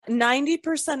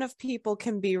90% of people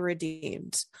can be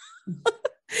redeemed.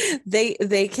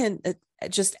 They can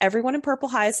just, everyone in Purple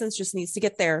Hyacinth just needs to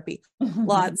get therapy.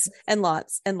 Lots and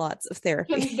lots and lots of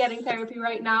therapy. Kim's getting therapy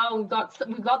right now. We've got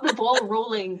the ball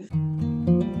rolling.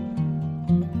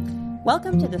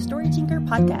 Welcome to the Story Tinker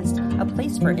podcast, a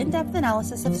place for in-depth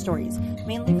analysis of stories,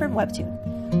 mainly from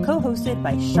Webtoon. Co-hosted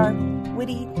by sharp,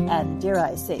 witty, and dare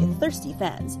I say, thirsty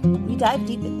fans, we dive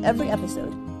deep in every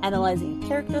episode, analyzing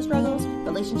character struggles,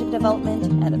 relationship development,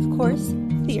 and of course,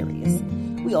 theories.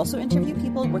 We also interview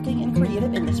people working in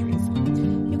creative industries.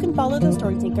 You can follow The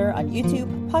Story Tinker on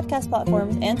YouTube, podcast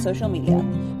platforms, and social media.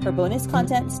 For bonus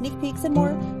content, sneak peeks, and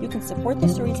more, you can support The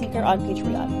Story Tinker on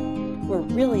Patreon. We're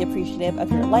really appreciative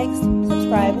of your likes,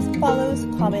 subscribes, follows,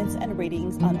 comments, and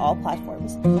ratings on all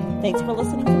platforms. Thanks for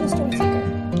listening to The Story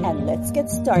Tinker, and let's get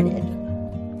started.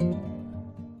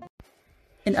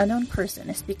 An unknown person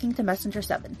is speaking to Messenger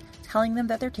 7, telling them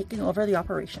that they're taking over the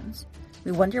operations.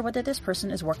 We wonder whether this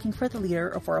person is working for the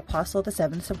leader or for Apostle of the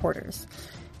Seven supporters.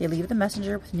 They leave the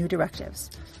messenger with new directives.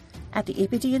 At the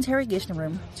APD interrogation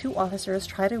room, two officers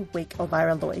try to wake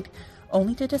Elvira Lloyd,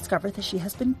 only to discover that she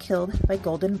has been killed by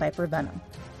Golden Viper venom.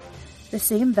 The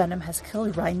same venom has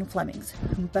killed Ryan Flemings,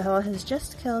 whom Bella has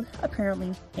just killed,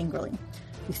 apparently angrily.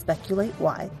 We speculate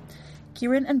why.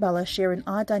 Kieran and Bella share an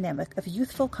odd dynamic of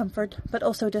youthful comfort, but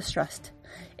also distrust.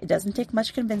 It doesn't take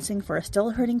much convincing for a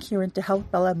still-hurting Kieran to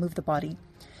help Bella move the body.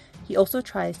 He also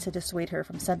tries to dissuade her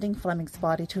from sending Fleming's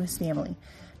body to his family,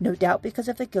 no doubt because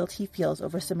of the guilt he feels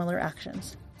over similar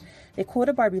actions. They quote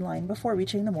a Barbie line before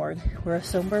reaching the morgue, where a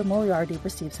somber Moriarty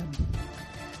receives him.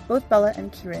 Both Bella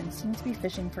and Kieran seem to be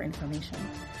fishing for information.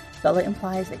 Bella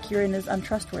implies that Kieran is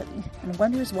untrustworthy, and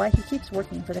wonders why he keeps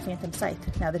working for the Phantom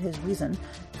Scythe now that his reason,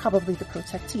 probably the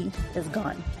protectee, is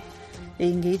gone. They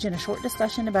engage in a short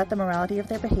discussion about the morality of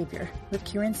their behavior, with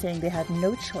Kieran saying they had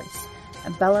no choice,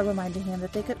 and Bella reminding him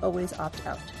that they could always opt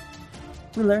out.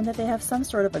 We learn that they have some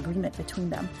sort of agreement between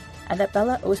them, and that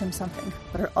Bella owes him something,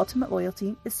 but her ultimate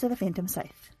loyalty is to the Phantom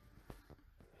Scythe.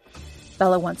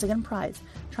 Bella once again pries,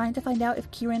 trying to find out if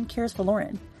Kieran cares for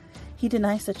Lauren. He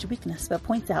denies such weakness, but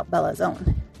points out Bella's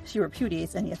own. She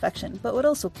repudiates any affection, but would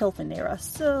also kill Finera,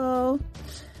 so...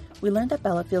 We learn that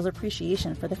Bella feels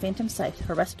appreciation for the Phantom Scythe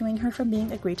for rescuing her from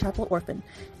being a Grey Chapel orphan,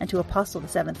 and to Apostle the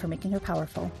Seventh for making her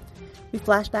powerful. We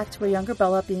flash back to a younger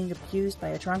Bella being abused by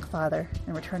a drunk father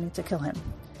and returning to kill him.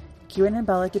 Kieran and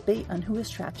Bella debate on who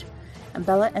is trapped, and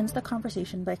Bella ends the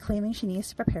conversation by claiming she needs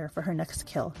to prepare for her next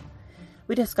kill.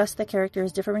 We discuss the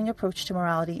characters' differing approach to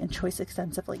morality and choice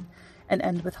extensively, and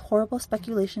end with horrible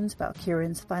speculations about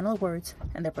Kieran's final words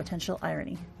and their potential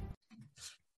irony.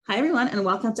 Hi everyone, and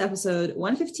welcome to episode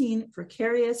 115,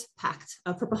 Precarious, Pact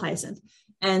of Purple Hyacinth.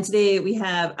 And today we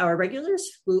have our regulars,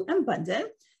 Fwoot and Bundin,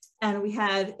 and we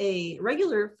have a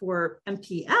regular for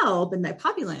MPL, Midnight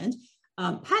Poppyland,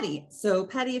 Patty. So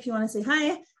Patty, if you want to say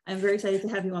hi, I'm very excited to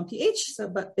have you on PH.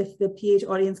 But if the PH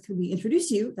audience can we introduce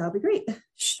you, that would be great.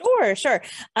 Sure.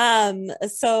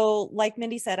 So like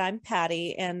Mindy said, I'm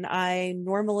Patty, and I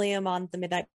normally am on the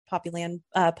Midnight Poppyland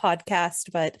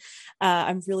podcast, but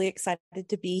I'm really excited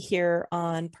to be here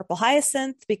on Purple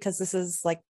Hyacinth because this is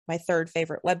like my third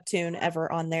favorite webtoon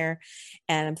ever on there,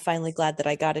 and I'm finally glad that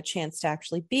I got a chance to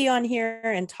actually be on here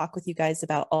and talk with you guys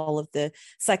about all of the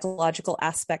psychological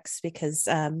aspects, because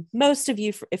most of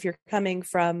you, if you're coming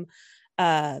from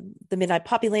the Midnight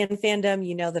Poppyland fandom,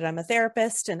 you know that I'm a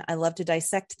therapist and I love to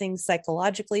dissect things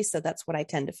psychologically, so that's what I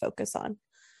tend to focus on.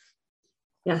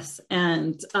 Yes,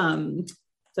 and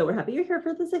so we're happy you're here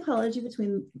for the psychology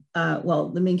between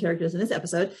the main characters in this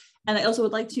episode. And I also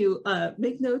would like to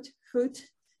make note, Fwoot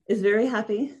is very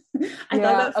happy. I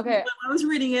thought about when I was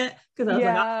reading it, because I was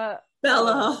like, oh,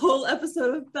 Bella, a whole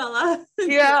episode of Bella.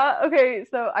 Okay,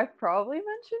 so I've probably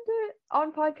mentioned it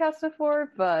on podcast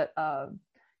before, but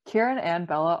Kieran and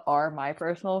Bella are my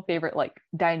personal favorite, like,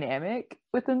 dynamic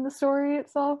within the story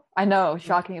itself. I know,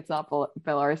 shocking it's not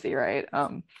Bellarcy, right?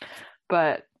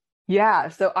 But yeah,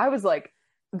 so I was like,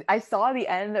 I saw the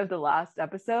end of the last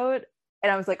episode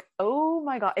and I was like, oh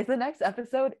my god, if the next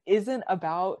episode isn't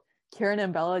about Kieran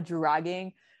and Bella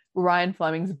dragging Ryan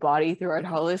Fleming's body through our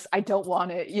Hollis, I don't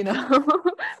want it, you know.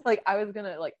 Like I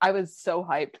was so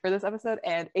hyped for this episode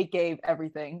and it gave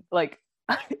everything. Like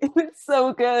it was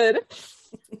so good.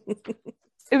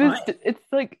 It's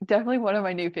like definitely one of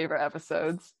my new favorite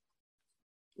episodes.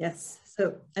 Yes,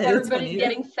 so everybody's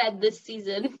getting fed this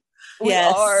season. We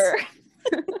are.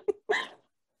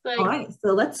 All right, so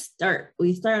let's start.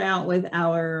 We start out with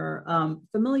our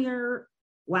familiar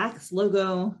wax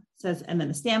logo, says, and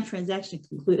then a stamp transaction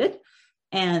concluded,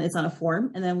 and it's on a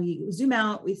form. And then we zoom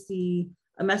out, we see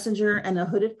a messenger and a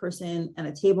hooded person and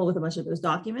a table with a bunch of those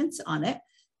documents on it.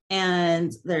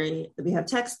 And there we have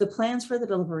text. The plans for the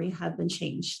delivery have been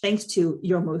changed thanks to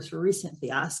your most recent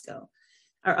fiasco.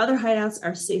 Our other hideouts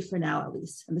are safe for now, at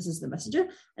least. And this is the messenger.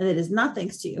 And it is not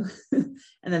thanks to you.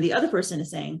 And then the other person is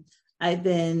saying, I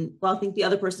think the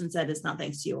other person said it's not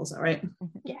thanks to you also, right?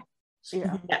 Yeah.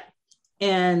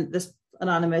 And this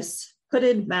anonymous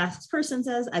hooded masked person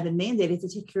says, I've been mandated to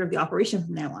take care of the operation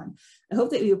from now on. I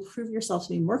hope that you prove yourself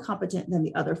to be more competent than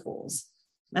the other fools.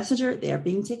 Messenger, they are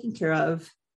being taken care of.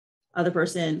 Other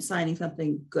person signing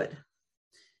something good.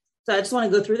 So I just want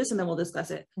to go through this and then we'll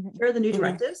discuss it. Here are the new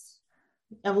directives.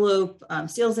 Envelope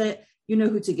seals it. You know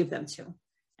who to give them to.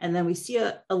 And then we see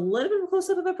a little bit of a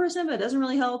close-up of a person, but it doesn't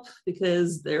really help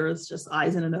because there's just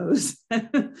eyes and a nose.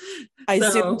 I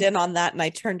zoomed in on that and I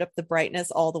turned up the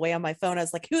brightness all the way on my phone. I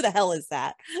was like, who the hell is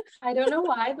that? I don't know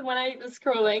why, but when I was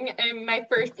scrolling, and my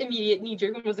first immediate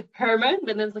knee-jerk one was like, Herman,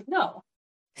 but then I was like, no,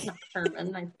 not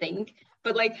Herman, I think.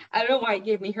 But like, I don't know why it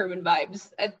gave me Herman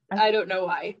vibes. I don't know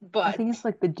why, but I think it's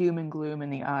like the doom and gloom in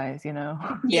the eyes, you know?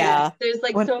 Yeah. There's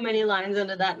like so many lines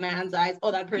under that man's eyes,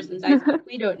 that person's eyes.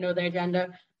 We don't know their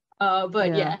gender.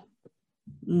 But yeah.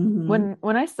 Mm-hmm.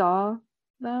 When I saw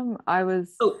them, I thought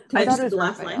it was the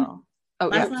last line?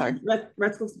 Sorry.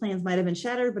 Redcliffe's plans might have been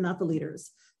shattered, but not the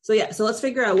leaders. So let's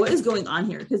figure out what is going on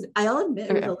here. Because I'll admit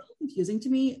it was a little confusing to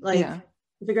me, to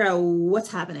figure out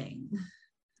what's happening.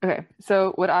 Okay,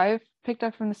 so what I've picked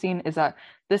up from the scene is that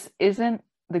this isn't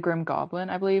the Grim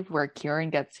Goblin, I believe, where Kieran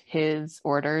gets his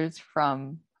orders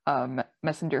from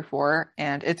Messenger 4,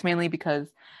 and it's mainly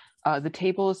because the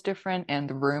table is different and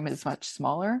the room is much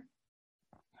smaller,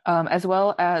 as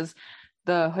well as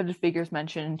the hooded figures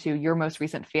mentioned to your most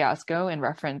recent fiasco in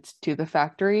reference to the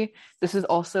factory. This is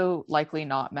also likely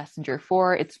not Messenger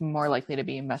 4. It's more likely to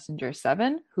be Messenger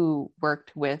 7, who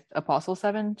worked with Apostle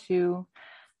 7 to,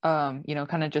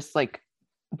 kind of just like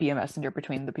be a messenger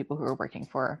between the people who are working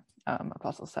for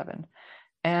Apostle 7.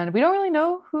 And we don't really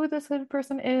know who this hooded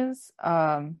person is.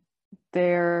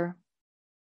 They're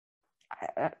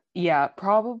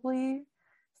probably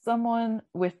someone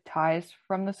with ties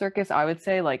from the circus. I would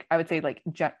say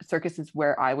circus is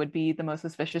where I would be the most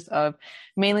suspicious of,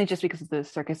 mainly just because of the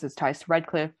circus's ties to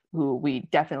Redcliffe, who we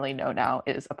definitely know now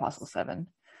is Apostle 7.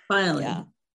 Finally. Yeah.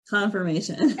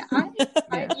 Confirmation.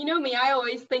 You know me, I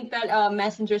always think that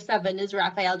Messenger 7 is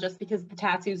Raphael just because the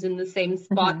tattoo's in the same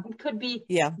spot. Mm-hmm. It could be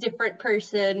different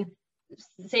person,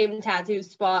 same tattoo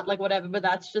spot, like whatever, but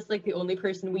that's just like the only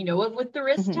person we know of with the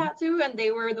wrist tattoo, and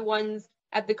they were the ones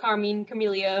at the Carmine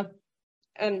Camellia,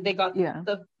 and they got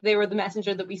they were the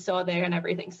messenger that we saw there and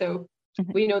everything, so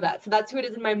we know that. So that's who it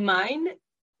is in my mind,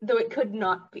 though it could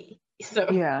not be.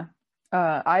 So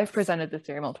I've presented this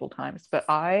theory multiple times, but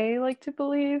I like to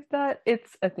believe that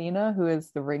it's Athena who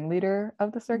is the ringleader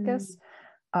of the circus.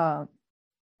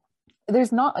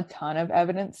 There's not a ton of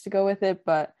evidence to go with it,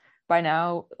 but by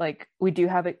now, like, we do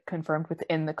have it confirmed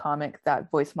within the comic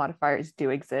that voice modifiers do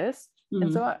exist.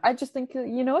 And so I just think,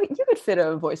 you know what, you could fit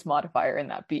a voice modifier in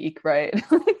that beak, right?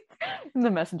 In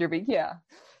the messenger beak,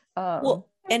 well,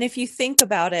 and if you think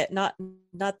about it,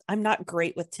 I'm not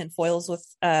great with tinfoils with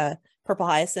Purple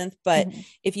Hyacinth, but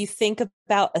if you think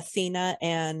about Athena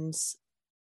and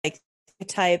like the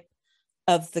type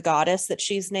of the goddess that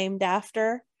she's named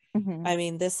after, I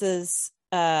mean, this is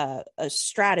a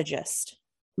strategist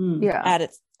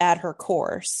at her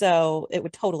core, so it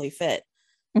would totally fit.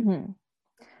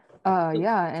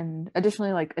 And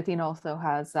additionally, like, Athena also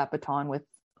has that baton with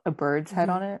a bird's head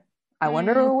on it. I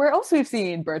wonder where else we've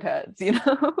seen bird heads, you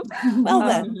know? Well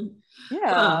then.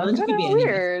 Kind of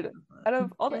weird. Out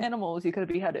of all the animals you could have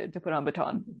beheaded to put on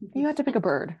baton, you had to pick a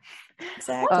bird.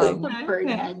 Exactly. The bird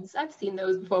heads. I've seen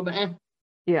those before, but I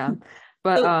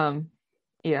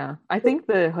think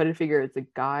the hooded figure is a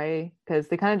guy, because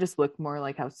they kind of just look more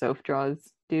like how Soph draws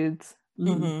dudes.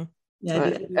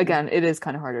 But again, it is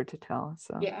kind of harder to tell.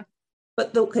 So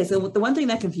But so the one thing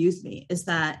that confused me is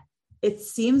that it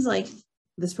seems like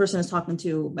this person is talking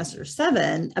to Messenger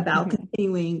 7 about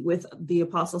continuing with the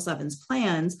Apostle 7's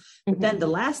plans, but then the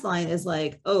last line is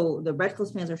like, oh, the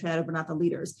Redcliffe plans are shattered, but not the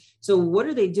leaders. So what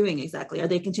are they doing exactly? Are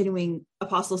they continuing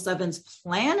Apostle 7's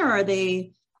plan, or are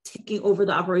they taking over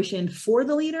the operation for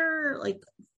the leader? Like,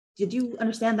 did you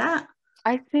understand that?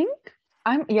 I think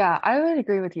I would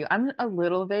agree with you. I'm a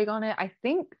little vague on it. I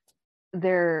think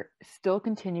they're still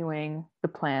continuing the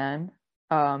plan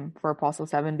for Apostle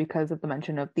 7 because of the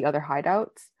mention of the other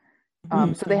hideouts.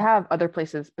 So they have other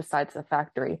places besides the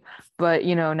factory. But,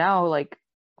 you know, now, like,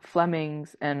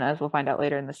 Fleming's, and as we'll find out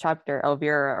later in this chapter,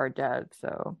 Elvira are dead.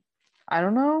 So I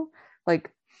don't know.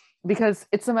 Like, because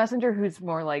it's the messenger who's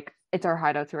more like, it's our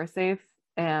hideouts who are safe.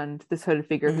 and this hooded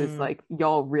figure who's like,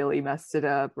 y'all really messed it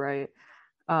up, right?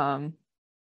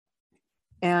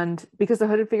 And because the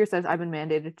hooded figure says, I've been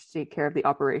mandated to take care of the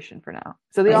operation for now.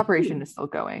 So the operation is still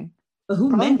going. But who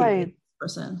Probably mandated by this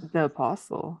person? the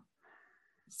apostle.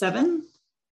 7?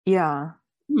 Yeah.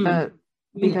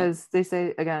 Because they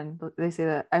say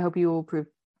that I hope you will prove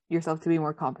yourself to be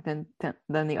more competent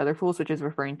than the other fools, which is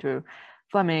referring to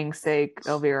Fleming, Stake,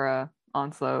 Elvira,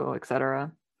 Onslow,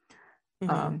 etc.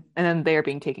 And then they are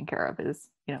being taken care of is,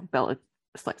 Bella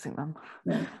slicing them.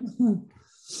 Right.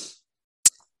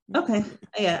 Okay.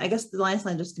 Yeah, I guess the last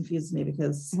line just confuses me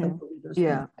because of the leaders.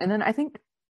 Yeah. And then I think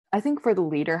for the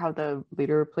leader, how the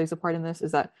leader plays a part in this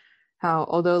is that how,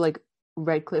 although like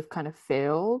Redcliffe kind of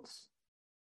failed,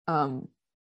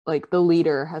 like the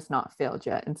leader has not failed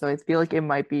yet. And so I feel like it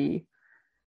might be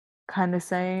kind of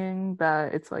saying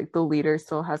that it's like the leader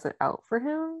still has it out for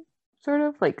him, sort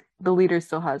of like the leader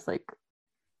still has like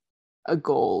a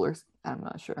goal, or I'm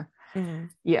not sure.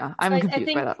 Yeah, I'm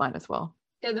confused by that line as well.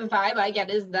 The vibe I get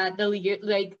is that the leader,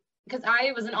 like, because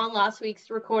I wasn't on last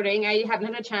week's recording, I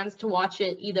haven't had a chance to watch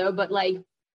it either, but like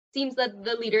seems that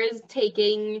the leader is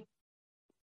taking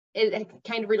it,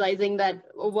 kind of realizing that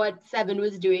what Seven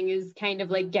was doing is kind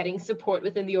of like getting support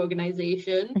within the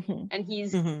organization, and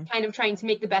he's kind of trying to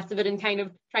make the best of it and kind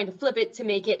of trying to flip it to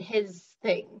make it his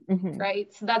thing,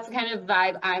 right? So that's the kind of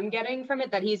vibe I'm getting from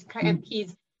it, that he's kind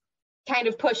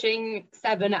of pushing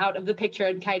Seven out of the picture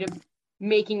and kind of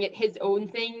making it his own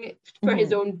thing for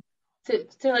his own to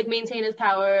like maintain his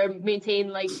power, maintain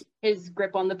like his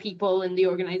grip on the people in the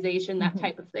organization, that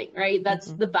type of thing, right? That's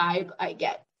the vibe I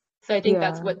get. So I think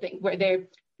that's where they're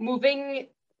moving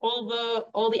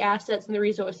all the assets and the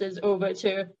resources over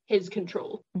to his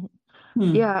control.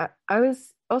 Yeah, I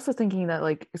was also thinking that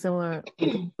like similar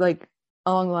like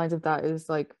along the lines of that is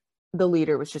like the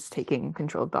leader was just taking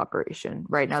control of the operation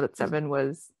right now that Seven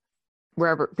was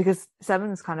wherever, because Seven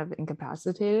is kind of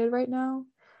incapacitated right now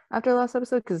after the last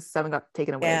episode because Seven got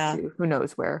taken away to who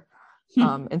knows where.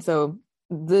 And so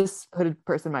this hooded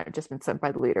person might have just been sent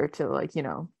by the leader to like,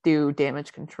 do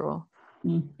damage control.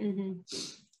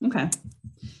 Okay.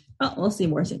 Well, we'll see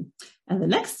more soon. And the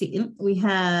next scene, we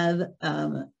have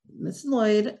Miss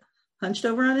Lloyd hunched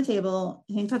over on a table,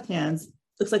 handcuffed hands,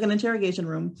 looks like an interrogation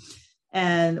room.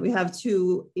 And we have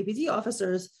 2 APD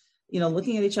officers,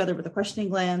 looking at each other with a questioning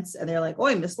glance. And they're like,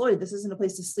 "Oi, Miss Lloyd, this isn't a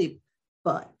place to sleep."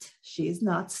 But she's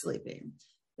not sleeping.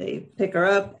 They pick her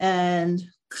up and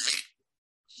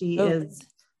she is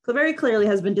very clearly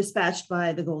has been dispatched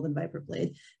by the Golden Viper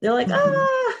Blade. They're like,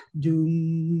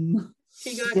 doom.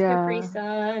 She got Capri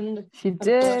Sun. She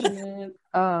did.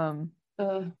 My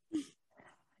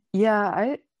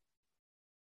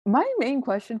main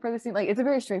question for the scene, like, it's a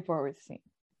very straightforward scene.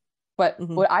 But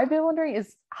what I've been wondering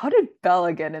is, how did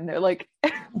Bella get in there? Like,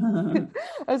 I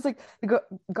was like, the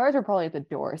guards are probably at the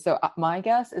door. So my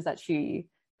guess is that she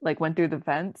like went through the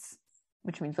vents,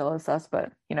 which means Bella's sus,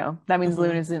 but that means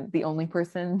Loon isn't the only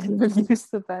person to use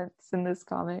the vents in this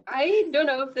comic. I don't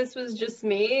know if this was just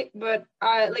me, but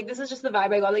like this is just the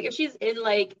vibe I got. Like if she's in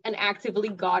like an actively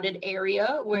guarded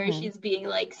area where she's being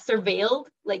like surveilled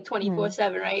like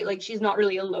 24/7, right? Like she's not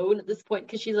really alone at this point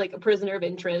because she's like a prisoner of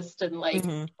interest and like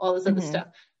all this other stuff.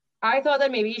 I thought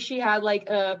that maybe she had like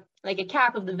a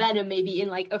cap of the venom, maybe in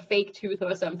like a fake tooth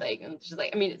or something. And she's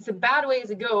like, I mean, it's a bad way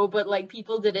to go, but like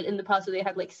people did it in the past, so they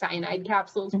had like cyanide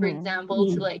capsules, for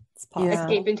example, to like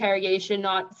escape interrogation,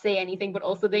 not say anything, but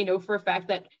also they know for a fact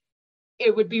that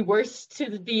it would be worse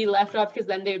to be left off because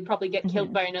then they would probably get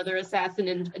killed by another assassin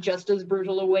in just as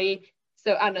brutal a way.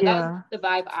 So I don't know, that was the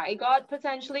vibe I got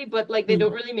potentially, but like they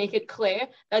don't really make it clear.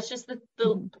 That's just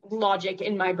the logic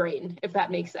in my brain, if that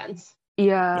makes sense.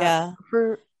 Yeah.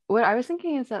 For what I was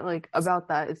thinking is that like about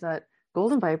that is that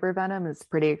Golden Viper venom is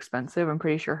pretty expensive. I'm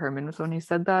pretty sure Herman was the one who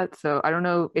said that. So I don't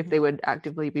know if they would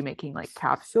actively be making like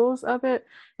capsules of it.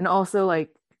 And also like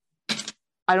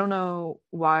I don't know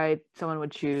why someone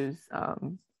would choose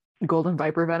Golden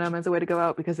Viper venom as a way to go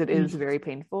out because it is very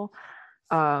painful.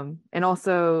 And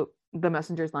also the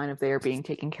messenger's line of they are being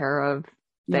taken care of,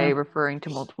 they referring to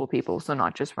multiple people, so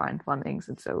not just Ryan Flemings.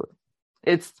 And so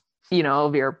it's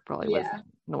Elvira probably was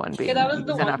the one being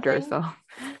sent after her. So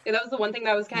that was the one thing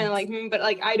that was kind of like, but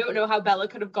like I don't know how Bella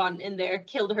could have gone in there,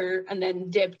 killed her, and then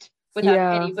dipped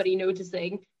without anybody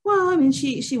noticing. Well, I mean,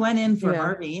 she went in for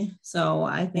Harvey, so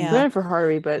I think went in for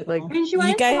Harvey, but like I mean,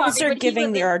 you guys are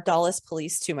giving the Ardalis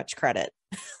police too much credit.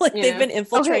 Like they've been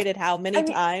infiltrated how many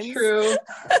times? True.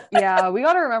 We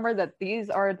got to remember that these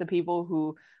are the people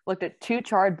who looked at 2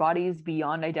 charred bodies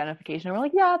beyond identification and we're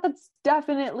like, that's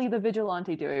definitely the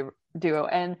vigilante duo,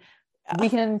 and we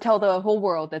can tell the whole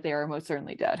world that they are most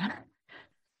certainly dead.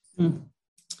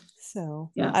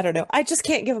 So I don't know. I just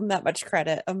can't give them that much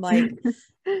credit. I'm like,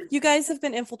 you guys have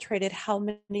been infiltrated how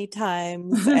many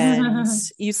times, and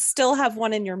you still have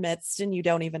one in your midst, and you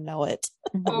don't even know it.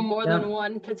 Or more than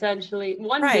one, potentially.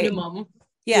 One minimum.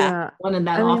 Yeah. One in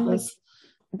that office.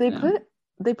 They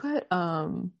put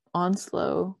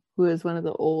Onslow, who is one of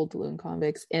the old loon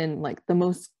convicts, in like the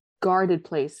most guarded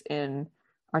place in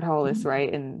Artalis,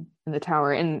 right? In the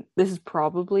tower. And this is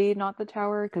probably not the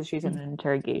tower because she's in an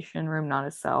interrogation room, not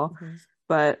a cell.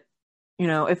 But you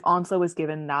know, if Onslow was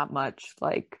given that much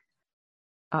like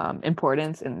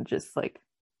importance and just like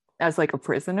as like a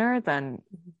prisoner, then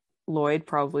Lloyd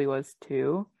probably was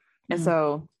too. And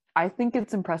so I think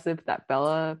it's impressive that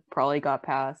Bella probably got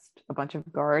past a bunch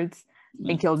of guards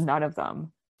and killed none of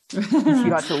them. She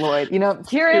got to Lloyd. You know,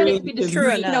 Kieran, true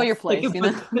enough. You know your place. You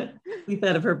know, leave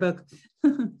out of her book.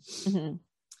 Yeah.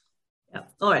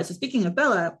 All right. So speaking of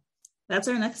Bella, that's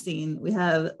our next scene. We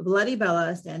have Bloody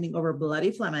Bella standing over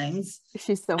Bloody Flemings.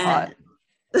 She's so hot.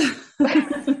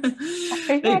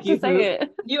 I have to say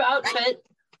it. New outfit.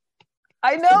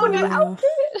 I know, new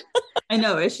outfit. I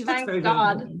know. She looks Thank very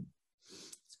God. good.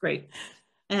 It's great.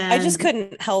 And I just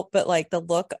couldn't help but like the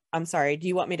look. I'm sorry. Do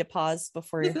you want me to pause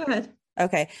before you? Go ahead.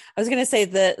 Okay. I was going to say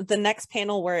the next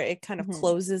panel where it kind of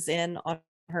closes in on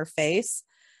her face.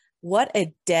 What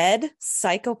a dead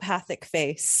psychopathic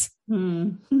face.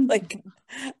 Like,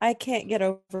 I can't get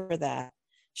over that.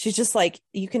 She's just like,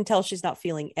 you can tell she's not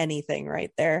feeling anything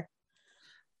right there.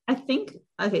 I think,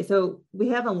 okay, so we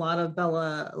have a lot of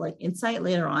Bella like insight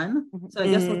later on. So I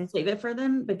guess we'll save it for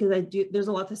then, because there's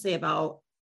a lot to say about,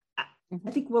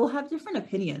 I think we'll have different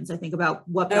opinions, I think, about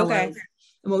what Bella's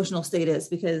emotional state is,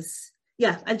 because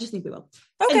I just think we will.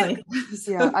 Okay. Anyway,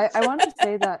 I want to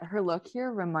say that her look here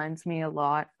reminds me a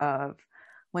lot of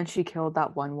when she killed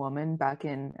that one woman back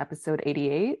in episode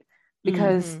 88,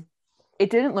 because it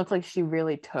didn't look like she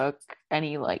really took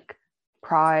any like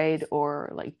pride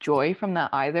or like joy from that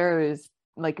either. It was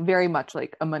like very much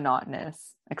like a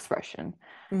monotonous expression.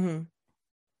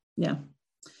 Yeah.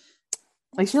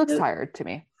 Like she looks tired to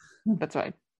me. That's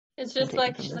right. It's just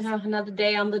like another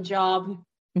day on the job.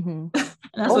 And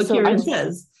that's also, what Kieran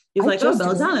says. He's like, oh,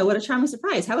 Belladonna, what a charming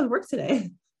surprise. How was work today?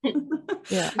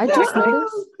 I just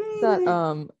noticed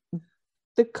that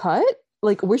the cut,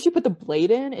 like where she put the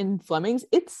blade in Fleming's,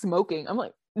 it's smoking. I'm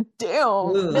like,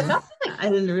 damn. I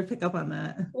didn't really pick up on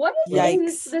that. What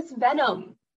is this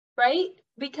venom, right?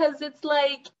 Because it's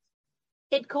like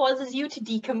it causes you to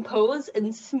decompose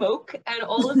and smoke and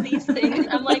all of these things.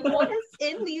 I'm like, what is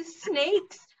in these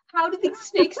snakes? How do these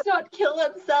snakes not kill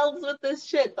themselves with this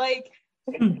shit? Like,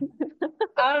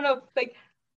 I don't know. Like,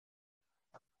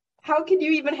 how can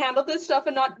you even handle this stuff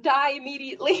and not die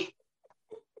immediately?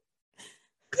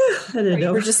 I don't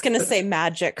know. We're just gonna say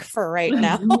magic for right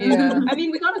now. I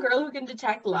mean, we got a girl who can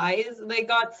detect lies. They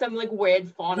got some like weird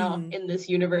fauna in this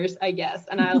universe, I guess,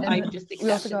 and I just accepted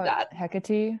we also got that.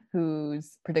 Hecate,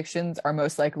 whose predictions are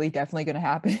most likely definitely going to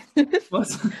happen.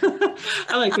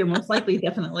 I like your most likely,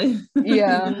 definitely.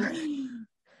 Yeah.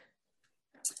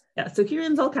 So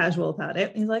Kieran's all casual about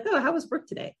it. He's like, oh, how was work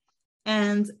today?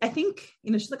 And I think,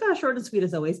 she's like, oh, short and sweet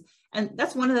as always. And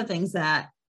that's one of the things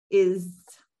that is,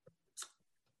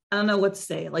 I don't know what to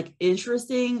say, like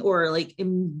interesting or like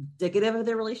indicative of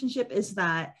their relationship, is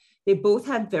that they both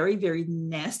have very, very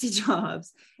nasty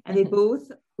jobs, and they both,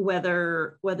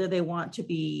 whether they want to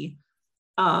be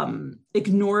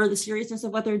ignore the seriousness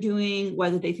of what they're doing,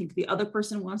 whether they think the other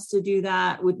person wants to do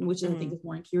that, which I think is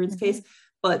more in Kieran's case,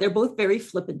 but they're both very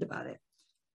flippant about it.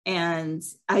 And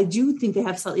I do think they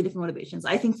have slightly different motivations.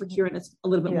 I think for Kieran, it's a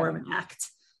little bit more of an act,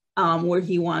 where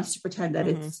he wants to pretend that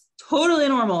it's totally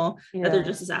normal that they're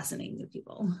just assassinating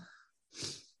people.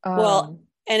 Well,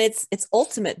 and it's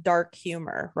ultimate dark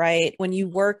humor, right? When you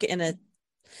work in that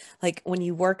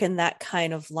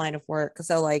kind of line of work.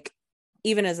 So like,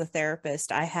 even as a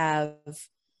therapist, I have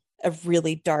a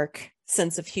really dark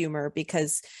sense of humor,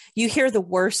 because you hear the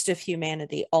worst of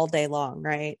humanity all day long,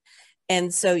 right?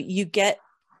 And so you get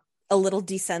a little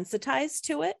desensitized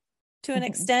to it to an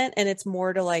extent, and it's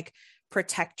more to like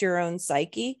protect your own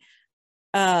psyche.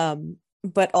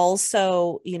 But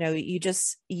also,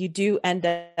 you do end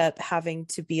up having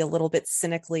to be a little bit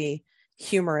cynically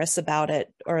humorous about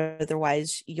it, or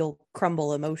otherwise you'll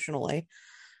crumble emotionally.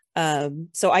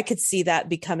 So I could see that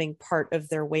becoming part of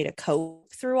their way to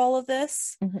cope through all of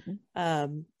this,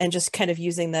 and just kind of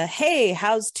using the, hey,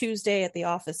 how's Tuesday at the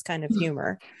office kind of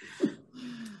humor.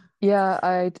 Yeah,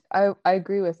 I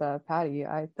agree with Patty.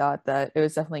 I thought that it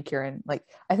was definitely Kieran. Like,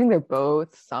 I think they're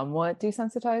both somewhat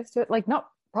desensitized to it. Like, not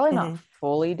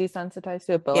fully desensitized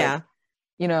to it, but like,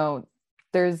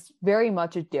 there's very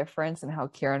much a difference in how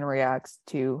Kieran reacts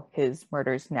to his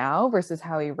murders now versus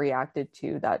how he reacted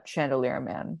to that Chandelier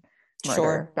Man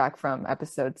murder back from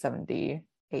episode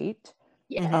 78.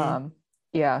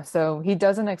 Yeah. So he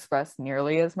doesn't express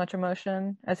nearly as much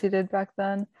emotion as he did back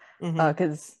then,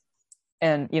 because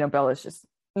and Bella's just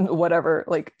whatever,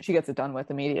 like she gets it done with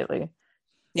immediately.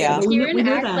 Kieran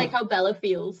acts like how Bella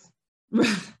feels.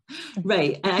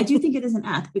 Right. And I do think it is an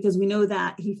act, because we know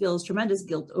that he feels tremendous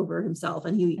guilt over himself,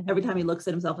 and he every time he looks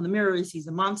at himself in the mirror, he sees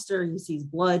a monster, he sees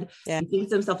blood, he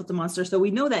thinks of himself as a monster. So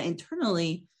we know that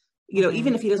internally,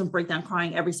 even if he doesn't break down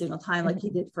crying every single time like he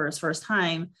did for his first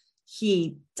time,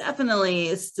 he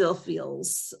definitely still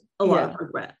feels a lot of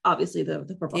regret. Obviously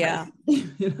the purple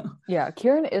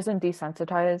Kieran isn't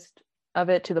desensitized of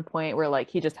it to the point where like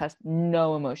he just has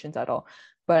no emotions at all,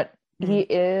 but he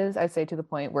is, I'd say, to the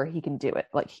point where he can do it,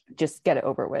 like just get it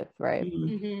over with, right?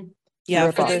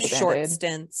 For those short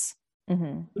stints.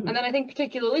 And then I think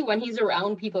particularly when he's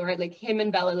around people, right, like him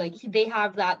and Bella, like they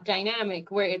have that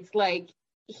dynamic where it's like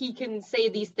he can say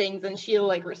these things and she'll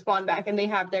like respond back, and they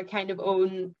have their kind of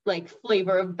own like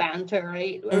flavor of banter,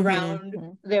 right, around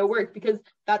their work, because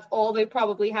that's all they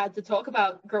probably had to talk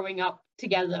about growing up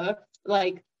together.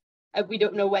 Like we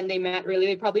don't know when they met, really.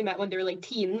 They probably met when they were like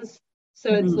teens. So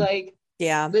it's like,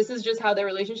 this is just how their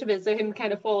relationship is. So him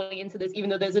kind of falling into this, even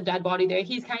though there's a dead body there,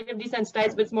 he's kind of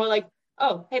desensitized, but it's more like,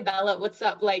 oh, hey, Bella, what's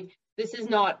up? Like, this is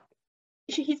not,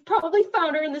 he's probably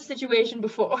found her in this situation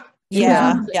before.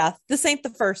 This ain't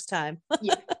the first time.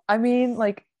 I mean,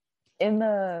 like, in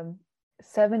the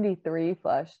 73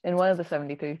 in one of the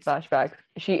 73 flashbacks,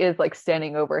 she is, like,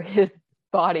 standing over his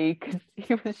body because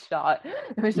he was shot.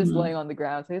 It was just laying on the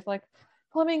ground. So he's like,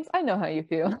 Flemings, I know how you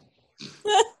feel.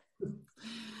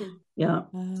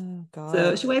 Oh god.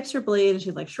 So she wipes her blade and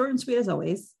she's like, short and sweet as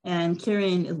always. And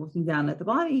Kieran is looking down at the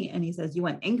body and he says, you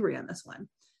went angry on this one.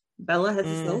 Bella has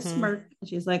this little smirk and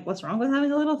she's like, what's wrong with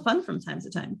having a little fun from time to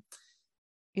time?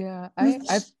 I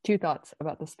have two thoughts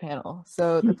about this panel.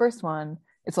 So the first one,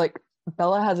 it's like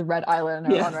Bella has a red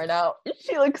eyeliner on right now.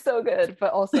 She looks so good,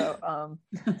 but also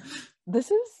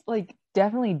this is like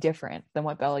definitely different than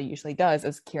what Bella usually does,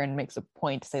 as Kieran makes a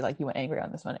point to say like, you went angry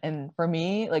on this one. And for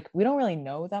me, like, we don't really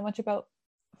know that much about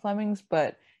Flemings,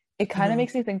 but it kind of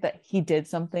makes me think that he did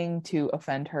something to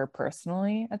offend her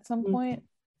personally at some point.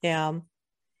 Well,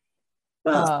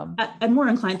 I'm more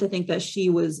inclined to think that she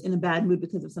was in a bad mood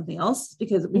because of something else,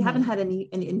 because we haven't had any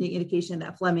indication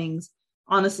that Flemings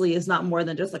honestly is not more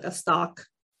than just like a stock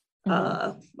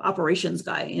operations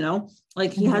guy,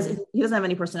 like he doesn't have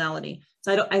any personality.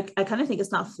 So I kind of think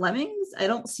it's not Flemings. I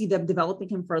don't see them developing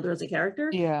him further as a character.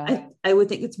 I would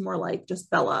think it's more like just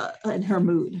Bella and her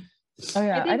mood.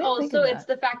 I think also it's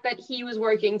the fact that he was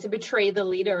working to betray the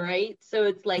leader, right? So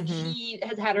it's like he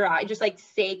has had her eye, just like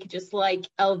Sake, just like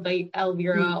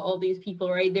Elvira, all these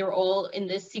people, right? They were all in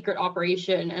this secret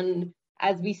operation, and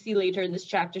as we see later in this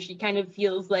chapter, she kind of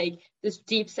feels like this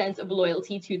deep sense of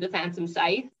loyalty to the Phantom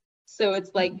Scythe. So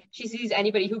it's like she sees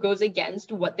anybody who goes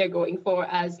against what they're going for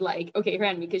as like, okay, her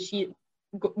enemy, because she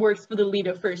works for the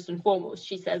leader first and foremost.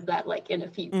 She says that like in a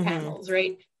few panels,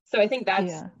 right? So I think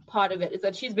that's part of it, is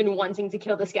that she's been wanting to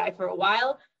kill this guy for a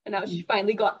while, and now she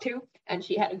finally got to, and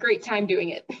she had a great time doing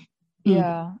it.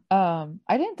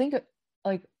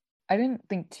 I didn't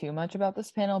think too much about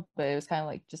this panel, but it was kind of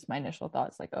like just my initial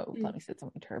thoughts, like, oh, let me say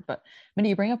something to her. But Mindy,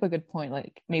 you bring up a good point,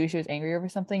 like maybe she was angry over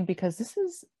something, because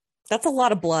that's a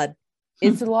lot of blood.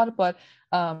 It's a lot of blood,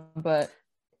 but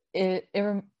it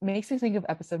makes me think of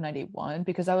episode 91,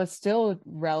 because that was still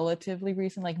relatively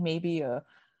recent, like maybe a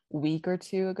week or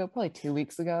two ago, probably 2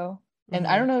 weeks ago. And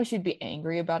I don't know if she'd be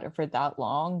angry about it for that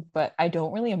long, but I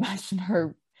don't really imagine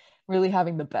her really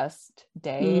having the best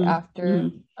day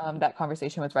after that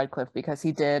conversation with Redcliffe, because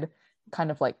he did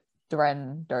kind of like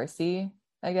threaten Darcy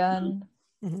again.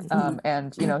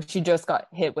 And she just got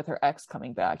hit with her ex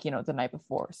coming back the night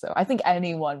before, so I think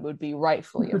anyone would be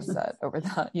rightfully upset over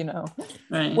that.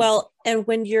 Right. Well, and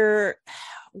when you're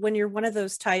one of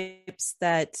those types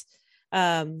that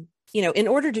in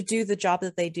order to do the job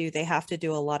that they do, they have to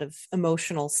do a lot of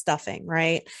emotional stuffing,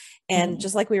 right? And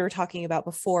just like we were talking about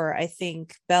before, I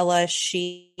think Bella,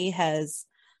 she has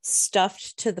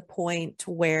stuffed to the point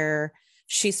where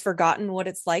she's forgotten what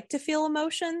it's like to feel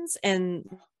emotions. And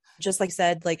just like I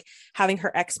said, like having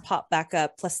her ex pop back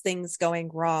up plus things going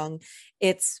wrong,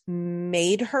 it's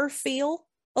made her feel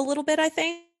a little bit, I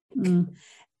think.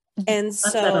 And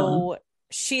so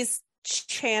she's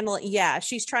channeling,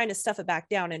 she's trying to stuff it back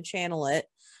down and channel it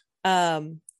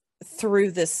through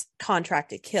this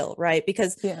contracted kill, right?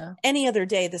 Because any other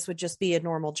day this would just be a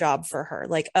normal job for her,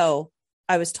 like, oh,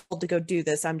 I was told to go do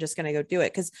this, I'm just going to go do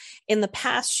it. Because in the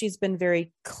past, she's been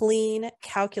very clean,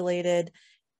 calculated,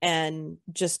 and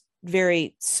just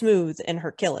very smooth in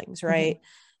her killings, right?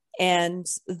 And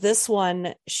this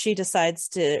one, she decides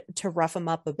to rough him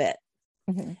up a bit.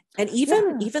 And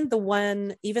even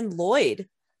Lloyd,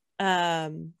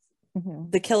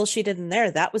 the kill she did in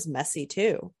there, that was messy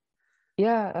too.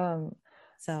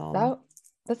 So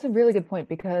that's a really good point,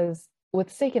 because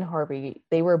with Sake and Harvey,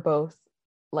 they were both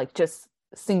like just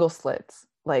single slits.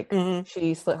 Like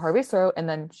she slit Harvey's throat, and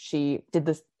then she did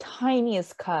this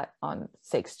tiniest cut on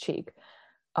Sake's cheek.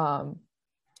 And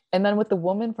then with the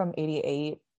woman from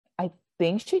 88, I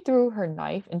think she threw her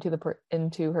knife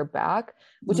into her back,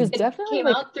 which is definitely came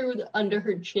out through under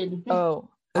her chin.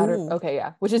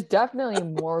 Which is definitely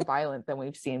more violent than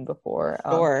we've seen before.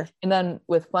 Sure. And then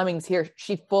with Fleming's here,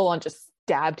 she full on just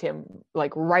stabbed him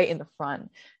like right in the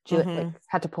front. She like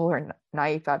had to pull her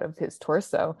knife out of his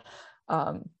torso.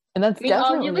 And that's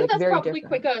definitely like, that's very probably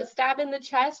different. quicker. Stab in the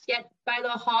chest, get by the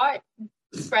heart,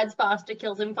 spreads faster,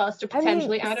 kills him faster,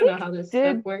 potentially. I don't know how this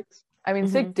stuff works. I mean,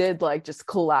 Sig did like just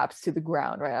collapse to the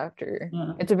ground right after.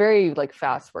 It's a very like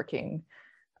fast working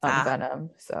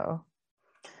venom, so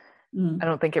I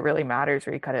don't think it really matters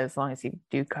where you cut it, as long as you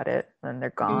do cut it, then they're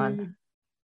gone.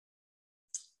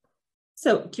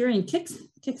 So Kieran kicks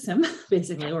him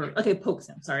basically, or pokes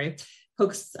him.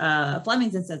 Pokes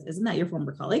Flemings and says, "Isn't that your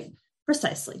former colleague?"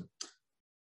 Precisely.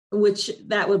 Which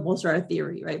that would bolster our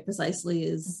theory, right? Precisely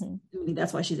is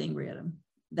that's why she's angry at him.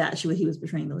 That he was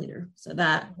betraying the leader. So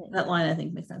that line I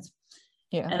think makes sense.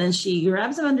 Yeah. And then she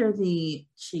grabs him under the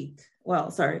cheek.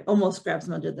 Well, sorry, almost grabs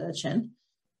him under the chin.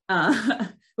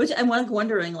 Which I'm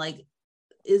wondering, like,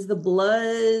 is the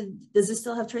blood, does it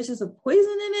still have traces of poison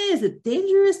in it? Is it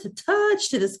dangerous to touch,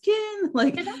 to the skin?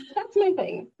 Like, that's my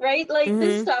thing, right? Like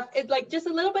this stuff, it's like just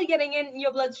a little bit getting in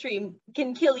your bloodstream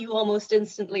can kill you almost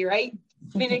instantly, right?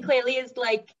 I mean, it clearly is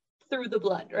like through the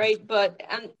blood, right? But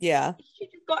she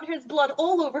just got his blood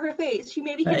all over her face. She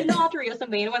maybe hit an artery or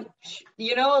something and went,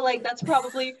 like that's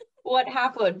probably what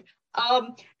happened.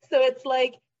 So it's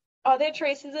like, are there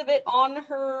traces of it on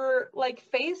her like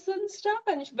face and stuff?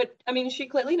 But I mean, she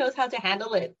clearly knows how to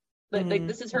handle it. Like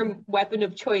this is her weapon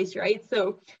of choice, right?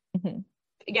 So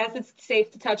I guess it's safe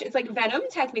to touch. It's like venom.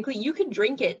 Technically, you could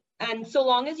drink it, and so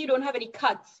long as you don't have any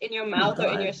cuts in your mouth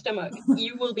or in your stomach,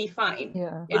 you will be fine.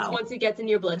 It's once it gets in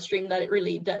your bloodstream that it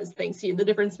really does things to you. The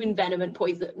difference between venom and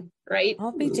poison, right?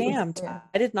 I'll be damned.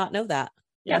 I did not know that.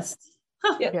 Yes.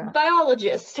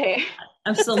 Biologist. Hey.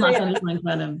 I'm still not going to drink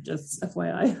venom, just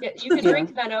FYI. Yeah, you can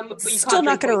drink venom, but you still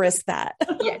not going to risk that.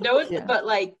 But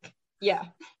like,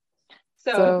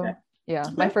 So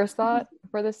my first thought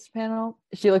for this panel,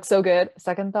 she looks so good.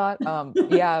 Second thought,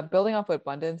 building off what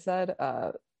Bundin said,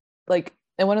 like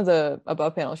in one of the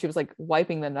above panels, she was like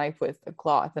wiping the knife with a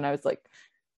cloth, and I was like,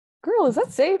 girl, is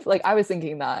that safe? Like I was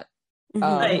thinking that.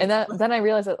 And then I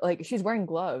realized that like she's wearing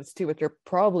gloves too, which are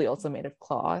probably also made of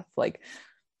cloth. Like,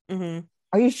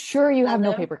 are you sure you have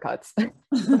no paper cuts?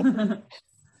 And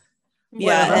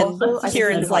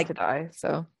Kieran's like, to die,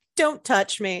 so don't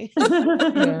touch me.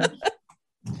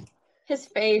 His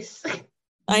face.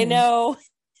 I know.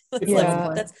 Like,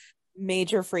 that's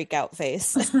major freak out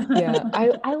face.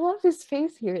 I love his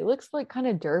face here. It looks like kind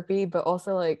of derpy, but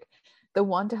also like the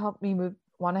want to help me move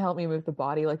the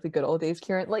body like the good old days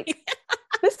Kieran. Like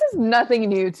this is nothing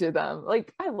new to them.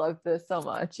 Like I love this so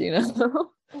much,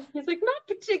 He's like, not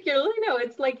particularly. No,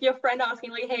 it's like your friend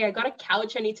asking, like, hey, I got a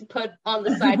couch I need to put on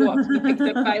the sidewalk to be picked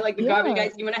up by like the garbage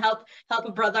guys. You want to help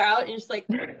a brother out? And you're just like,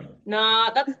 nah,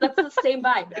 that's the same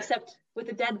vibe, except with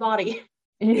a dead body.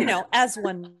 As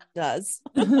one does.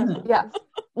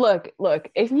 Look,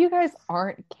 if you guys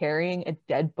aren't carrying a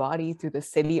dead body through the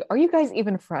city, are you guys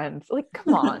even friends? Like,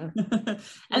 come on.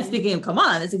 And speaking of come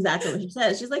on, that's exactly what she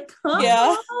says. She's like, come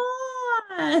on.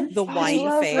 The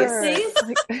white face.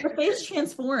 Her face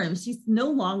transforms. She's no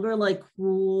longer like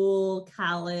cruel,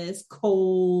 callous,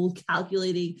 cold,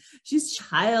 calculating. She's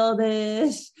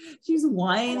childish. She's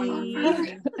whiny.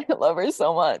 I love her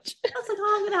so much. I was like,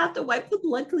 I'm gonna have to wipe the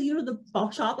blood clean, or the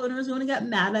shop owner is going to get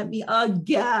mad at me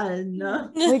again.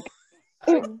 Like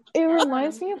it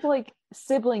reminds me of like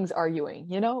siblings arguing,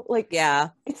 like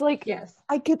it's like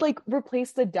I could like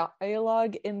replace the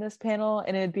dialogue in this panel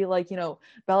and it'd be like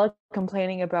Bella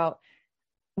complaining about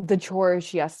the chores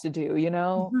she has to do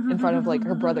in front of like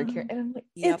her brother Kieran, and I'm like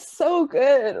it's so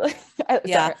good.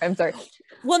 I'm sorry.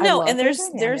 Well, no, and there's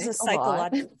a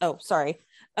psychological sorry.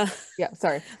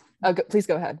 Please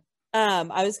go ahead.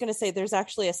 I was going to say there's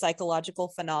actually a psychological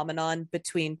phenomenon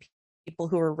between people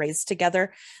who were raised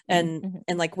together, and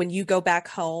like when you go back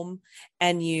home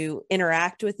and you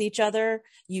interact with each other,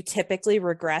 you typically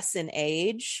regress in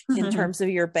age in terms of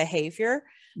your behavior.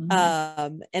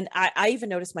 And I even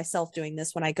notice myself doing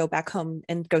this when I go back home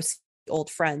and go see old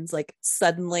friends. Like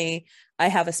suddenly I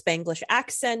have a Spanglish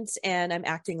accent and I'm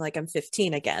acting like I'm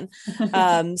 15 again.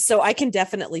 So I can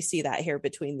definitely see that here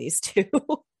between these two.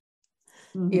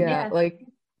 Yeah, like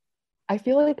I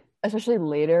feel like especially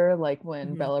later, like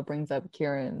when Bella brings up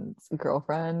Kieran's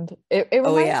girlfriend, it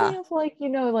reminds me of like, you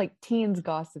know, like teens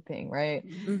gossiping, right?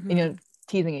 You know,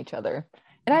 teasing each other.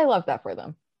 And I love that for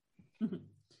them.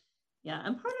 Yeah,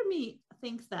 and part of me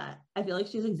thinks that I feel like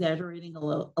she's exaggerating a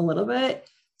little bit,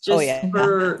 just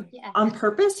on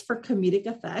purpose for comedic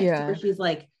effect. Where she's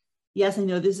like, "Yes, I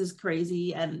know this is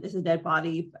crazy and it's a dead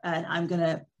body, and I'm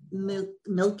gonna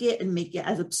milk it and make it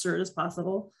as absurd as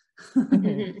possible."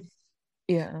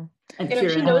 Yeah, and Kieran,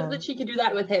 she knows that she could do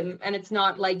that with him, and it's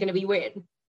not like gonna be weird.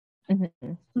 And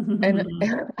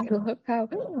I love how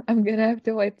I'm gonna have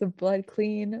to wipe the blood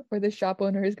clean or the shop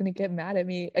owner is gonna get mad at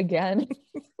me again.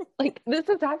 Like this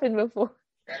has happened before.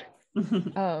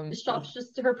 The shop's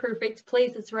just her perfect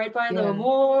place. It's right by the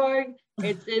morgue.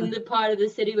 It's in the part of the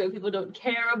city where people don't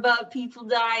care about people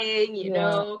dying, you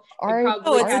know.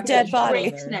 It's a dead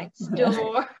body next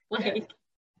door. Like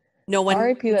no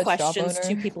one questions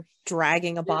two people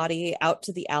dragging a body out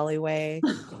to the alleyway.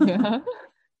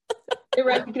 They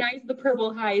recognize the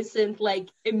purple hyacinth like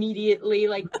immediately,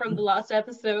 like from the last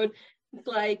episode. It's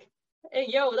like, hey,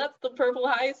 yo, that's the purple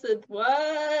hyacinth.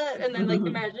 What? And then like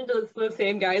imagine the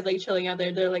same guys like chilling out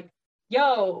there. They're like,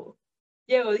 yo,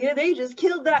 yeah, they just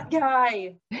killed that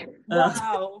guy.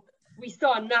 Wow, we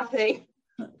saw nothing.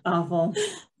 Awful.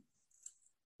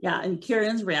 Yeah, and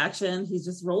Kieran's reaction, he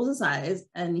just rolls his eyes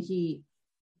and he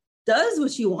does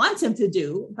what she wants him to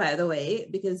do, by the way,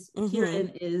 because Kieran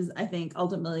is, I think,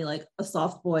 ultimately like a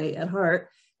soft boy at heart.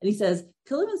 And he says,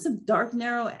 kill him in some dark,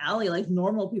 narrow alley like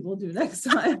normal people do next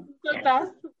time. The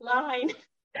best line.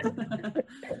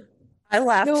 I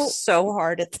laughed so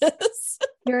hard at this.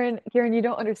 Kieran, you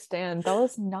don't understand.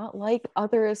 Bella's not like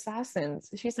other assassins.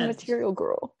 She's a material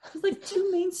girl. She's like too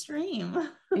mainstream.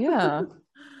 Yeah.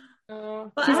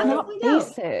 But she's not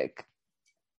basic.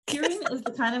 Kieran is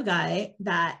the kind of guy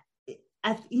that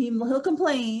he'll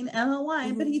complain and he'll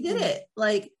whine, but he did it.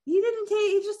 Like he didn't take.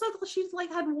 He just thought she's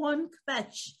like had one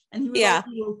fetch, and he was like,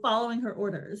 following her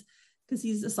orders because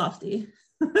he's a softie.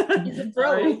 He's a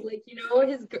bro. Like, you know,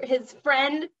 his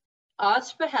friend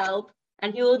asked for help,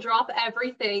 and he will drop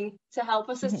everything to help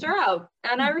a sister out,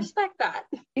 and I respect that.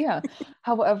 Yeah.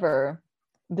 However,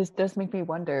 this does make me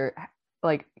wonder.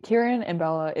 Like Kieran and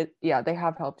Bella, they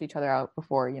have helped each other out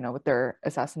before, you know, with their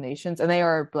assassinations, and they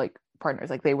are like partners.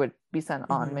 Like they would be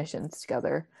sent on missions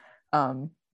together.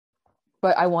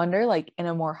 But I wonder, like in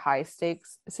a more high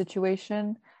stakes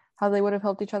situation, how they would have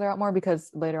helped each other out more,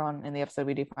 because later on in the episode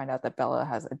we do find out that Bella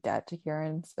has a debt to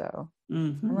Kieran. So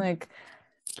I'm like,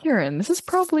 Kieran, this is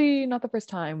probably not the first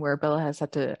time where Bella has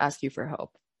had to ask you for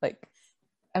help. Like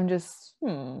I'm just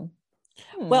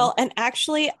Well, and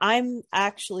actually I'm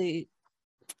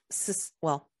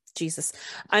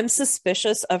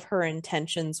suspicious of her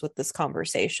intentions with this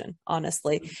conversation,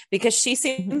 honestly, because she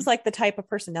seems like the type of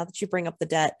person, now that you bring up the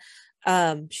debt,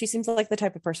 she seems like the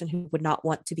type of person who would not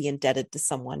want to be indebted to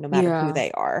someone, no matter who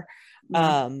they are.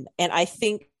 And I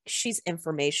think she's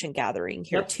information gathering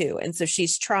here too. And so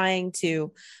she's trying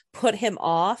to put him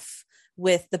off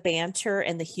with the banter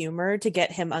and the humor to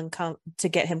get him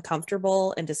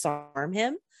comfortable and disarm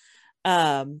him.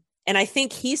 And I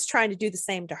think he's trying to do the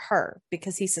same to her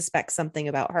because he suspects something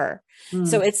about her.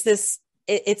 So it's this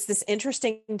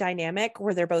interesting dynamic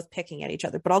where they're both picking at each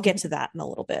other, but I'll get to that in a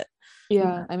little bit.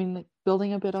 Yeah. I mean, like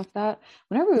building a bit off that,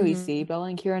 whenever we see Bella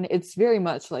and Kieran, it's very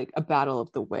much like a battle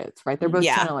of the wits, right? They're both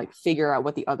trying to like figure out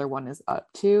what the other one is up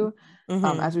to.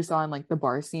 As we saw in like the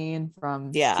bar scene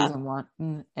from season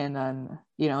 1, and then,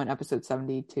 you know, in episode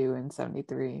 72 and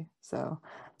 73. So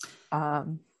But,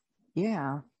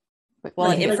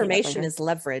 well, information is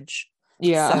leverage.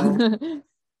 Yeah. So.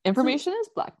 Information is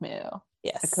blackmail.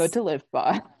 Yes. A code to live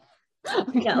by.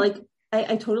 Yeah, like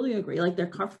I totally agree. Like they're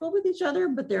comfortable with each other,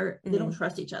 but they don't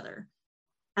trust each other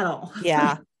at all.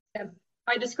 Yeah.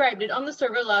 I described it on the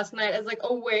server last night as like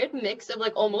a weird mix of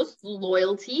like almost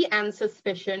loyalty and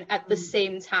suspicion at the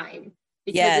same time.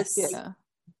 Because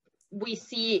we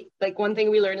see, like, one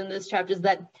thing we learned in this chapter is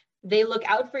that they look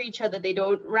out for each other. They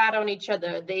don't rat on each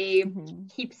other. They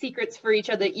keep secrets for each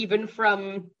other, even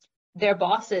from their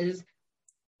bosses.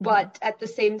 But at the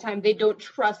same time, they don't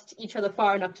trust each other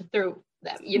far enough to throw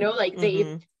them. You know, like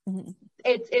they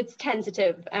it's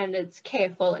tentative and it's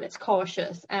careful and it's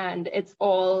cautious and it's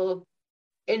all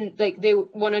in like they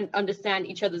want to understand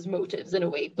each other's motives in a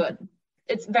way, but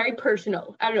it's very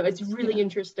personal. I don't know, it's really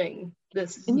interesting,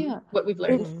 what we've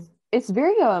learned. It's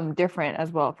very different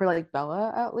as well for like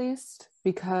Bella, at least,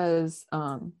 because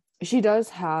she does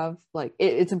have like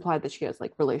it's implied that she has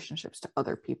like relationships to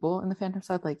other people in the Phantom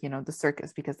Side, like, you know, the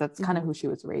circus, because that's kind of who she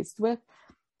was raised with,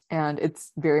 and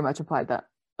it's very much implied that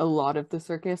a lot of the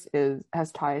circus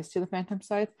has ties to the Phantom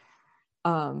Side.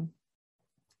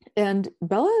 And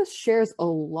Bella shares a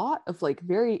lot of like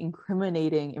very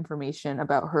incriminating information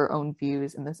about her own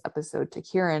views in this episode to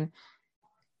Kieran,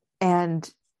 and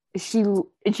she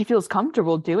feels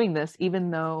comfortable doing this, even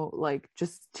though like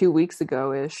just 2 weeks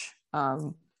ago ish,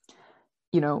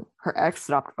 you know, her ex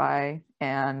stopped by,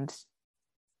 and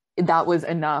that was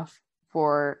enough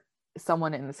for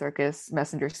someone in the circus,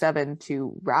 Messenger 7,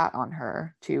 to rat on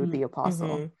her to the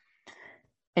Apostle.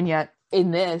 And yet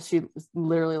in this, she was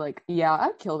literally like, yeah,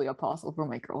 I'd kill the Apostle for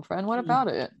my girlfriend. What about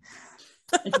it?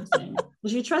 Interesting.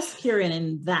 Well, she trusts Kieran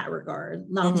in that regard,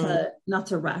 not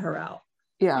to rat her out.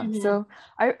 Yeah. So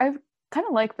I kind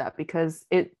of like that, because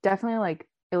it definitely like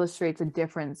illustrates a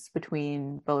difference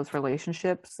between Bella's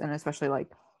relationships, and especially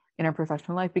like in her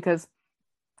professional life, because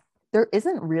there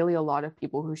isn't really a lot of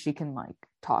people who she can like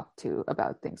talk to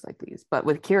about things like these. But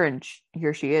with Kieran,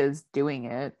 here she is doing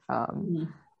it.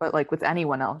 But like with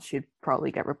anyone else, she'd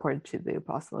probably get reported to the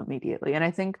Apostle immediately. And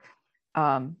I think,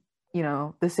 you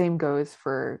know, the same goes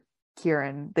for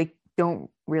Kieran. They don't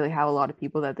really have a lot of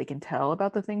people that they can tell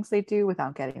about the things they do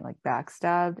without getting like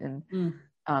backstabbed. And,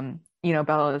 you know,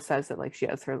 Bella says that like she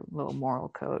has her little moral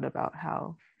code about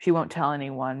how she won't tell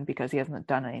anyone because he hasn't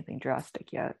done anything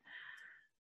drastic yet.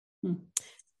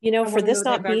 You know, for this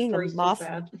not being a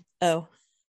mafia. Oh,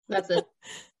 that's it.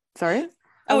 Sorry?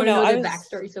 Oh no, I was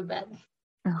backstory so bad.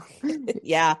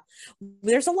 Yeah,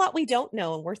 there's a lot we don't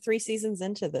know, and we're 3 seasons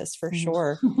into this for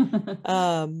sure.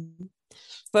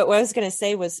 But what I was going to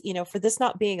say was, you know, for this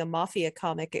not being a mafia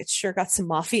comic, it's sure got some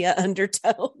mafia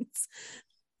undertones.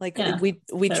 Like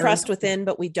we trust within,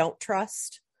 but we don't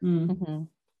trust.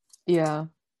 Yeah.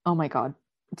 Oh my God,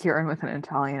 Kieran with an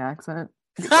Italian accent.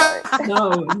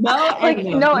 No, like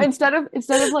no. Instead of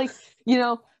like, you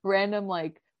know, random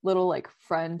like little like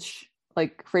French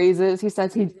like phrases he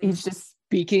says, he's just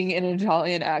speaking in an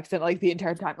Italian accent like the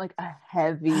entire time, like a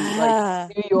heavy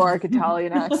like New York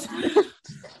Italian accent.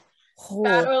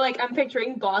 That, or like I'm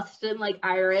picturing Boston like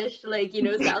Irish, like, you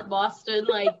know, South Boston,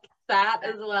 like that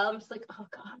as well. I'm just like, oh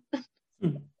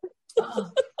God.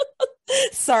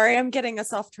 Sorry, I'm getting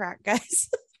us off track, guys.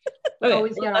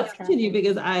 Okay, well, let's continue,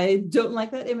 because I don't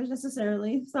like that image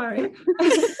necessarily. Sorry.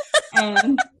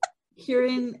 And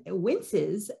Kieran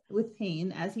winces with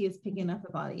pain as he is picking up the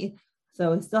body.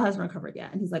 So he still hasn't recovered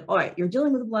yet. And he's like, all right, you're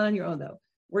dealing with the blood on your own, though.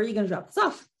 Where are you going to drop this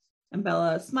off? And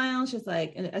Bella smiles. She's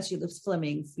like, and as she lifts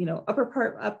Fleming's, you know, upper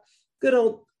part up, good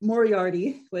old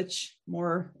Moriarty, which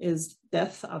more is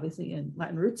death, obviously, in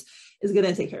Latin roots, is going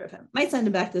to take care of him. Might send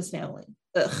him back to his family.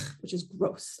 Ugh, which is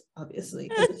gross,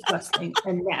 obviously, disgusting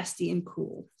and nasty and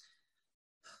cruel.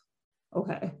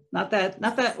 Okay, not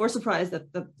that we're surprised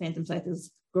that the Phantom Scythe is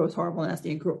gross, horrible,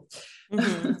 nasty, and cruel.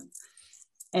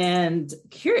 And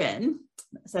Kieran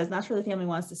says, not sure the family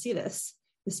wants to see this.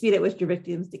 The speed at which your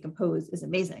victims decompose is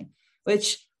amazing.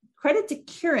 Which, credit to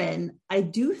Kieran, I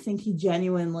do think he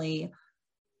genuinely,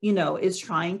 you know, is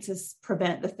trying to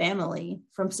prevent the family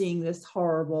from seeing this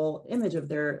horrible image of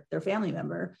their family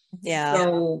member. Yeah.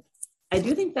 So I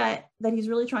do think that he's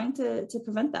really trying to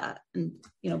prevent that, and,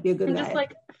 you know, be a good guy. Just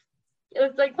like,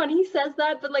 it's like when he says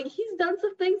that, but like he's done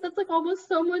some things that's like almost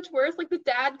so much worse, like the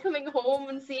dad coming home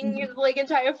and seeing his like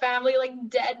entire family like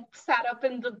dead, sat up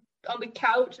on the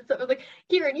couch and stuff. I was like,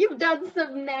 Kieran, you've done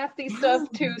some nasty stuff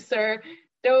too, sir.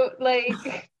 Don't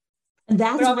like. And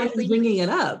that's why he's bringing it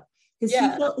up.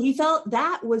 Because he felt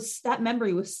that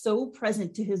memory was so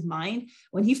present to his mind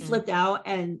when he flipped out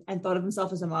and thought of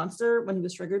himself as a monster when he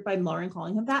was triggered by Lauren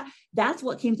calling him that. That's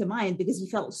what came to mind, because he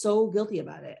felt so guilty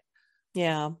about it.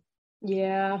 Yeah.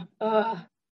 Yeah. Oh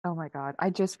my God.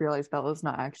 I just realized Bella's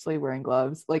not actually wearing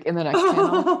gloves. Like in the next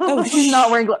panel. Oh, she's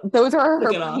not wearing gloves. Those are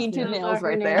her painted nails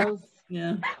right there.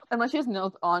 Yeah. Unless she has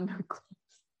nails on her gloves.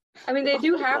 I mean, they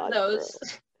do have those.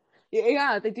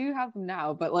 Yeah, they do have them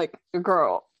now, but like,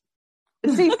 girl.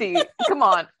 Safety, come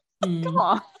on. Come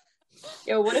on.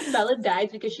 Yo, what if Bella dies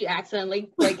because she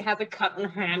accidentally like has a cut in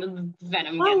her hand and the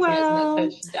venom gets in it,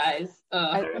 and so she dies?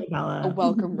 A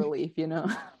welcome relief, you know.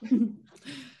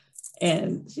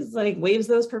 And she's like, waves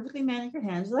those perfectly manicured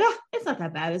hands. She's like, it's not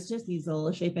that bad. It's just needs a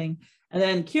little shaping. And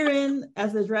then Kieran,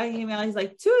 as they're dragging him out, he's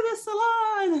like, to the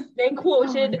salon. They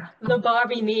quoted the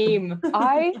Barbie meme.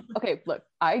 I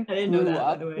grew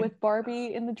up with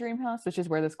Barbie in the dream house, which is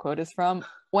where this quote is from.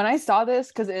 When I saw this,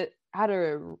 because it had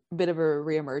a bit of a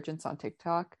reemergence on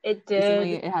TikTok. It did.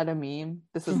 Recently, it had a meme.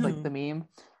 This was like the meme.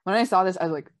 When I saw this, I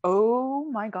was like, oh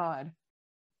my God.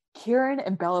 Kieran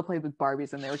and Bella played with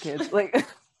Barbies when they were kids. Like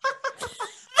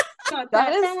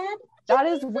that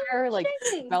is where like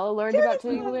Bella learned about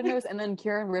titty windows, and then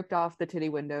Kieran ripped off the titty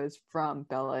windows from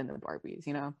Bella and the Barbies,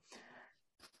 you know?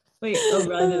 Wait,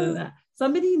 rather than that.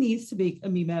 Somebody needs to make a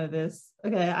meme out of this.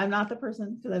 Okay, I'm not the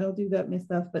person because I don't do that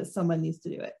stuff, but someone needs to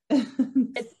do it.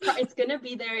 It's gonna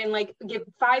be there in like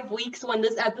 5 weeks when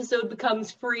this episode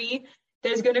becomes free.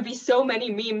 There's going to be so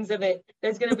many memes of it.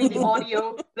 There's going to be the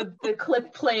audio, the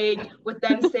clip playing with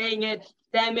them saying it,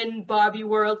 them in Barbie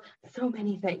world. So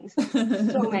many things.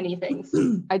 So many things.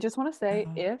 I just want to say,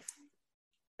 if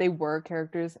they were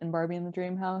characters in Barbie in the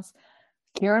Dream House,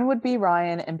 Kieran would be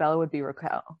Ryan and Bella would be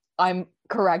Raquel. I'm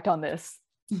correct on this.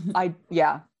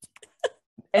 Yeah.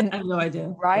 And I have no idea.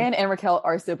 Ryan and Raquel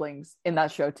are siblings in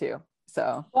that show too.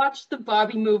 So watch the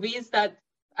Barbie movies that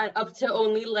up to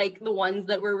only like the ones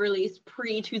that were released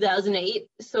pre-2008,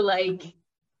 so like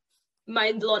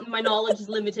my knowledge is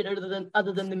limited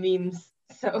other than the memes.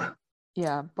 So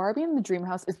yeah, Barbie in the Dream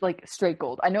House is like straight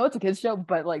gold. I know it's a kids show,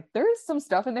 but like there's some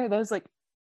stuff in there that was like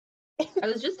I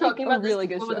was just talking about really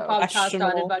this good before the podcast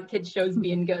started about kids shows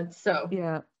being good. So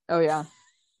yeah. Oh yeah.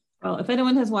 Well, if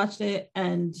anyone has watched it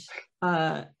and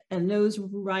knows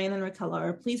who Ryan and Raquel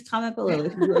are, please comment below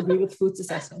if you agree with Fwoot's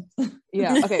assessment.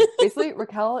 Yeah, okay. Basically,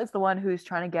 Raquel is the one who's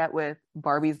trying to get with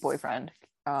Barbie's boyfriend,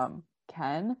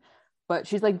 Ken, but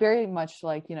she's like very much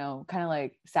like, you know, kind of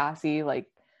like sassy, like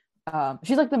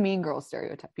she's like the mean girl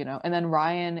stereotype, you know. And then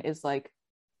Ryan is like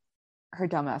her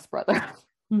dumbass brother.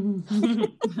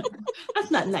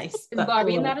 That's not nice. Is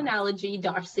Barbie in that analogy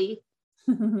Darcy?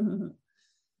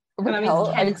 Raquel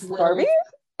likes Barbie?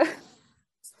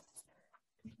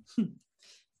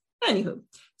 Anywho,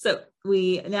 so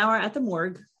we now are at the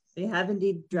morgue. They have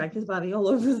indeed dragged his body all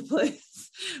over the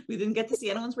place. We didn't get to see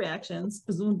anyone's reactions.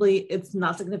 Presumably, it's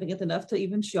not significant enough to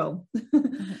even show.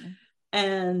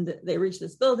 And they reach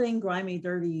this building, grimy,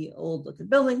 dirty, old-looking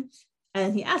building.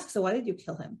 And he asks, so why did you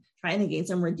kill him? Trying to gain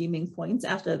some redeeming points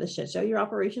after the shit show your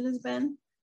operation has been?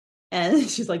 And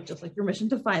she's like, just like your mission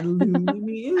to find Lou, you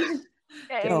mean?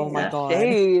 Oh my God.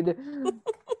 Shade.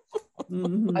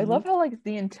 I love how like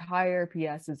the entire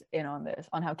PS is in on this,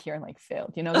 on how Kieran like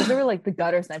failed, you know. There were like the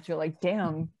gutter snipes, you're like,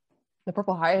 damn, the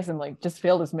purple hyacinth like just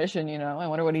failed his mission, you know. I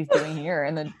wonder what he's doing here.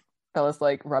 And then Bella's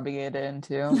like rubbing it in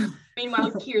too.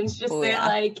 Meanwhile, Kieran's just there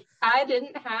like, I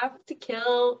didn't have to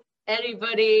kill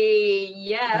anybody.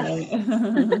 Yes.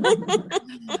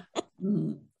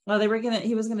 Well,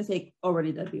 he was gonna take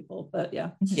already dead people, but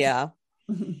yeah.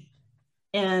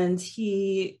 And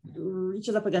he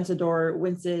reaches up against a door,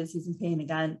 winces, he's in pain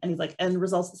again, and he's like, end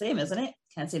result's the same, isn't it?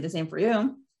 Can't say the same for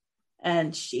you.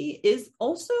 And she is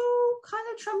also kind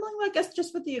of trembling, I guess,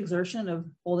 just with the exertion of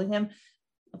holding him.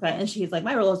 Okay, and she's like,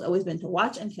 my role has always been to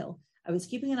watch and kill. I was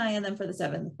keeping an eye on them for the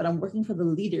 7th, but I'm working for the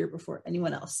leader before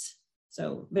anyone else.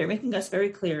 So they're making us very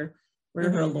clear where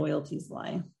her loyalties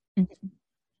lie.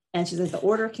 And she says, the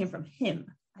order came from him.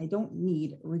 I don't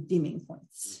need redeeming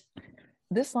points.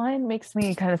 This line makes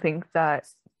me kind of think that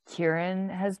Kieran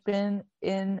has been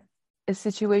in a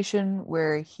situation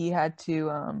where he had to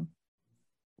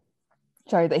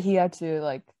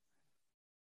like,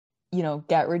 you know,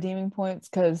 get redeeming points,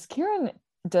 because Kieran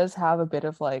does have a bit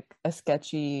of like a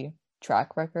sketchy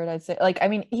track record, I'd say. Like, I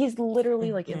mean, he's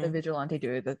literally like in the vigilante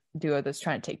duo that's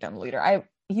trying to take down the leader.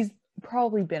 He's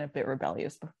probably been a bit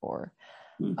rebellious before,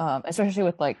 especially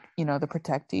with like, you know, the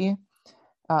protectee.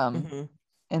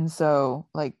 And so,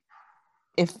 like,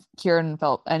 if Kieran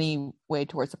felt any way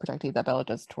towards the protectee that Bella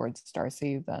does towards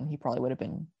Darcy, then he probably would have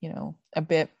been, you know, a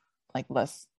bit like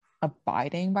less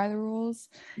abiding by the rules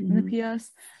in the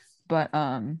PS. But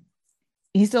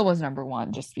he still was number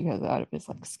one just because out of his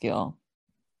like skill.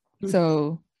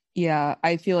 So yeah,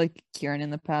 I feel like Kieran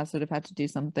in the past would have had to do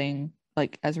something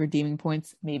like as redeeming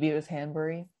points. Maybe it was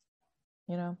Hanbury,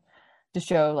 you know, to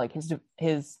show like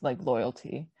his like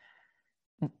loyalty.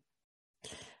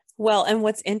 Well, and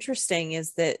what's interesting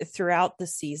is that throughout the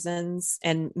seasons,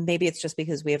 and maybe it's just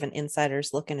because we have an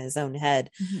insider's look in his own head,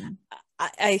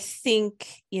 I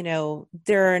think, you know,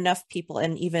 there are enough people,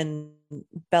 and even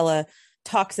Bella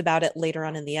talks about it later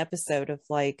on in the episode of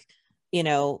like, you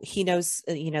know, he knows,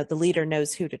 you know, the leader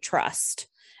knows who to trust.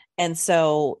 And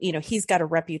so, you know, he's got a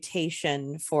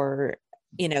reputation for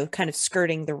you know, kind of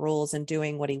skirting the rules and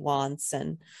doing what he wants.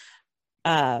 And,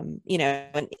 you know,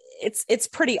 and it's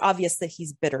pretty obvious that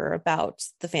he's bitter about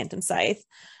the Phantom Scythe.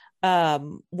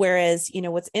 Whereas, you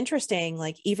know, what's interesting,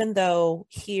 like, even though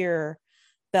here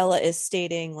Bella is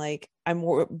stating like, I'm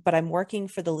working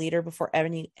for the leader before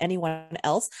anyone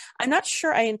else, I'm not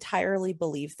sure I entirely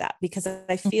believe that, because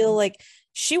I feel like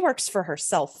she works for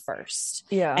herself first.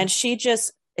 Yeah. And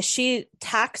she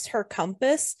tacks her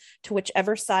compass to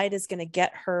whichever side is going to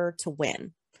get her to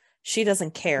win. She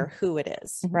doesn't care who it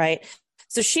is, right?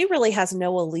 So she really has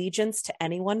no allegiance to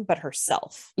anyone but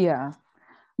herself. Yeah.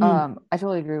 I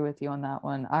totally agree with you on that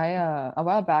one. A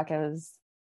while back,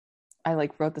 I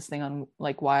like wrote this thing on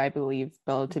like why I believe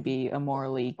Bella to be a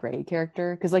morally gray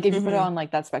character, because like if you put it on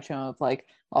like that spectrum of like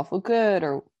awful good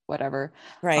or whatever,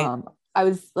 right? I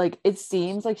was like, it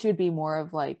seems like she would be more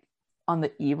of like on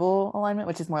the evil alignment,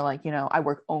 which is more like, you know, I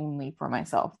work only for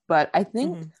myself. But I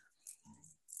think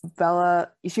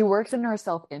Bella, she works in her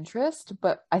self-interest,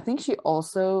 but I think she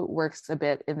also works a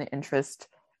bit in the interest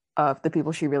of the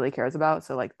people she really cares about.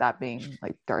 So like that being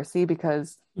like Darcy,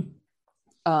 because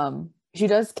she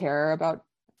does care about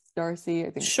Darcy.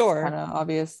 I think sure, kind of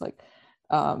obvious. Like,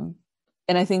 and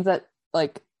I think that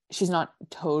like she's not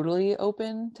totally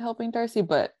open to helping Darcy,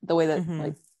 but the way that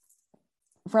like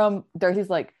from Darcy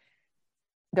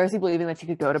believing that she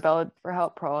could go to Bella for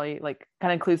help probably like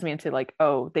kind of clues me into like,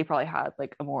 oh, they probably had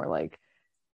like a more like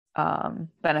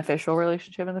beneficial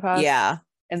relationship in the past. Yeah.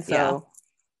 And so,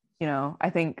 you know, I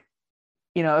think,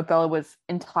 you know, if Bella was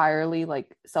entirely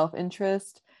like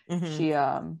self-interest, she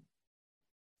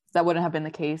that wouldn't have been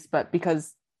the case. But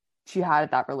because she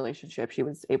had that relationship, she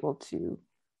was able to,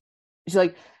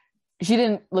 she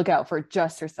didn't look out for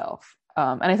just herself.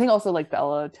 And I think also like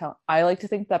I like to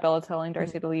think that Bella telling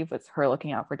Darcy to leave was her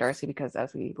looking out for Darcy, because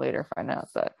as we later find out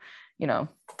that, you know,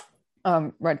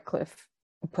 Redcliffe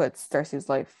puts Darcy's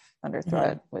life under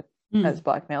threat with as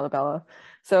blackmail to Bella.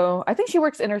 So I think she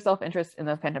works in her self-interest in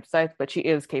the Phantom Scythe, but she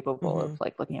is capable of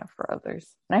like looking out for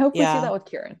others. And I hope we see that with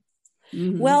Kieran.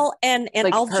 Well, and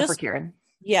like I'll her just for Kieran.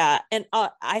 Yeah, and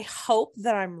I hope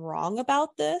that I'm wrong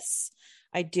about this.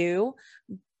 I do.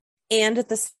 And at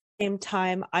the same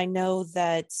time, I know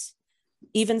that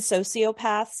even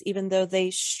sociopaths, even though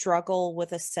they struggle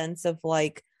with a sense of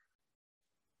like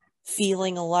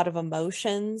feeling a lot of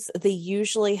emotions, they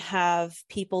usually have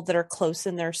people that are close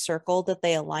in their circle that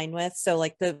they align with. So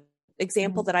like the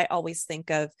example that I always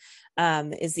think of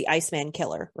is the Iceman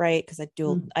killer, right? Because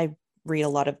I read a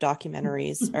lot of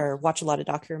documentaries or watch a lot of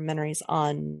documentaries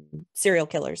on serial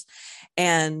killers.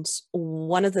 And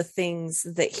one of the things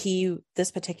that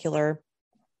this particular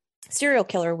serial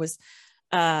killer was,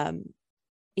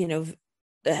 you know,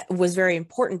 was very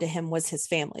important to him was his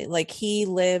family. Like he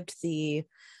lived the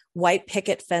white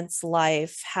picket fence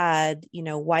life, had, you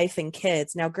know, wife and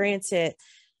kids. Now, granted,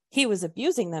 he was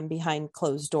abusing them behind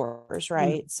closed doors,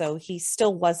 right? So he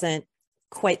still wasn't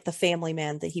quite the family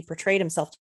man that he portrayed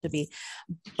himself to be,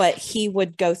 but he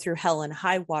would go through hell and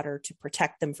high water to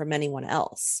protect them from anyone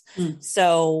else.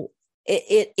 So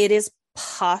it is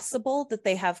possible that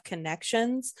they have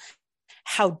connections.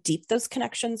 How deep those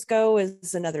connections go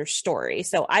is another story.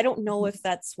 So I don't know if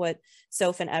that's what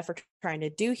Soph and F are trying to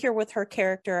do here with her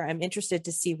character. I'm interested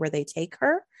to see where they take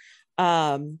her.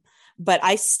 But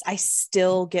I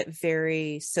still get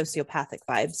very sociopathic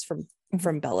vibes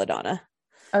from Belladonna.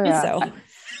 Oh yeah. So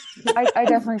I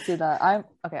definitely see that.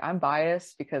 I'm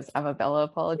biased because I'm a Bella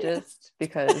apologist,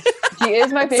 because she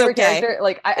is my favorite character.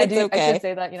 Like I should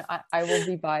say that, you know, I will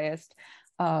be biased.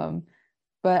 But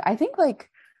I think like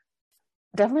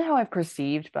definitely how I've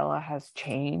perceived Bella has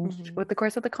changed with the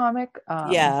course of the comic.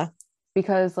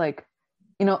 Because like,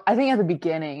 you know, I think at the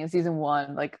beginning in season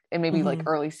 1, like, and maybe like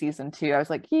early season 2, I was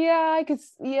like,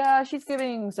 she's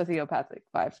giving sociopathic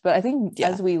vibes. But I think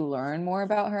as we learn more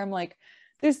about her, I'm like,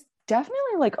 there's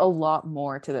definitely like a lot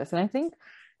more to this. And I think,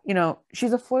 you know,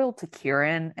 she's a foil to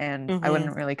Kieran, and I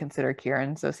wouldn't really consider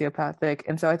Kieran sociopathic.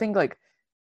 And so I think like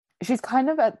she's kind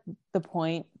of at the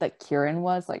point that Kieran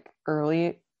was like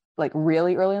really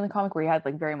early in the comic, where he had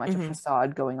like very much a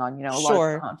facade going on, you know, a lot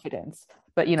of confidence,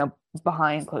 but you know,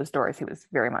 behind closed doors he was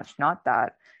very much not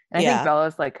that. And I think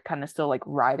Bella's like kind of still like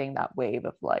riding that wave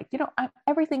of like, you know,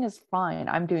 everything is fine,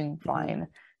 I'm doing fine.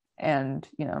 And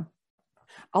you know,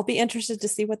 I'll be interested to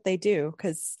see what they do,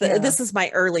 because this is my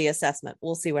early assessment.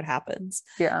 We'll see what happens.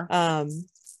 So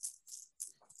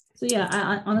yeah,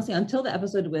 I honestly, until the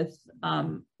episode with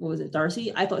what was it,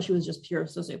 Darcy, I thought she was just pure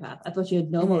sociopath. I thought she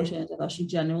had no emotions. I thought she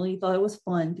genuinely thought it was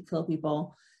fun to kill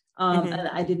people, and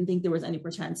I didn't think there was any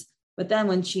pretense. But then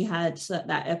when she had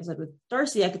that episode with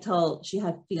Darcy, I could tell she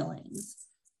had feelings.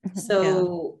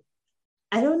 So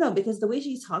I don't know, because the way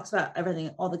she talks about everything,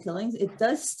 all the killings, it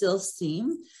does still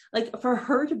seem like for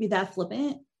her to be that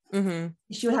flippant,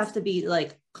 she would have to be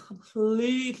like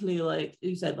completely, like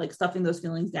you said, like stuffing those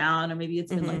feelings down, or maybe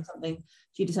it's been like something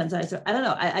she desensitized. So I don't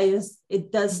know. I just,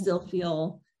 it does still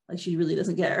feel like she really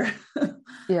doesn't care.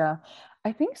 Yeah.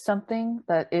 I think something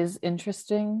that is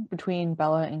interesting between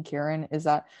Bella and Kieran is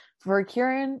that for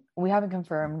Kieran, we haven't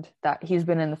confirmed that he's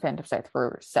been in the Phantom Scythe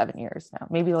for 7 years now,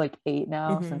 maybe like 8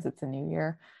 now, since it's a new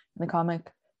year in the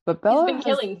comic. But Bella he's been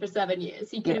killing for 7 years.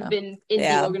 He could have been in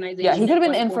the organization. Yeah, he could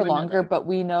have been in for longer, but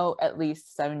we know at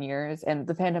least 7 years, and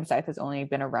the Phantom Scythe has only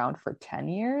been around for 10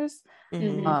 years.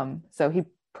 So he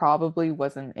probably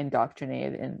wasn't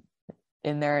indoctrinated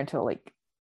in there until like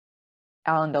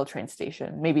Allendale train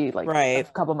station, maybe like a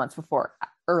couple months before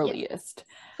earliest.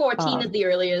 14 at the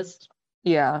earliest.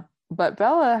 Yeah, but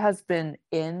Bella has been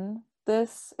in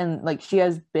this, and like she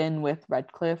has been with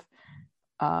Redcliffe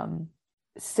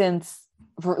since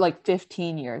for like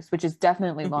 15 years, which is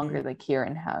definitely longer than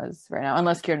Kieran has right now,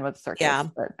 unless Kieran was circus,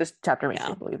 but this chapter makes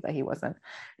me believe that he wasn't.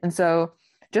 And so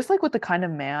just like with the kind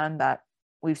of man that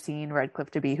we've seen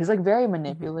Redcliffe to be, who's like very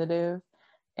manipulative,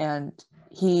 and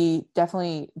he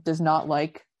definitely does not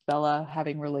like Bella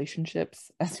having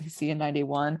relationships, as we see in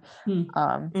 91.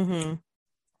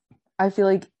 I feel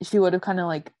like she would have kind of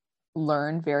like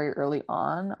learned very early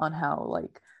on how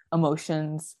like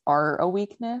emotions are a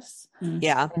weakness.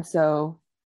 And so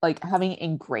like having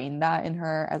ingrained that in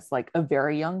her as like a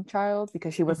very young child,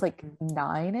 because she was like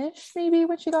 9ish maybe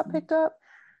when she got picked up.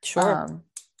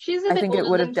 She's a bit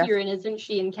older than Kieran, isn't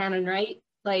she, in canon, right?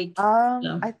 Like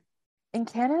in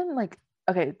canon, like,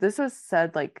 okay, this was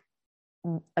said like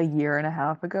a year and a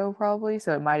half ago probably,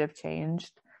 so it might have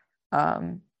changed,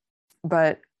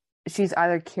 but she's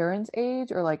either Kieran's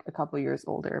age or like a couple years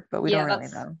older, but we don't really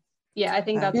know. I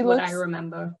think that's what I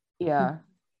remember.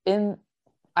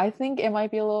 I think it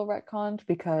might be a little retconned,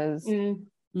 because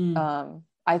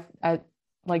I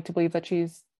like to believe that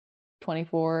she's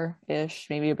 24-ish,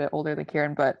 maybe a bit older than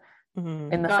Kieran, but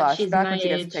in the flashback when she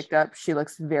gets picked up, she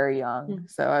looks very young.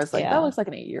 So I was like, that looks like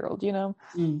an 8-year-old, you know,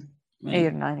 8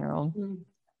 or 9-year-old.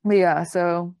 But yeah,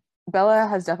 so Bella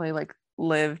has definitely like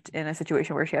lived in a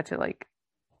situation where she had to like,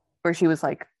 where she was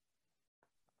like,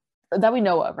 that we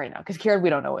know of right now, because Kieran, we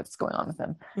don't know what's going on with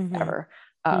him ever.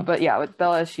 But yeah, with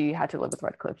Bella, she had to live with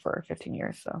Redcliffe for 15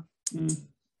 years. So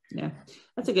yeah,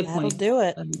 that's a good point. Do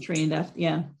it. Trained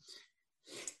after,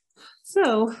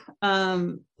 So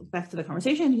back to the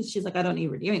conversation, she's like, I don't need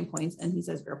redeeming points, and he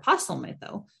says, your apostle might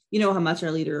though. You know how much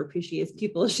our leader appreciates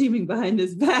people scheming behind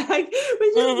his back,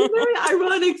 which is a very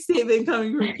ironic statement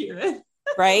coming from Kieran.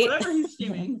 Right? Whatever he's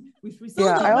scheming, we still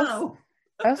don't know.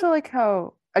 I also like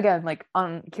how, again, like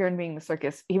on Kieran being the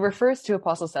circus, he refers to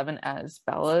Apostle 7 as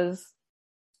Bella's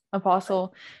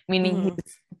apostle, meaning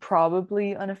he's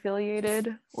probably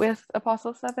unaffiliated with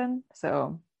Apostle 7.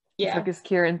 So circus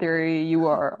Kieran theory, you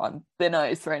are on thin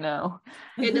ice right now.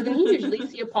 Doesn't he usually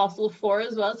see Apostle 4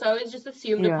 as well? So I always just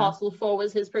assumed Apostle 4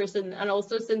 was his person, and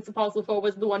also since Apostle 4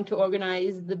 was the one to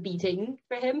organize the beating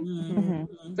for him.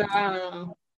 So I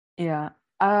don't know.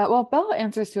 Well, Bella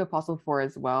answers to Apostle 4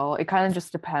 as well. It kind of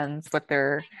just depends what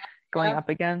they're going up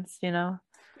against, you know?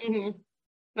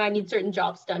 I need certain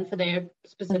jobs done for their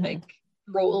specific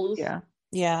roles.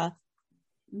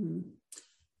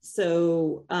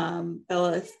 So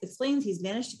Bella explains he's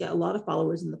managed to get a lot of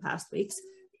followers in the past weeks.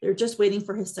 They're just waiting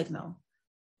for his signal.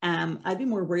 I'd be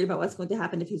more worried about what's going to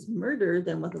happen if he's murdered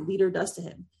than what the leader does to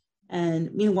him.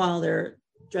 And meanwhile, they're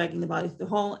dragging the body to the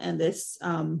hall, and this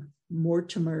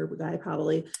Mortimer guy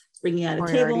probably bringing out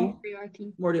a table.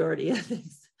 Moriarty,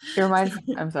 thanks. It reminds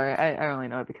me, I'm sorry, I only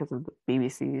know it because of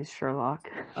BBC's Sherlock.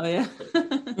 Oh yeah.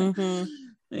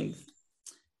 Thanks.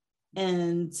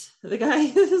 And the guy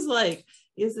is like,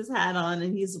 he has his hat on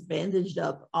and he's bandaged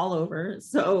up all over.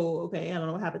 So okay, I don't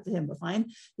know what happened to him, but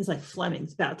fine. He's like, Fleming,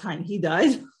 it's about time he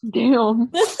died. Damn.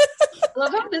 I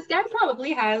love how this guy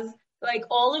probably has like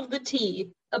all of the tea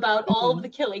about all of the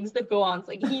killings that go on. It's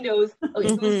like he knows,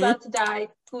 okay, who's about to die,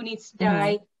 who needs to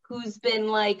die, who's been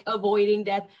like avoiding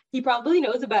death. He probably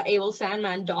knows about Abel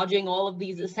Sandman dodging all of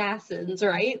these assassins,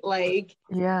 right? Like,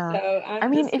 so I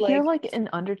mean, if you're like an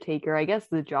undertaker, I guess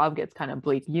the job gets kind of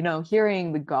bleak. You know,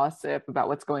 hearing the gossip about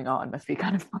what's going on must be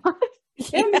kind of fun.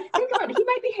 Think about it. He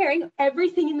might be hearing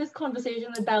everything in this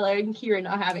conversation that Bella and Kieran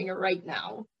are having right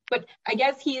now. But I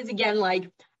guess he is again like,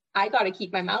 I gotta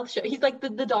keep my mouth shut. He's like the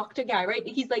doctor guy, right?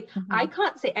 He's like, I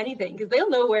can't say anything because they'll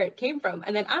know where it came from,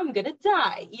 and then I'm gonna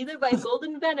die either by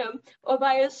golden venom or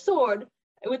by a sword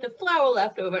with a flower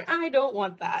left over. And I don't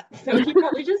want that. So he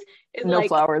probably just is no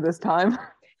flower this time.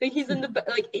 Like he's in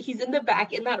the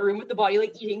back in that room with the body,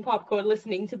 like eating popcorn,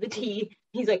 listening to the tea.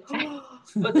 He's like, oh,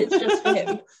 but it's just for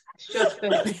him. It's just for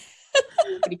him.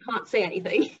 But he can't say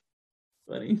anything.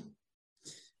 Funny.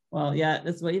 Well, yeah,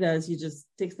 that's what he does. He just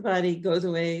takes the body, goes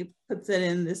away, puts it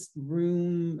in this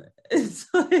room. It's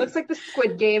like, looks like the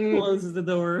Squid Game. Closes the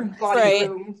door. Body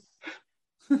room.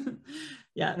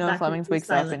 Yeah. No, Flemings wakes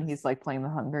up and he's like playing the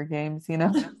Hunger Games, you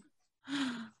know?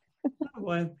 Oh,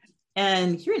 boy.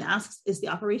 And Kieran asks, is the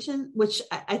operation, which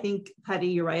I think, Patty,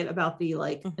 you're right about the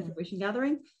like information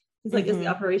gathering. He's like, is the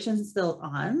operation still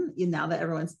on now that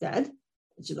everyone's dead?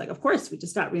 And she's like, of course, we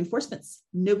just got reinforcements.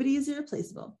 Nobody is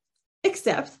irreplaceable,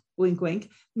 except, wink, wink,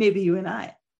 maybe you and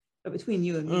I, but between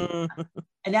you and me.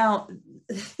 And now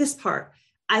this part,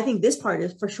 I think this part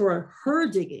is for sure her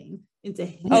digging into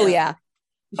him. Oh, yeah.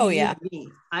 Oh, yeah.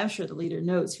 I'm sure the leader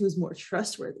knows who's more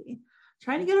trustworthy.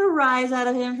 Trying to get a rise out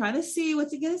of him, trying to see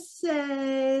what's he going to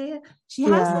say. She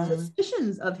has some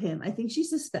suspicions of him. I think she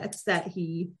suspects that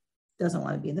he doesn't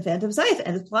want to be in the Phantom Scythe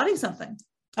and is plotting something.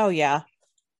 Oh, yeah.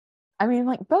 I mean,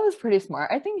 like, Bella's pretty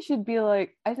smart. I think she'd be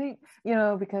like,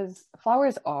 because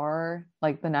flowers are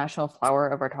like the national flower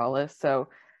of Artalis. So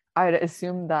I'd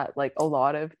assume that like a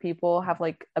lot of people have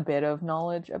like a bit of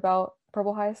knowledge about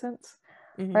purple hyacinths,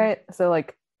 right? So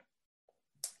like,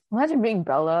 imagine being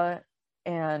Bella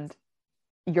and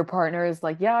your partner is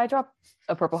like, yeah, I drop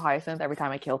a purple hyacinth every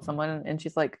time I kill someone. And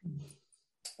she's like,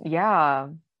 yeah,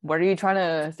 what are you trying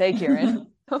to say, Kieran?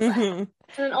 And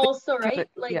then also, right?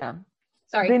 Like, yeah.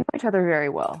 Sorry. They know each other very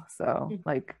well. So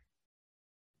like,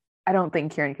 I don't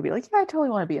think Kieran could be like, yeah, I totally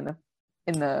want to be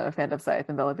in the Phantom Scythe.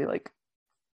 And Bella would be like,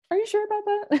 are you sure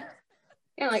about that?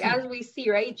 And like, as we see,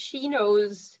 right, she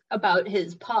knows about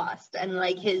his past and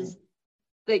like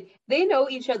they know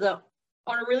each other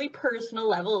on a really personal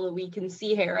level that we can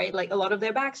see here, right? Like a lot of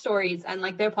their backstories and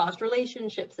like their past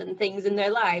relationships and things in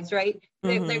their lives, right?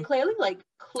 They're clearly like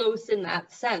close in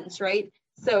that sense, right?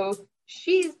 So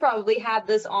she's probably had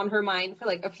this on her mind for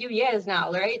like a few years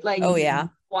now, right? Like, oh yeah,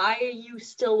 why are you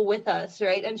still with us,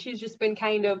 right? And she's just been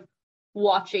kind of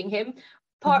watching him.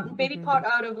 Part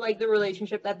out of like the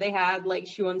relationship that they had, like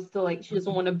she wants to like, she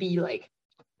doesn't want to be like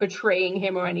betraying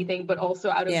him or anything, but also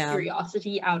out of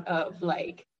curiosity, out of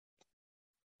like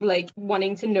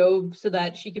wanting to know so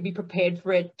that she could be prepared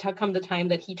for it to come the time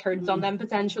that he turns on them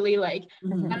potentially. Like I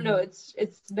don't know, it's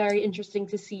very interesting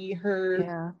to see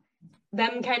her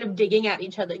them kind of digging at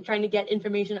each other, trying to get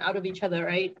information out of each other,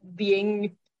 right?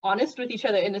 Being honest with each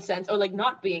other in a sense, or like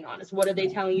not being honest. What are they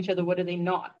telling each other? What are they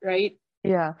not, right?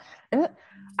 Yeah. And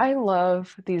I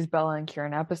love these Bella and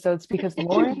Kieran episodes because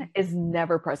Lauren is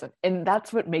never present. And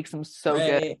that's what makes them so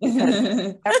good.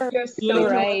 You're so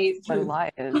right.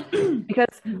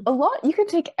 Because a lot, you can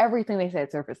take everything they say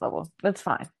at surface level. That's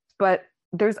fine. But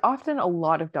there's often a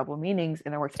lot of double meanings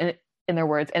in their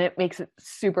words, and it makes it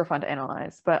super fun to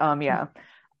analyze. But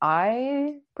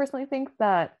I personally think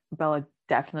that Bella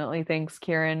definitely thinks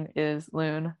Kieran is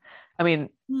Loon. I mean,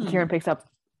 Kieran picks up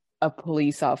a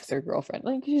police officer girlfriend.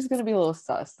 Like she's gonna be a little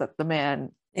sus that the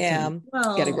man get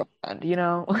a girlfriend, you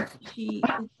know. she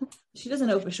doesn't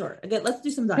know for sure. Again, let's do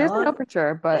some dialogue. She doesn't know for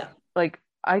sure, but like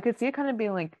I could see it kind of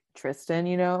being like Tristan,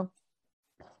 you know,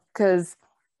 because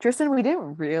Tristan, we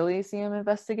didn't really see him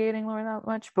investigating Lauren that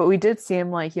much, but we did see him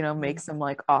like, you know, make some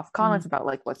like off comments about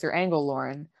like, what's your angle,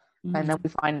 Lauren? And then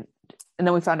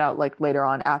we found out like later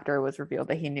on after it was revealed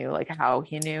that he knew like how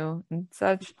he knew and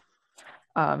such.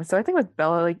 So I think with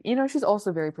Bella, like, you know, she's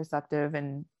also very perceptive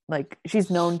and like she's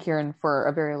known Kieran for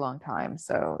a very long time.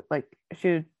 So like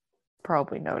she would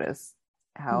probably notice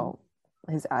how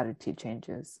his attitude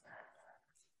changes.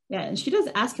 Yeah, and she does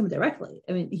ask him directly.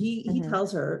 I mean, he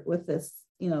tells her with this,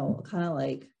 you know, kind of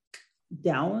like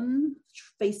down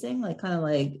facing, like kind of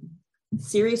like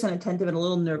serious and attentive and a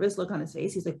little nervous look on his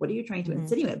face. He's like, what are you trying to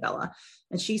insinuate, Bella?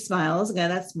 And she smiles, again,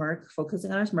 that smirk,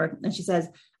 focusing on her smirk. And she says,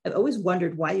 I've always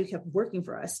wondered why you kept working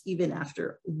for us, even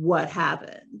after what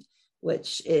happened,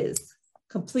 which is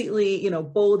completely, you know,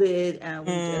 bolded. And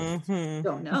we just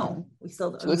don't know. We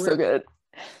still don't. It was so good.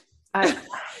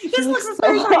 This looks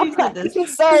very good.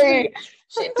 Sorry.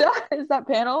 She does. That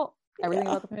panel, everything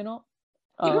about the panel.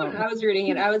 Even when I was reading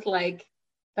it, I was like,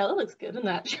 Bella looks good in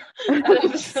that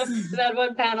episode, that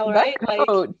one panel, right? That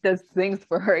coat does things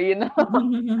for her, you know.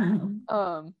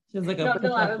 She's like I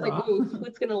was like, ooh,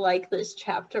 who's gonna like this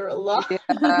chapter a lot?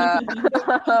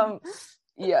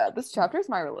 Yeah, this chapter is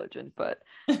my religion, but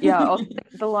yeah, also,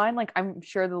 the line like I'm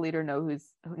sure the leader knows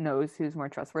who's more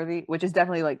trustworthy, which is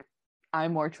definitely like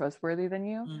I'm more trustworthy than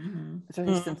you,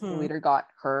 especially since the leader got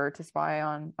her to spy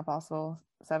on Apostle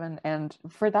 7, and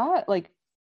for that, like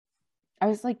I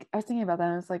was thinking about that,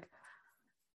 and I was like,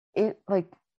 it like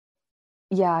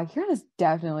yeah, Kieran has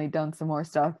definitely done some more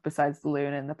stuff besides the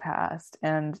Loon in the past,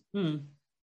 and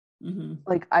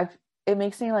like it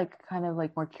makes me like kind of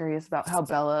like more curious about how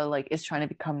Bella like is trying to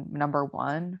become number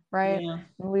one, right? Yeah.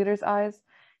 In the leader's eyes.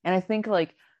 And I think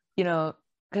like, you know,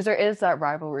 because there is that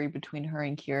rivalry between her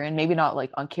and Kieran, maybe not like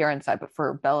on Kieran's side, but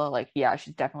for Bella, like, yeah,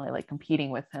 she's definitely like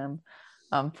competing with him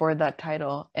for that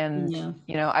title. And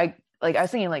you know, I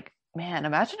was thinking like, man,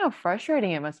 imagine how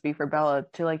frustrating it must be for Bella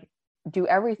to like do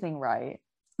everything right.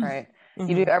 You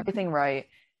do everything right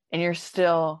and you're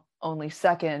still only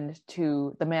second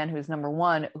to the man who's number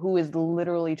one, who is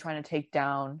literally trying to take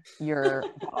down your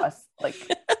boss. Like,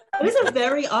 it was a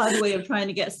very odd way of trying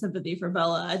to get sympathy for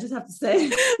Bella, I just have to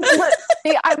say.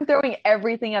 I'm throwing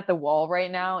everything at the wall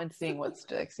right now and seeing what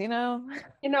sticks, you know,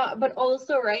 but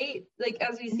also, right, like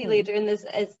as we see later in this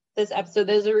episode,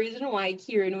 there's a reason why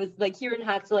Kieran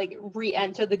had to like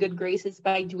re-enter the good graces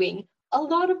by doing a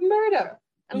lot of murder.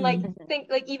 And like think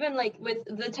like even like with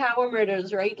the Tower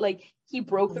murders, right? Like he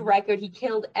broke the record, he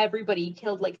killed everybody, he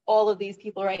killed like all of these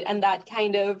people, right? And that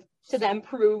kind of to them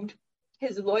proved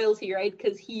his loyalty, right?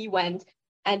 Because he went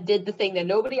and did the thing that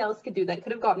nobody else could do, that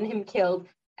could have gotten him killed,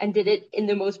 and did it in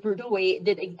the most brutal way,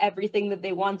 did everything that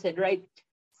they wanted, right?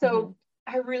 So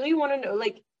I really want to know,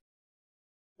 like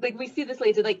we see this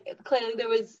later, like clearly there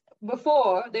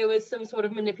was some sort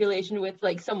of manipulation with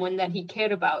like someone that he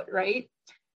cared about, right?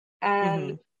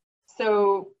 And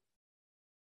so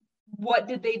what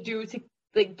did they do to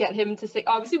like get him to say,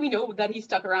 obviously we know that he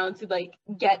stuck around to like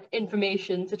get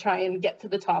information to try and get to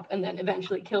the top and then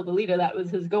eventually kill the leader. That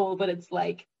was his goal. But it's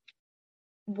like,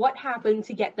 what happened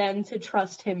to get them to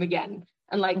trust him again?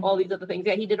 And like all these other things.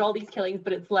 Yeah, he did all these killings,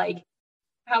 but it's like,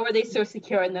 how are they so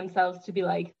secure in themselves to be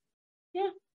like, yeah,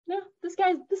 no, this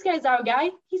guy's our guy.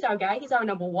 He's our guy. He's our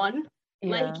number one. Yeah.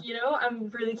 Like, you know, I'm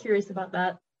really curious about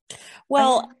that.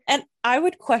 Well, and I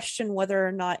would question whether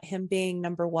or not him being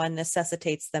number one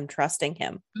necessitates them trusting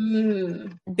him,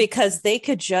 because they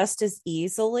could just as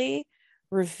easily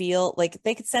reveal, like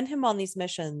they could send him on these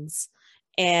missions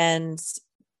and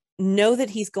know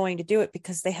that he's going to do it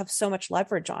because they have so much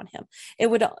leverage on him. It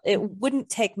wouldn't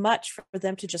take much for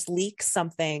them to just leak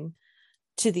something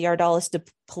to the Ardalis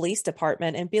police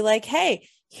department and be like, hey,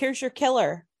 here's your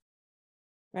killer.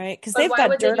 Right, because they've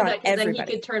got dirt on everybody. Then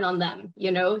he could turn on them.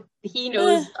 You know, he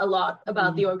knows a lot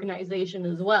about the organization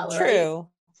as well. True, right?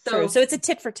 True. So it's a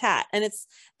tit for tat, and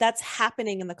that's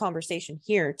happening in the conversation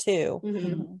here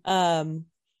too.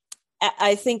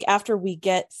 I think after we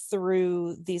get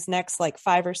through these next like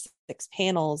 5 or 6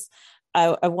 panels,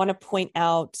 I want to point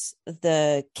out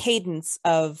the cadence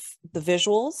of the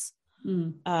visuals.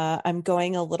 I'm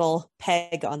going a little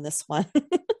peg on this one.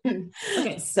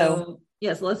 Okay, so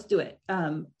yes, let's do it.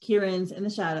 Kieran's in the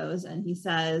shadows and he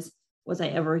says, was I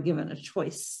ever given a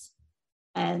choice?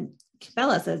 And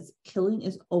Bella says, killing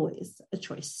is always a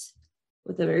choice.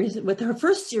 With her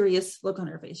first serious look on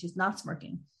her face, she's not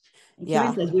smirking. And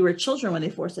Kieran says, we were children when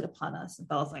they forced it upon us. And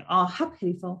Bella's like, oh, how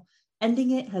pitiful. Ending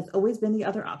it has always been the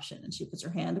other option. And she puts her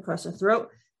hand across her throat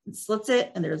and slits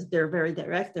it. And they're very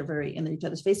direct. They're very in each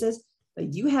other's faces.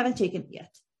 But you haven't taken it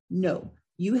yet. No,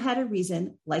 you had a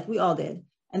reason like we all did.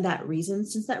 And that reason,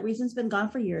 since that reason's been gone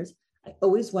for years, I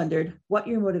always wondered what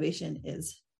your motivation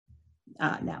is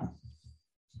now.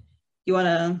 You want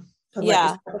to talk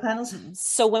about the panels?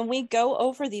 So when we go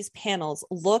over these panels,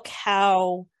 look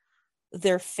how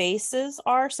their faces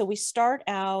are. So we start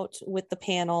out with the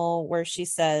panel where she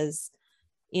says,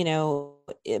 you know,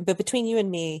 but between you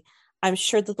and me, I'm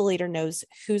sure that the leader knows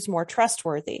who's more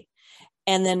trustworthy.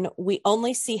 And then we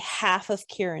only see half of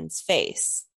Kieran's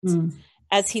face.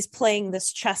 As he's playing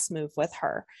this chess move with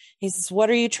her. He says, what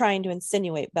are you trying to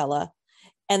insinuate, Bella?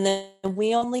 And then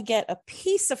we only get a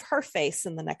piece of her face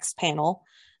in the next panel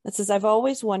that says, I've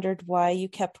always wondered why you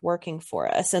kept working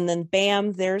for us. And then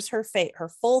bam, there's her face, her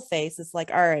full face. It's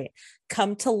like, all right,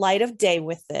 come to light of day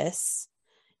with this,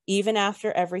 even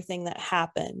after everything that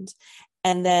happened.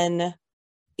 And then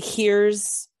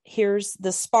here's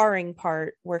the sparring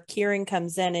part where Kieran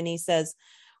comes in and he says,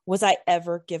 was I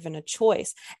ever given a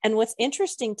choice? And what's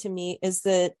interesting to me is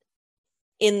that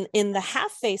in the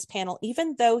half face panel,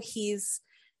 even though he's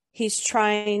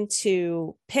trying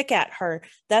to pick at her,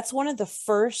 that's one of the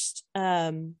first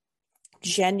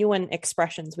genuine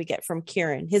expressions we get from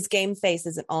Kieran. His game face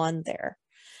isn't on there.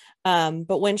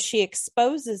 But when she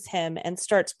exposes him and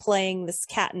starts playing this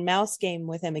cat and mouse game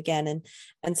with him again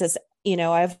and says, you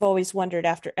know, I've always wondered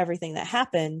after everything that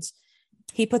happened,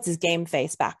 he puts his game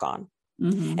face back on.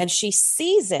 And she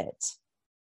sees it.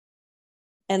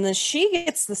 And then she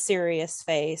gets the serious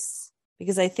face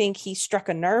because I think he struck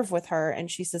a nerve with her. And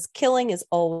she says, killing is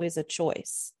always a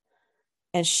choice.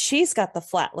 and she's got the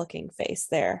flat looking face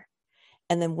there.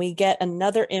 And then we get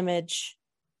another image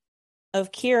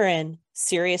of Kieran,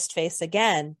 serious face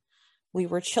again. We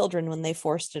were children when they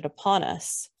forced it upon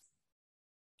us.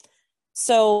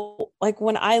 So like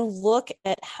when I look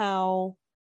at how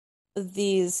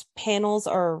these panels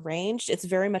are arranged, it's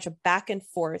very much a back and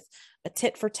forth, a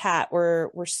tit for tat.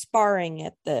 We're sparring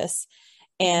at this,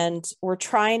 and we're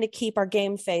trying to keep our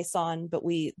game face on, but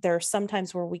there are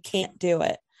sometimes where we can't do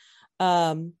it.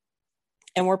 And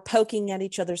we're poking at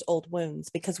each other's old wounds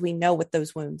because we know what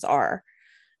those wounds are.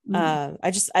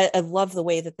 I love the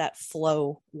way that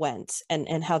flow went,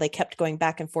 and how they kept going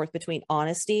back and forth between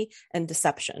honesty and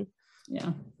deception.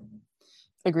 Yeah.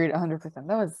 Agreed 100%. That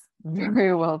was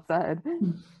very well said.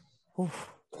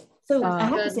 So I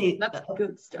have to say that's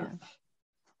good stuff.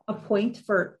 A point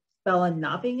for Bella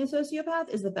not being a sociopath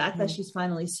is the fact that she's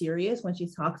finally serious when she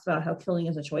talks about how killing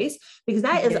is a choice, because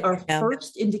that is our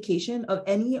first indication of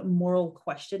any moral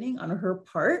questioning on her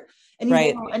part,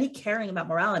 any caring about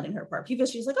morality in her part, because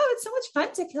she's like, oh, it's so much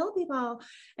fun to kill people.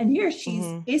 And here she's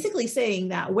basically saying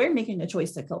that we're making a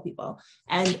choice to kill people.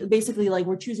 And basically like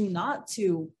we're choosing not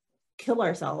to kill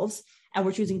ourselves, and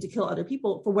we're choosing to kill other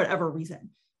people for whatever reason.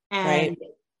 And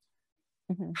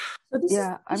so this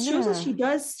shows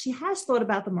that she has thought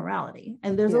about the morality,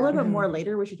 and there's a little bit more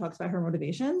later where she talks about her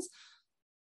motivations.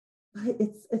 But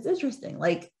it's interesting.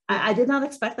 Like I did not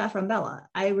expect that from Bella.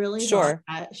 I really thought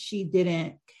that she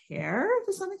didn't care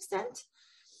to some extent,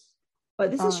 but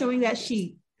this is showing that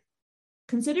she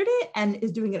considered it and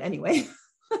is doing it anyway.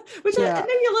 Which maybe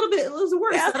a little bit was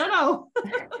worse. I don't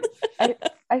know.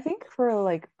 I think for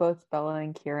like both Bella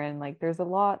and Kieran, like there's a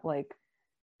lot like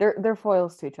they're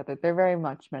foils to each other. They're very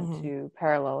much meant to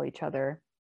parallel each other.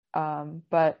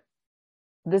 But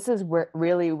this is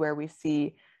really where we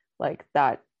see like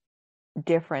that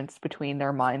difference between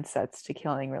their mindsets to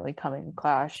killing really coming in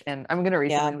clash. And I'm going to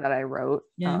read something that I wrote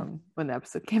when the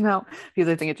episode came out, because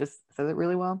I think it just says it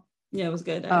really well. Yeah, it was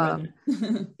good.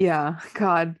 Yeah,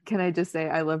 God, can I just say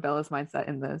I love Bella's mindset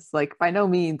in this. Like, by no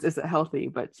means is it healthy,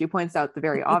 but she points out the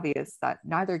very obvious that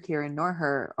neither Kieran nor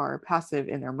her are passive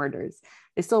in their murders.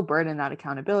 They still burden that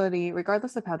accountability,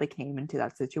 regardless of how they came into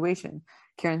that situation.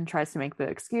 Kieran tries to make the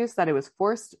excuse that it was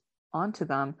forced onto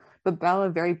them, but Bella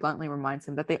very bluntly reminds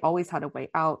him that they always had a way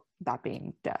out, that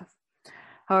being death.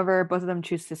 However, both of them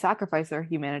choose to sacrifice their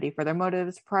humanity for their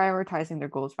motives, prioritizing their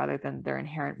goals rather than their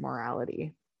inherent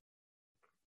morality.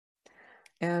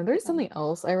 And there's something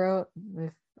else I wrote.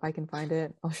 If I can find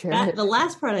it, I'll share it. The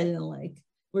last part I didn't like,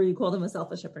 where you called him a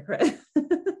selfish hypocrite.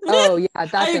 Oh, yeah.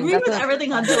 I agree with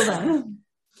everything until then.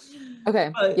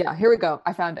 Okay, yeah, here we go.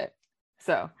 I found it.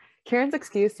 So, Kieran's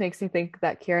excuse makes me think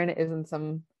that Kieran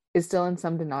is still in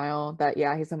some denial that,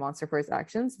 he's a monster for his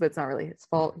actions, but it's not really his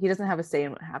fault. He doesn't have a say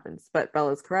in what happens. But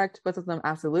Bella's correct. Both of them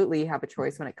absolutely have a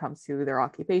choice when it comes to their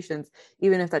occupations,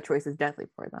 even if that choice is deadly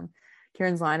for them.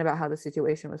 Kieran's line about how the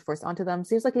situation was forced onto them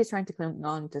seems like he's trying to cling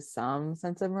on to some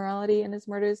sense of morality in his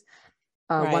murders,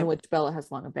 one which Bella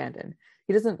has long abandoned.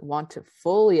 He doesn't want to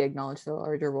fully acknowledge the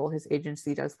larger role his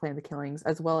agency does play in the killings,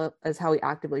 as well as how he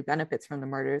actively benefits from the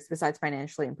murders, besides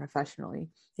financially and professionally.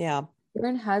 Yeah.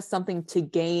 Kieran has something to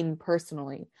gain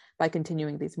personally by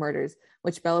continuing these murders,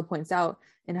 which Bella points out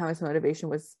in how his motivation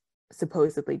was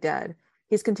supposedly dead.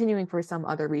 He's continuing for some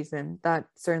other reason that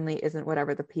certainly isn't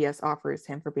whatever the PS offers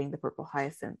him for being the purple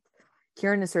hyacinth.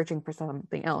 Kieran is searching for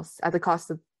something else at the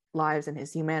cost of lives and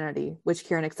his humanity, which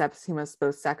Kieran accepts he must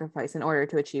both sacrifice in order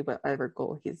to achieve whatever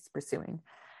goal he's pursuing.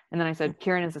 And then I said,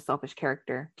 Kieran is a selfish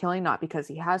character, killing not because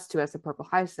he has to as a purple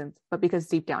hyacinth, but because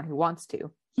deep down he wants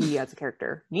to. He, as a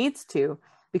character, needs to,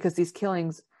 because these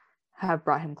killings have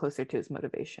brought him closer to his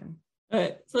motivation. All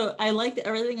right, so I liked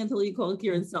everything until you called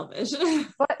Kieran selfish.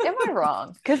 But am I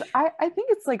wrong? Because I think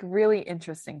it's like really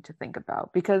interesting to think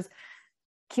about, because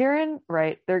Kieran,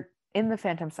 right, they're in the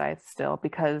Phantom Scythe still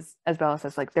because, as Bella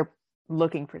says, like they're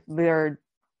looking for,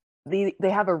 they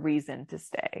have a reason to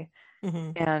stay.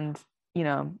 And, you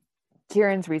know,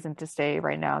 Kieran's reason to stay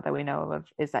right now that we know of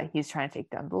is that he's trying to take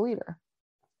down the leader.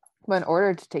 But in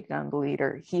order to take down the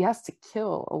leader, he has to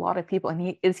kill a lot of people,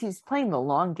 and he's playing the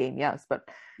long game, yes, but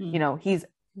you know,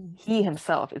 he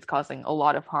himself is causing a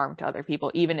lot of harm to other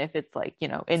people, even if it's like, you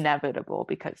know, inevitable,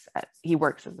 because he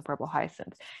works as the purple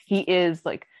hyacinth. He is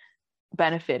like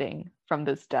benefiting from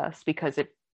this death because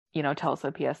it, you know, tells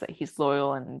the PS that he's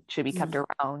loyal and should be kept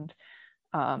around,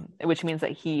 which means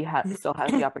that he still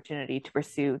has the opportunity to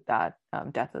pursue that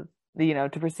death of, you know,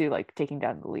 to pursue like taking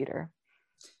down the leader.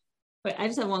 Wait, I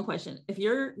just have one question. If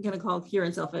you're going to call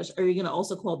Kieran selfish, are you going to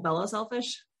also call Bella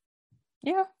selfish?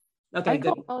 Yeah. Okay,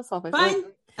 good. Bella selfish. Fine.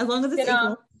 As long as it's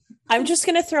equal. I'm just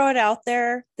going to throw it out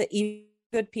there that even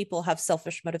good people have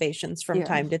selfish motivations from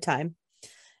time to time.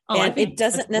 Oh, and it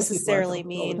doesn't necessarily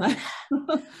mean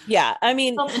yeah, I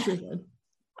mean,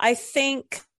 I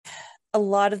think a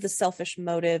lot of the selfish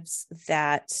motives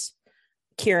that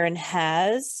Kieran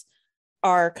has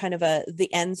are kind of the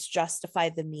ends justify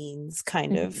the means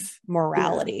kind of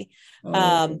morality.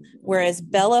 Whereas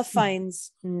Bella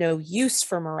finds no use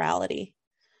for morality.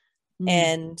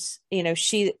 And, you know,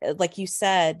 she, like you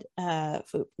said,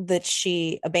 that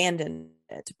she abandoned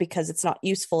it because it's not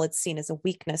useful. It's seen as a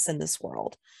weakness in this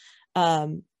world.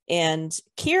 And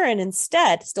Kieran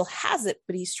instead still has it,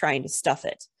 but he's trying to stuff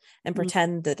it and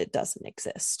pretend that it doesn't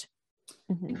exist.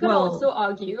 You could also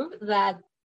argue that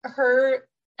her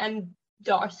and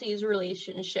Darcy's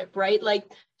relationship, right? Like,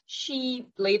 she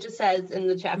later says in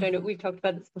the chapter, I know we've talked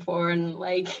about this before and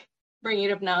like bringing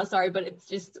it up now, sorry, but it's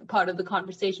just part of the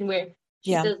conversation where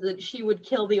she says that she would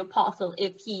kill the apostle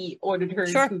if he ordered her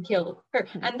to kill her.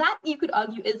 And that, you could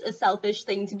argue, is a selfish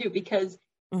thing to do because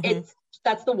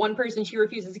that's the one person she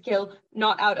refuses to kill,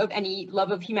 not out of any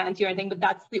love of humanity or anything, but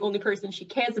that's the only person she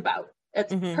cares about.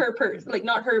 That's her person, like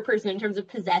not her person in terms of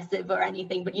possessive or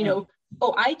anything, but you know,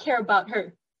 I care about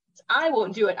her. I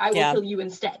won't do it. I will kill you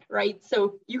instead, right?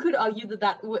 So you could argue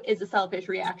that is a selfish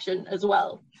reaction as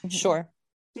well. Sure.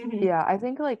 Yeah, I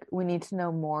think like we need to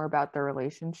know more about the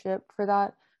relationship for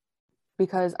that,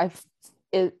 because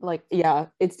it's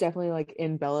definitely like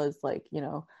in Bella's, like, you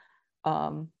know,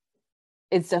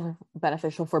 it's definitely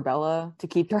beneficial for Bella to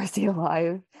keep Darcy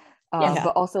alive, but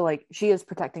also like she is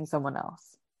protecting someone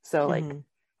else. So like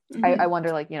I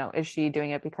wonder, like, you know, is she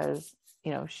doing it because,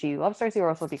 you know, she loves Darcy, or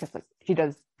also because like she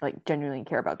does like genuinely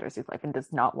care about Darcy's life and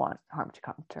does not want harm to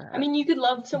come to her? I mean, you could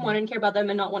love someone and care about them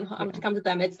and not want harm to come to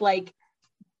them. It's like,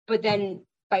 but then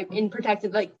in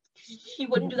protected, like she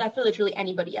wouldn't do that for literally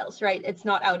anybody else, right? It's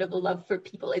not out of a love for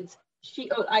people. It's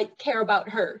I care about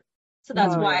her, so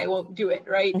that's why I won't do it,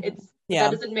 right? It's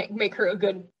that doesn't make her a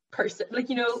good person, like,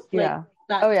 you know, like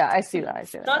that. I see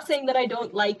that. Not saying that I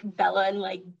don't like Bella and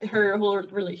like her whole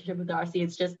relationship with Darcy.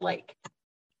 It's just like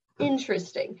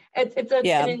interesting. It's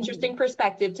an interesting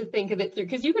perspective to think of it through,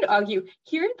 because you could argue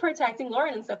Kieran protecting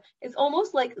Lauren and stuff is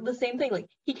almost like the same thing. Like,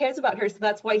 he cares about her, so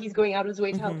that's why he's going out of his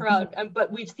way to help her out.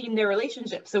 But we've seen their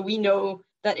relationship, so we know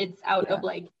that it's out of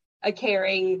like a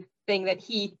caring thing, that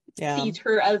he sees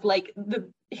her as like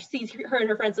sees her and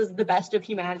her friends as the best of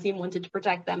humanity and wanted to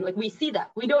protect them. Like, we see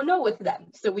that. We don't know with them,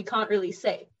 so we can't really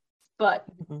say. But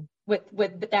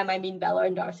with them, I mean Bella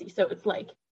and Darcy. So it's like,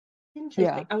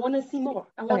 interesting. I want to see more.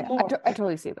 I want more. I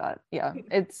totally see that. Yeah,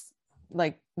 it's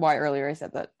like why earlier I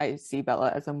said that I see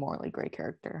Bella as a morally great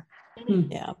character.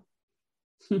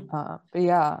 But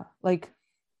yeah, like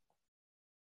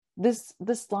this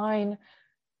line,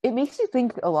 it makes you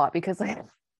think a lot, because like,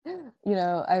 you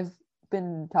know, I've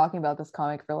been talking about this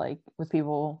comic for like with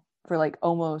people for like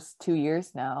almost 2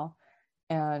 years now,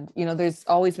 and you know, there's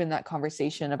always been that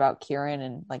conversation about Kieran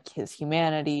and like his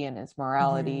humanity and his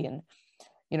morality, and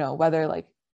you know, whether like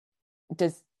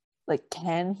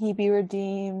can he be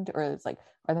redeemed, or it's like,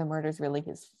 are the murders really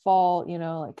his fault, you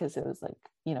know, like, because it was like,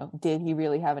 you know, did he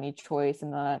really have any choice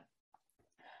in that?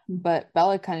 But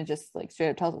Bella kind of just like straight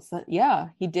up tells us that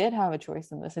he did have a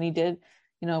choice in this, and he did,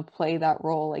 you know, play that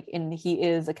role, like, and he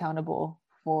is accountable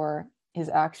for his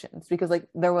actions, because like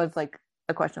there was like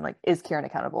a question, like, is Kieran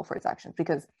accountable for his actions,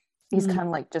 because he's kind of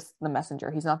like just the messenger.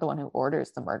 He's not the one who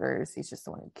orders the murders, he's just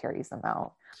the one who carries them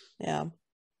out.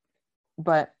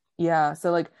 But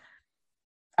so like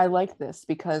I like this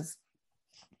because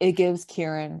it gives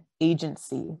Kieran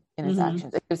agency in his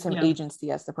actions. It gives him agency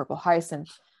as the Purple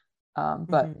Hyacinth.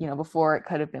 But you know, before it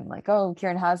could have been like, oh,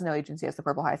 Kieran has no agency as the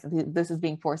Purple Hyacinth. This is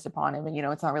being forced upon him, and you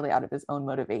know, it's not really out of his own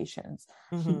motivations.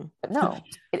 But no,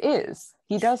 it is.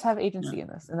 He does have agency in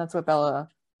this, and that's what Bella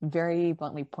very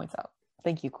bluntly points out.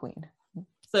 Thank you, Queen.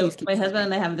 So my husband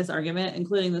and I have this argument,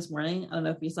 including this morning. I don't know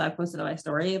if you saw, I posted on my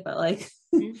story, but like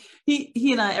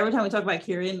he and I, every time we talk about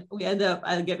Kieran,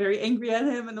 I get very angry at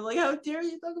him, and I'm like, how dare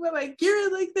you talk about my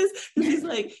Kieran like this? Because he's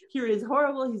like, Kieran is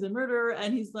horrible, he's a murderer,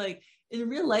 and he's like, in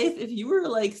real life, if you were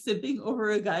like simping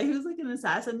over a guy who's like an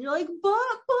assassin, you're like, but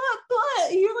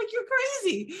you're like, you're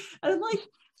crazy. And I'm like,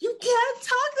 you can't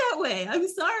talk that way. I'm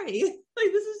sorry.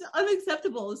 Like, this is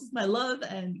unacceptable. This is my love,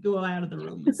 and go out of the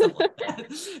room and stuff like that.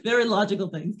 Very logical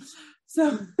things.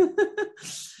 So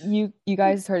you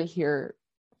guys heard it here,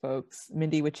 folks.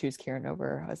 Mindy would choose Kieran over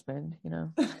her husband, you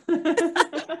know.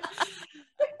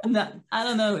 I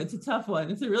don't know. It's a tough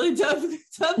one. It's a really tough.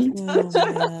 I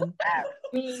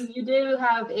mean, you do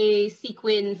have a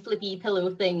sequin flippy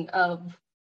pillow thing of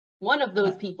one of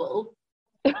those people.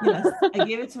 Yes, I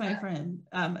gave it to my friend.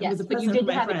 It was a present from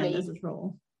my friend as a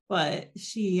troll. but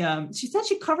she said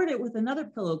she covered it with another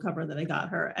pillow cover that I got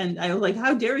her. And I was like,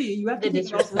 how dare you? You have to take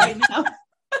it off right now.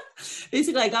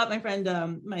 Basically, I got my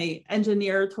friend, my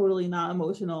engineer, totally not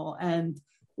emotional, and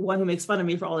one who makes fun of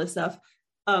me for all this stuff,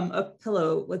 a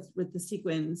pillow with the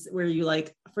sequins where you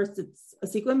like, first it's a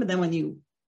sequin, but then when you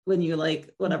like,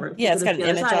 whatever. Yeah, it's got an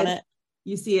image on it.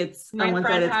 You see it's my on one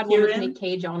friend side had it's one with Kieran. Nick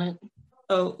Cage on it.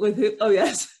 Oh, with who? Oh,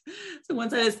 yes. So one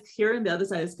side is Kieran, the other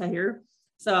side is Tahir.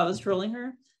 So I was trolling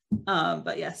her.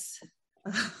 But yes.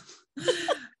 I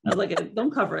was like,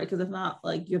 don't cover it, because if not,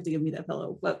 like, you have to give me that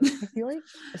pillow. But I feel like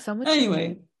someone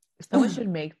should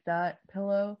make that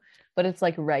pillow, but it's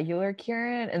like regular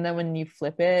Kieran, and then when you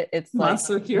flip it, it's like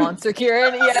Monster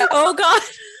Kieran. Yeah. Oh God.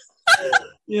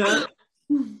 Yeah.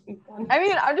 I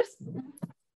mean, I'm just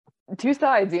two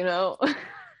sides, you know.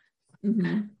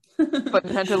 But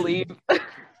had to leave.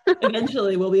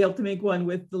 Eventually we'll be able to make one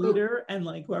with the leader and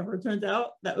like whoever turns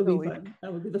out. That would be fun.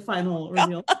 That would be the final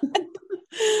reveal.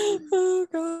 Oh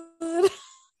God.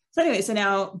 So anyway, so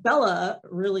now Bella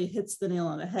really hits the nail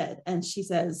on the head, and she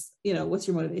says, you know, what's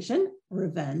your motivation?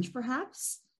 Revenge,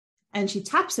 perhaps? And she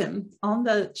taps him on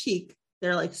the cheek.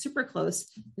 They're like super close.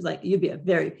 He's like, you'd be a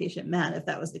very patient man if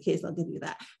that was the case. I'll give you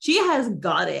that. She has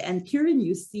got it. And Kieran,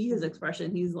 you see his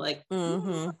expression. He's like,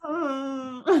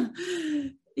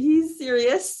 he's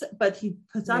serious, but he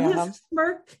puts on his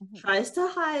smirk, tries to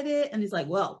hide it. And he's like,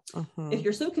 well, if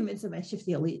you're so convinced of my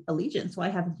shifty allegiance, why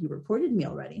haven't you reported me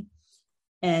already?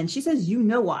 And she says, you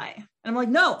know why. And I'm like,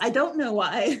 no, I don't know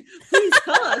why. Please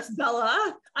tell us,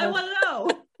 Bella. I want to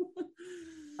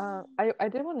know. I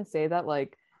did want to say that,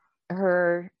 like,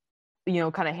 her, you know,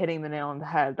 kind of hitting the nail on the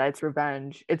head, that it's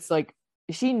revenge. It's like,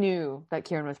 she knew that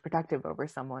Kieran was protective over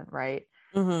someone, right?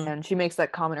 And she makes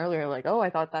that comment earlier, like, oh, I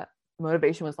thought that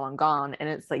motivation was long gone. And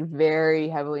it's like very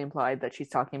heavily implied that she's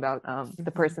talking about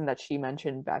the person that she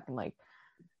mentioned back in like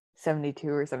 72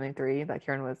 or 73 that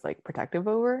Kieran was like protective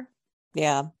over.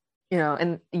 Yeah. You know,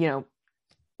 and, you know,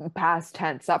 past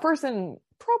tense, that person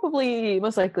probably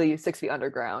most likely 6 feet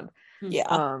underground.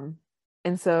 Yeah.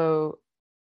 And so,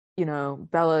 you know,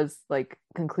 Bella's like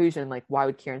conclusion, like, why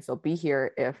would Kieran still be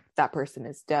here if that person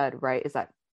is dead, right? Is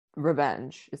that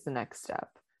revenge is the next step.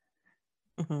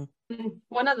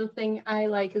 One other thing I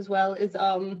like as well is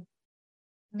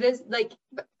this, like,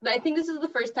 I think this is the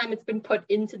first time it's been put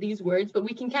into these words, but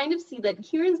we can kind of see that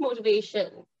Kieran's motivation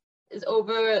is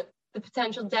over the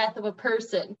potential death of a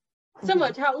person,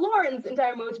 similar to how Lauren's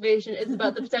entire motivation is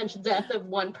about the potential death of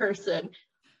one person.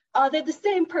 Are they the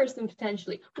same person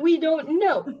potentially? We don't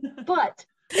know, but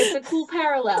it's a cool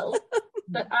parallel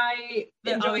that I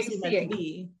enjoy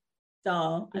seeing.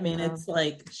 So, I mean, it's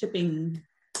like shipping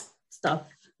stuff.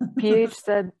 PH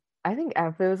said, I think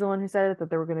Effie was the one who said it, that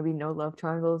there were going to be no love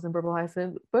triangles in Purple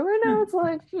Hyacinth. But right now it's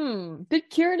like, did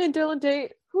Kieran and Dylan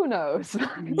date? Who knows?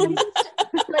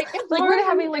 like we're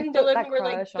having like Dylan were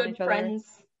like good friends.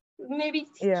 Maybe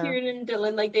Kieran and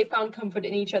Dylan, like, they found comfort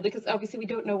in each other, because obviously we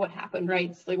don't know what happened,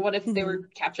 right? So, like, what if they were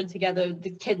captured together, the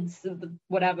kids and the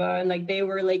whatever, and like they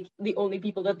were like the only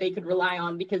people that they could rely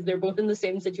on because they're both in the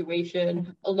same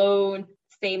situation, alone,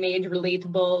 same age,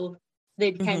 relatable.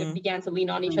 They kind of began to lean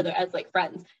on each other as like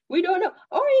friends. We don't know.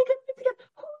 Or you could be together.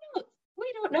 Who knows?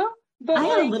 We don't know. But I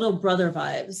had little brother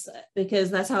vibes,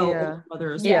 because that's how older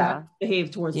brothers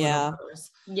behave towards little brothers.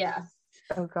 Yeah.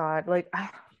 Oh God, like,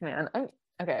 man,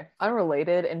 I'm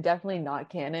related and definitely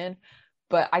not canon,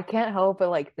 but I can't help but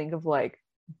like think of like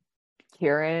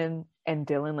Kieran and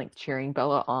Dylan like cheering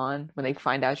Bella on when they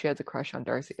find out she has a crush on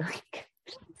Darcy. Like,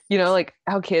 you know, like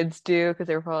how kids do, because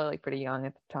they were probably like pretty young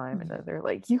at the time, and then they're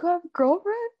like, "You have a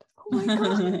girlfriend? Oh my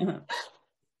God!"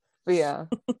 But yeah,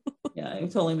 I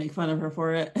totally make fun of her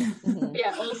for it.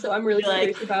 Yeah. Also, I'm really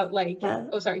curious about like.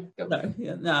 Oh, sorry. Go. Sorry.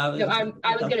 Yeah, no,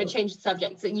 I was gonna change the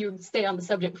subject, so you stay on the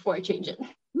subject before I change it.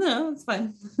 No, it's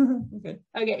fine.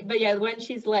 Okay, but yeah, when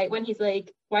he's like,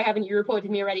 why haven't you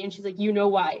reported me already? And she's like, you know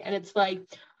why? And it's like,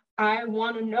 I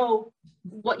want to know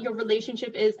what your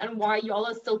relationship is and why y'all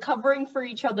are still covering for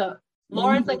each other.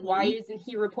 Lauren's like, why isn't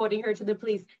he reporting her to the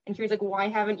police? And Kieran's like, why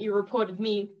haven't you reported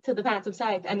me to the Pact of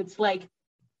Scythe? And it's like,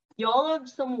 y'all have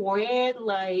some weird,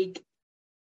 like,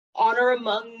 honor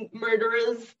among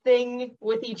murderers thing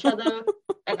with each other.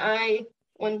 And I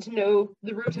want to know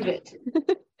the root of it.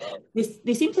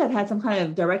 They seem to have had some kind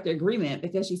of direct agreement,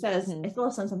 because she says, I still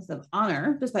have some sense of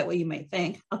honor, despite what you might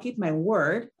think. I'll keep my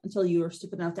word until you are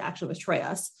stupid enough to actually betray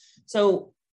us.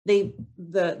 So the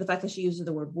fact that she uses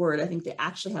the word, I think they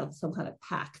actually have some kind of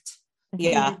pact.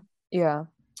 Yeah. Yeah.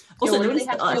 Also, they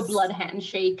have to do a blood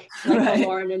handshake, like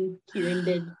Lauren and Kieran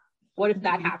did what if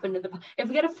that happened in the if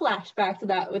we get a flashback to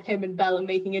that with him and Bella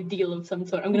making a deal of some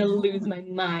sort, I'm gonna lose my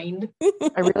mind.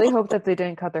 I really hope that they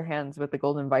didn't cut their hands with the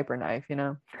golden viper knife, you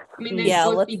know. I mean, they'd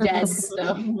both be dead,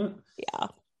 so yeah.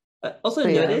 Also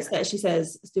notice that she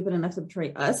says stupid enough to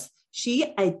betray us.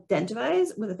 She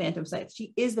identifies with the Phantom Scythe.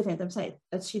 She is the Phantom Scythe.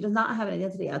 She does not have an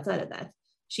identity outside of that.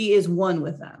 She is one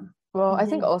with them. Well, I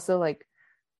think also, like,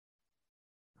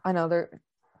 I know they're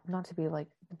not to be like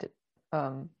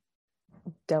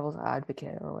devil's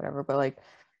advocate or whatever, but like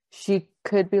she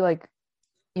could be like,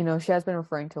 you know, she has been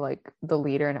referring to like the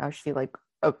leader and how she like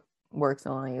works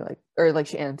only like, or like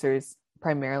she answers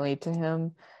primarily to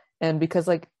him, and because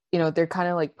like, you know, they're kind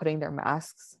of like putting their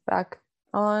masks back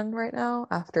on right now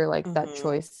after like that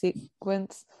choice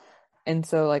sequence, and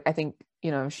so like I think,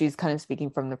 you know, she's kind of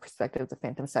speaking from the perspective of the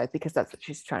Phantom Scythe because that's what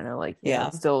she's trying to like, you know,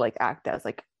 still like act as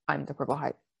like, I'm the purple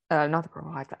high, not the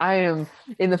purple high, I am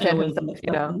in the Phantom Scythe,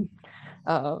 you know.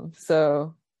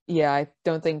 So yeah, I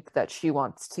don't think that she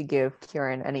wants to give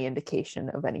Kieran any indication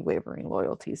of any wavering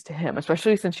loyalties to him,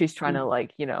 especially since she's trying to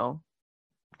like, you know,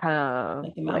 kind of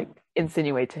like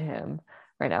insinuate to him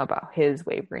right now about his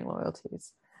wavering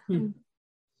loyalties. Yeah.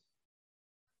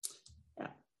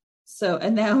 So,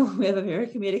 and now we have a very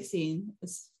comedic scene.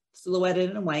 It's silhouetted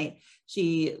in white.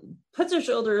 She puts her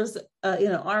shoulders, you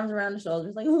know, arms around the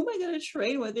shoulders, like, who am I going to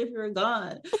train with if you're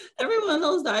gone? Everyone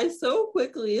else dies so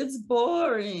quickly. It's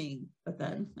boring. But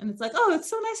then, and it's like, oh, it's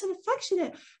so nice and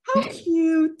affectionate. How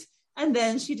cute. And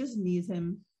then she just knees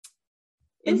him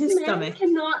in his stomach.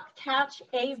 Cannot catch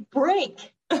a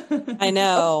break. I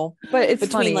know. But it's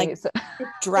between funny. like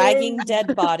dragging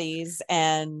dead bodies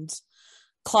and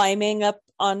climbing up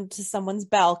onto someone's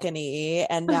balcony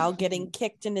and now getting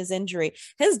kicked in his injury.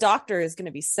 His doctor is going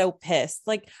to be so pissed.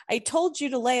 Like, I told you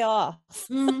to lay off.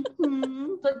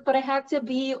 But I had to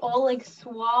be all like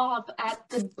suave at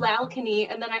the balcony,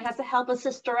 and then I had to help a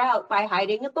sister out by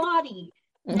hiding a body.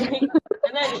 And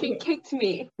then she kicked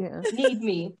me, kneed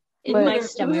me in my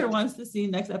stomach. Whoever wants to see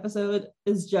next episode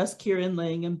is just Kieran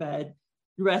laying in bed,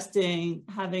 resting,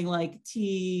 having like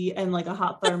tea and like a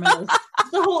hot thermos.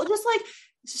 The whole, just like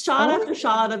shot after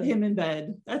shot of him in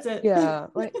bed. That's it. Yeah,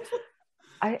 like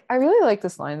I really like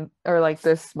this line, or like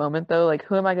this moment though, like,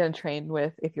 who am I going to train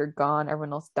with if you're gone?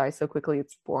 Everyone else dies so quickly,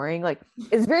 it's boring. Like,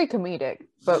 it's very comedic,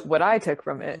 but what I took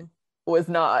from it was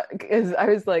not, because I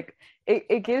was like,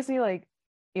 it gives me like,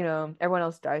 you know, everyone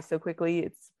else dies so quickly,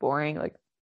 it's boring. Like,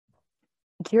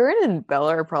 Kieran and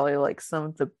Bella are probably like some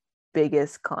of the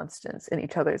biggest constants in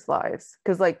each other's lives,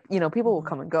 because like, you know, people will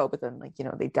come and go, but then like, you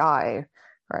know, they die,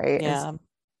 right? Yeah.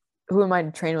 Who am I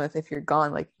to train with if you're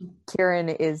gone? Like, Kieran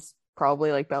is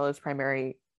probably like Bella's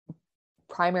primary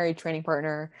training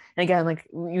partner, and again, like,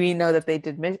 we know that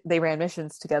they ran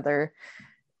missions together,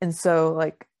 and so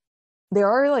like they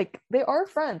are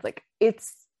friends. Like,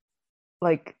 it's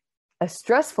like a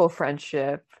stressful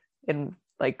friendship in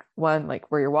like one like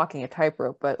where you're walking a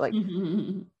tightrope, but like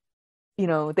you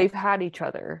know, they've had each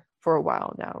other for a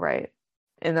while now, right?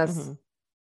 And that's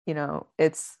you know,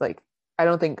 it's like, I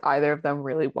don't think either of them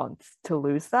really wants to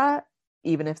lose that,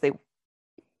 even if they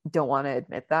don't want to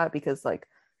admit that, because like,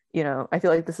 you know, I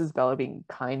feel like this is Bella being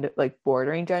kind of like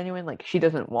bordering genuine. Like, she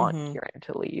doesn't want Kieran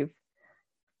to leave.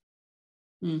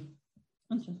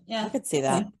 Yeah, I could see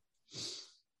that.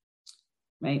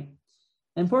 Right.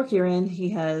 And poor Kieran,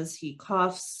 he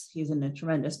coughs, he's in a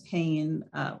tremendous pain,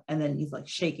 and then he's like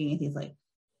shaking, and he's like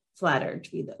flattered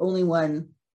to be the only one,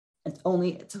 and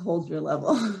only to hold your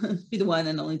level, be the one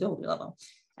and only to hold your level.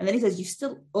 And then he says, you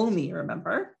still owe me,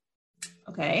 remember?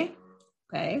 Okay,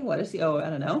 what is the I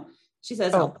don't know. She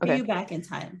says, I'll pay you back in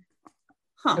time.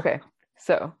 Okay,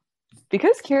 so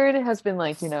because Kieran has been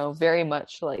like, you know, very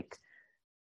much like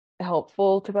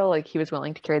helpful to Bella, like he was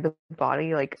willing to carry the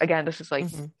body, like, again, this is like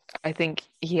I think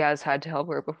he has had to help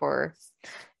her before,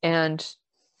 and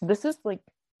this is like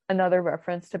another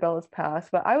reference to Bella's past,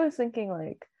 but I was thinking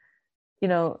like, you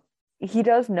know, he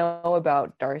does know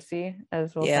about Darcy,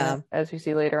 as well, kind of, as we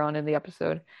see later on in the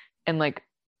episode, and like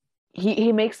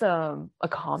he makes a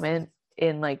comment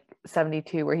in like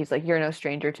 72 where he's like, you're no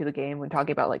stranger to the game, when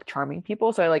talking about like charming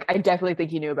people. So I definitely think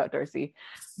he knew about Darcy,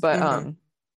 but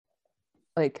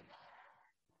like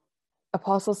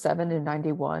Apostle 7 in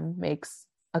 91 makes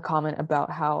a comment about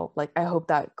how like, I hope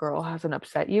that girl hasn't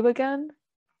upset you again,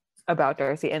 about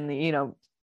Darcy, and you know,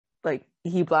 like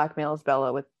he blackmails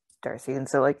Bella with Darcy, and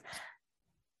so like,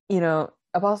 you know,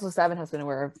 Apostle 7 has been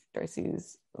aware of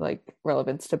Darcy's like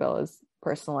relevance to Bella's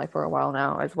personal life for a while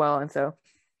now as well, and so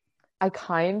I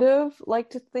kind of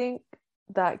like to think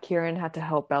that Kieran had to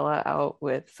help Bella out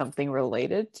with something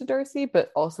related to Darcy,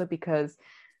 but also because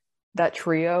that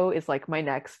trio is like my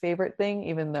next favorite thing,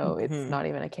 even though it's not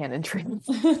even a canon trio.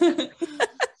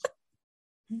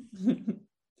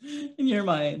 In your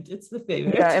mind, it's the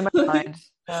favorite. Yeah, in my mind.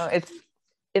 No, it's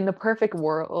in the perfect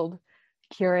world,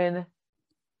 Kieran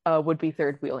would be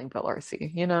third wheeling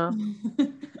Belarcy, you know?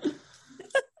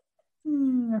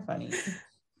 You're funny.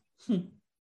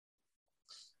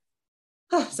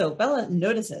 So Bella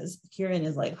notices Kieran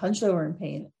is like hunched over in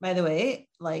pain. By the way,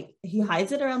 like he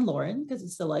hides it around Lauren because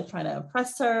he's still like trying to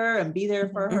impress her and be there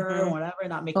for her and whatever,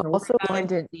 not make her also Lauren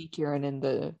didn't see Kieran in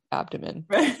the abdomen.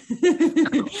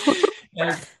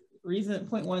 Yeah, reason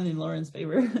 0.1 in Lauren's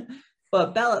favor.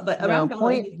 But around Bella,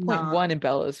 point one in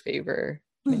Bella's favor,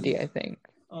 Mindy, I think.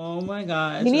 Oh my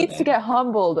gosh. He needs to get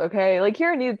humbled, okay? Like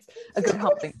Kieran needs a good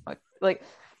humbling. Like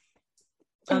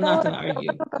I'm not gonna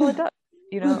argue. Bella does,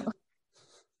 you know.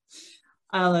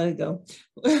 I'll let it go.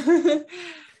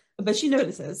 But she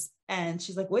notices and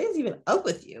she's like, what is even up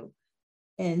with you?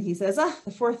 And he says,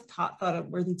 the fourth thought it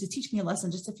worthy to teach me a lesson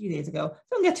just a few days ago.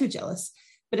 Don't get too jealous.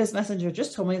 But his messenger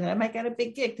just told me that I might get a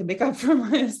big gig to make up for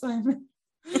my assignment.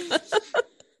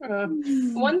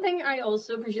 One thing I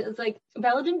also appreciate is like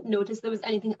Bella didn't notice there was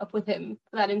anything up with him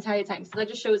for that entire time. So that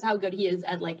just shows how good he is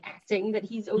at like acting that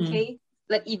he's okay.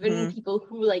 That even people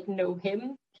who like know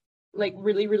him like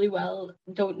really, really well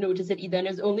don't notice it either. And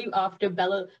it's only after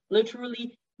Bella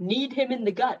literally kneed him in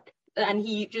the gut and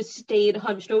he just stayed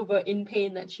hunched over in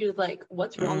pain that she was like,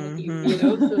 what's wrong with you? You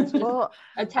know? So it's just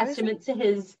a testament to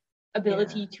his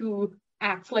ability to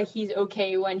act like he's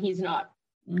okay when he's not.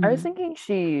 I was thinking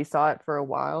she saw it for a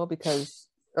while because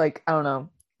like I don't know,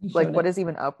 like what is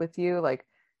even up with you? Like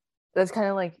that's kind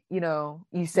of like, you know,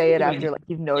 you say it after like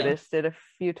you've noticed it a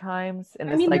few times. And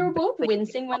I mean, like, they were both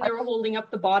wincing when they were holding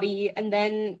up the body, and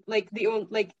then like he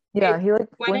like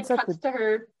when it cuts to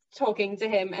her talking to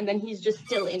him, and then he's just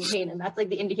still in pain, and that's like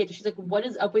the indicator. She's like, "What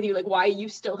is up with you? Like, why are you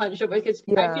still hunched over?" Because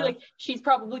I feel like she's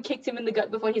probably kicked him in the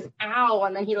gut before he's ow,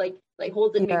 and then he like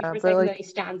holds it maybe for a second, like, then he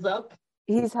stands up.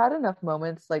 He's had enough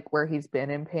moments like where he's been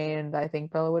in pain that I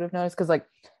think Bella would have noticed because like.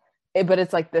 But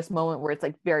it's like this moment where it's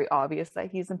like very obvious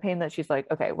that he's in pain that she's like,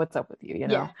 okay, what's up with you, you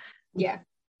know? Yeah.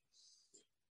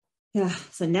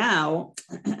 So now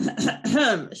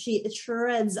she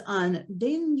treads on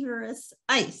dangerous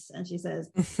ice and she says,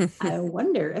 I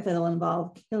wonder if it'll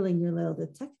involve killing your little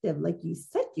detective like you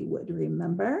said you would,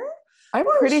 remember? I'm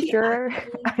pretty sure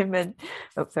I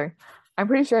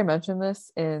mentioned this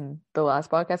in the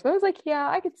last podcast, but I was like, yeah,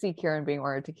 I could see Kieran being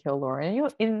ordered to kill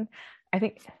Lauren. I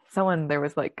think someone there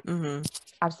was like,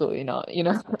 absolutely not, you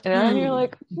know? And then you're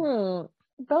like,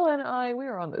 Bella and I, we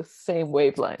were on the same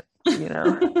wavelength, you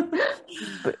know?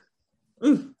 But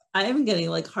I am getting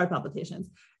like heart palpitations.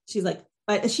 She's like,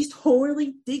 she's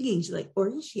totally digging. She's like, or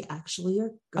is she actually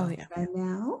your girlfriend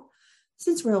now?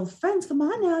 Since we're old friends, come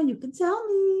on now, you can tell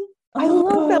me. I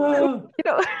love Bella. You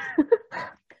know,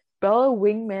 Bella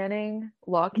wingmanning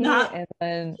Lockie, and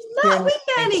then she's not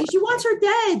wingmanning. She wants her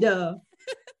dead.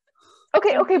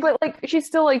 Okay, but like she's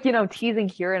still like, you know, teasing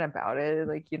Kieran about it,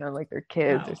 like, you know, like they're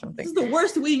kids or something. This is the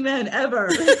worst wingman ever.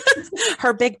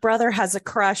 Her big brother has a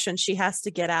crush and she has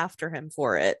to get after him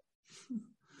for it.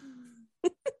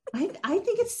 I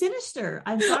think it's sinister.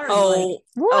 I'm sorry. I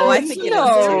think she's a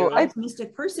very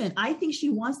optimistic person. I think she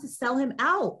wants to sell him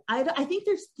out. I think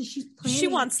she's planning. She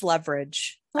wants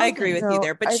leverage. I agree with you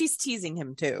there, but she's teasing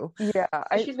him too. Yeah,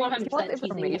 she's 100%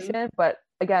 information, him. But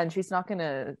again, she's not going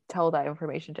to tell that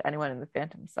information to anyone in the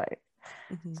Phantom site.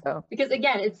 So because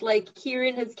again, it's like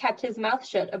Kieran has kept his mouth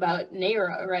shut about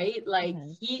Naira, right? Like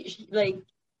he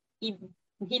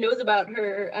knows about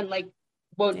her and like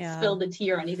won't spill the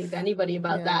tea or anything to anybody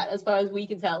about that, as far as we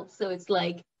can tell. So it's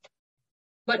like,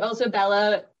 but also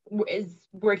Bella is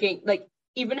working like.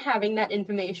 Even having that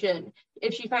information,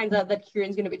 if she finds out that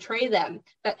Kieran's going to betray them,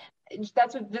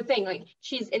 that's what the thing, like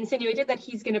she's insinuated that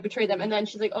he's going to betray them, and then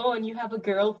she's like, oh, and you have a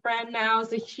girlfriend now,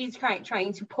 so she's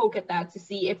trying to poke at that to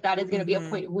see if that is going to be a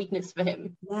point of weakness for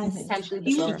him. Potentially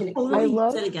she can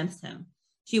use it against him.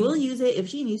 She will use it if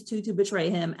she needs to betray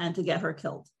him and to get her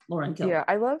killed, Lauren killed.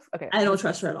 I don't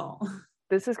trust her at all.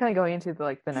 This is kind of going into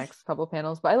the next couple of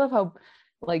panels, but I love how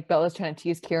like Bella's trying to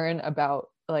tease Kieran about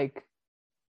like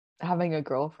having a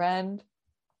girlfriend,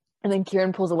 and then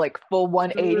Kieran pulls a like full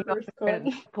 180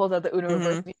 and pulls out the Uno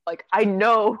reverse, and he's like, I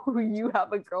know you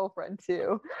have a girlfriend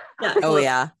too.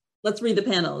 Let's read the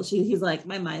panel. He's like,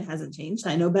 my mind hasn't changed.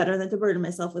 I know better than to burden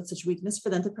myself with such weakness for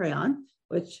them to prey on,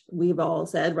 which we've all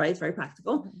said, right? It's very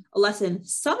practical. A lesson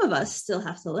some of us still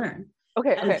have to learn.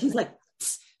 Okay. He's like,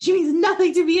 she means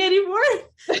nothing to me anymore.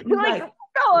 like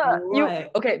Bella,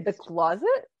 the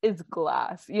closet is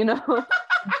glass, you know?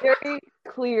 Very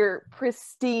clear,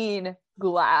 pristine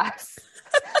glass.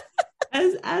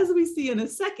 As we see in a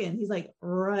second, he's like,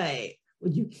 right,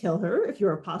 would you kill her if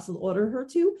your apostle ordered her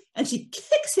to? And she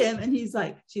kicks him, and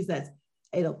she says,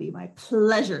 it'll be my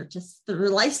pleasure to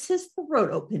slice his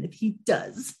throat open if he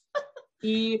does.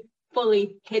 He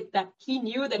fully hit that. He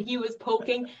knew that he was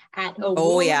poking at a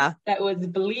wound that was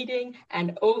bleeding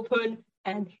and open,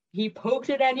 and he poked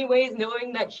it anyways,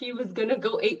 knowing that she was gonna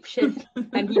go apeshit,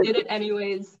 and he did it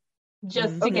anyways,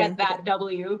 just to get that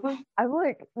W. I'm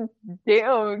like,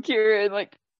 damn, Kieran,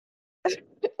 like,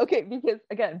 okay, because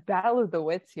again, battle of the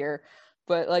wits here,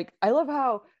 but like, I love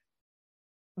how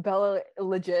Bella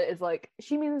legit is like,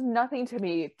 she means nothing to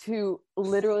me, to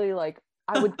literally like,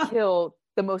 I would kill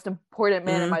the most important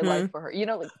man in my life for her, you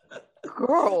know, like,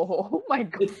 girl, oh my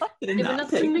god, giving us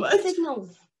some mixed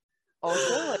signals.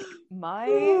 Also,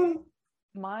 like,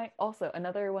 my also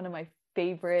another one of my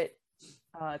favorite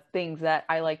things that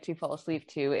I like to fall asleep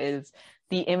to is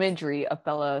the imagery of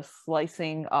Bella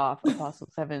slicing off Apostle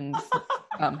Seven's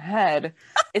head.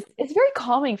 It's very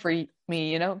calming for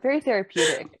me, you know, very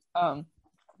therapeutic.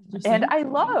 And I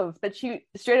love that she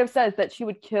straight up says that she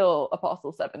would kill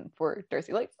Apostle Seven for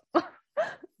Darcy. Like,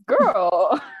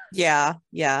 girl. Yeah.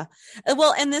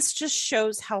 Well, and this just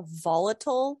shows how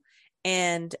volatile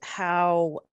and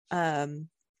how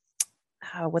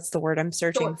what's the word I'm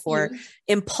searching for?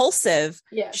 Impulsive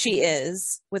she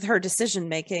is with her decision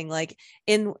making. Like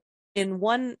in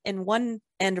one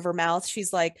end of her mouth,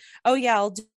 she's like, oh yeah,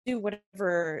 I'll do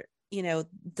whatever, you know,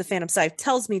 the Phantom Scythe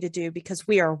tells me to do because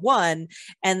we are one.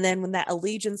 And then when that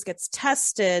allegiance gets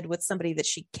tested with somebody that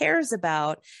she cares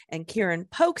about and Kieran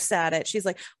pokes at it, she's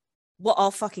like, well, I'll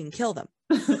fucking kill them.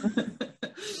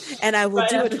 And I will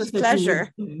do it with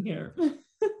pleasure.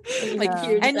 Like,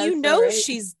 and you know,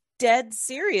 she's dead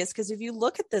serious, because if you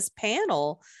look at this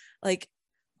panel, like,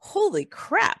 holy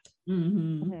crap.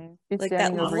 Like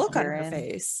that look on her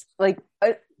face. Like,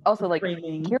 also, like,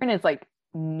 Kieran is like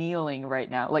kneeling right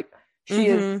now. Like, she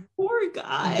is poor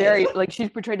guy. Very, like, she's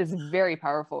portrayed as very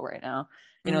powerful right now.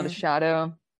 You know, the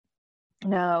shadow.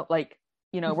 Now, like,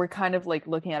 you know, we're kind of like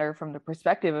looking at her from the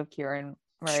perspective of Kieran,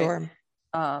 right? Sure.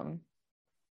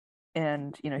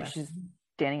 And you know, she's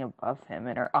standing above him,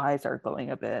 and her eyes are glowing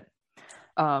a bit.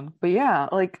 But yeah,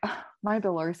 like, my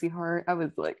Belarcy heart, I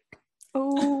was like,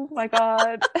 oh my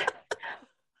god.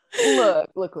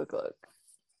 Look.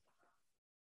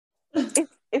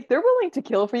 If they're willing to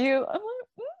kill for you, I'm like,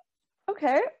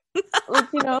 okay. Like,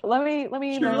 you know, let me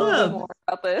know a little more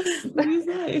about this. What do you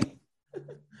say?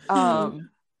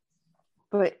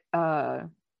 But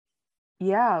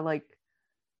yeah, like,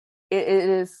 it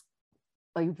is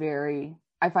like very,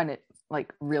 I find it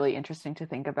like really interesting to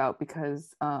think about,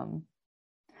 because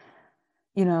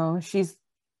you know, she's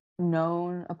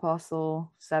known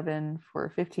Apostle Seven for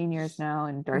 15 years now,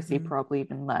 and Darcy probably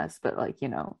even less, but like, you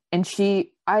know, and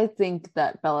I think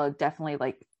that Bella definitely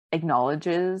like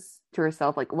acknowledges to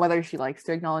herself, like, whether she likes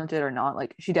to acknowledge it or not,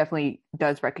 like, she definitely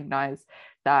does recognize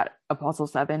that Apostle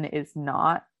Seven is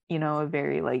not, you know, a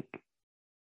very like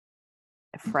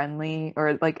friendly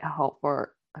or like helpful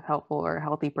or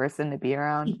healthy person to be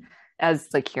around, as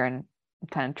like Kieran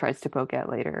kind of tries to poke at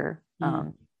later.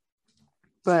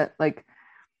 But like,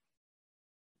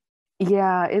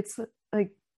 yeah, it's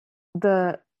like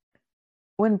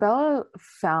when Bella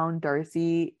found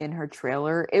Darcy in her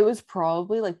trailer, it was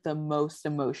probably like the most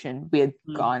emotion we had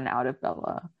gotten out of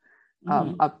Bella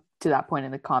up to that point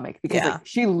in the comic, because like,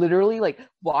 she literally like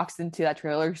walks into that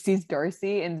trailer, sees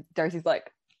Darcy, and Darcy's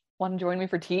like, want to join me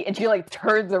for tea? And she like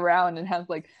turns around and has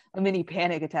like a mini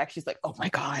panic attack. She's like, oh my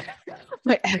god,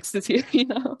 my ex is here, you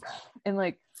know? And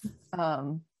like,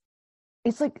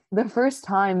 it's like the first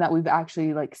time that we've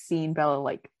actually like seen Bella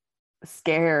like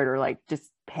scared or like just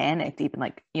panicked, even,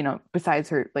 like, you know, besides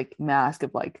her like mask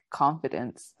of like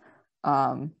confidence.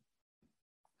 And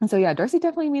so yeah, Darcy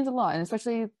definitely means a lot, and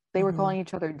especially they were calling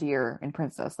each other dear and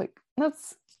princess. Like,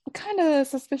 that's kind of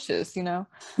suspicious, you know?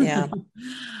 Yeah.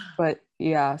 But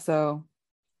yeah, so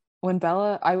when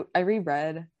Bella, I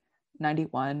reread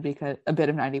 91, because a bit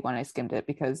of 91, I skimmed it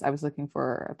because I was looking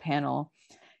for a panel,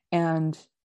 and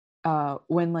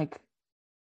when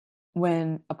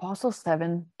Apostle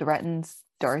Seven threatens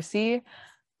Darcy,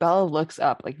 Bella looks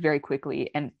up like very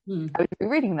quickly, and I was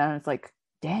reading that, and it's like,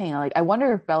 dang, like, I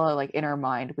wonder if Bella, like, in her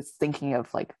mind was thinking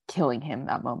of like killing him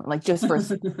that moment, like, just for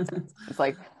it's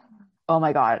like, oh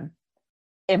my god,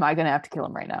 am I gonna have to kill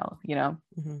him right now, you know?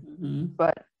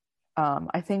 But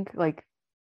I think like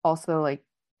also like,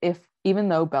 if even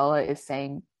though Bella is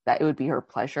saying that it would be her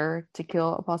pleasure to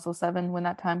kill Apostle Seven when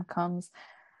that time comes,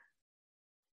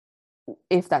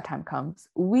 if that time comes.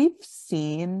 We've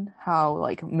seen how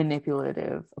like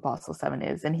manipulative Apostle 7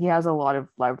 is, and he has a lot of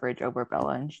leverage over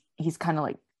Bella, and he's kind of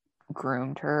like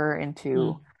groomed her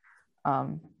into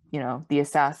the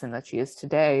assassin that she is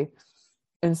today.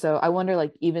 And so I wonder,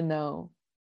 like, even though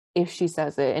if she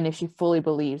says it and if she fully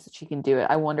believes that she can do it,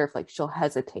 I wonder if like she'll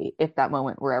hesitate if that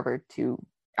moment were ever to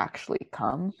actually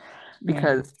come,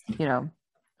 because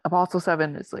Apostle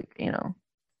 7 is like,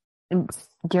 and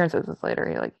Kieran says this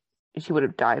later, like she would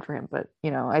have died for him, but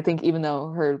I think even though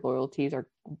her loyalties are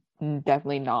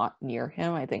definitely not near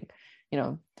him, I think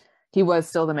he was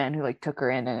still the man who like took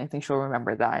her in, and I think she'll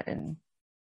remember that. And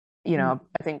I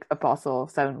think Apostle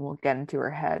 7 will get into her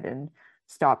head and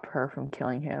stop her from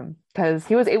killing him, because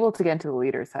he was able to get into the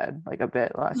leader's head like a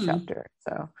bit last chapter.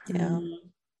 So yeah,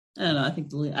 I don't know. I think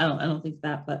I don't think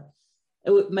that, but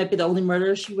it might be the only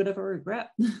murder she would ever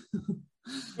regret.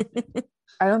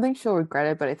 I don't think she'll regret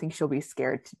it, but I think she'll be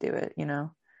scared to do it.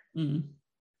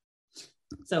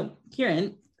 So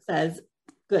Kieran says,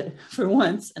 "Good for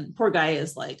once," and poor guy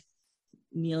is like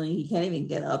kneeling. He can't even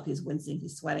get up. He's wincing.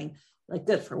 He's sweating. Like,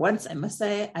 good for once, I must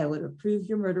say, I would approve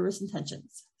your murderous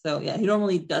intentions. So yeah, he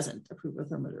normally doesn't approve of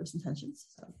her murderous intentions.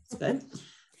 So it's good.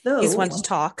 Though he's one to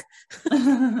talk.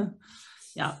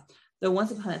 Yeah. Though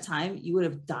once upon a time, you would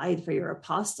have died for your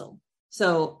apostle.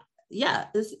 So yeah,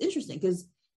 it's interesting because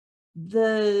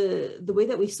the way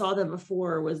that we saw them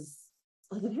before was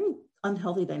like a very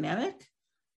unhealthy dynamic.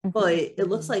 But it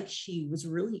looks like she was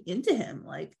really into him.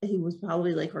 Like he was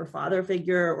probably like her father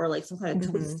figure, or like some kind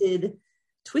of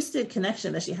twisted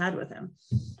connection that she had with him.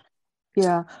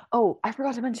 Yeah. Oh, I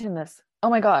forgot to mention this. Oh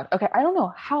my God. Okay. I don't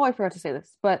know how I forgot to say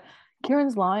this, but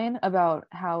Kieran's line about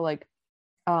how like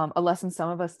a lesson some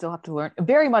of us still have to learn,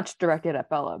 very much directed at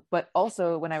Bella, but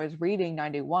also when I was reading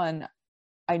 91,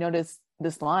 I noticed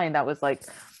this line that was like,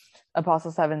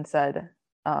 Apostle 7 said,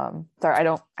 sorry, I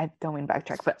don't mean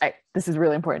backtrack, but this is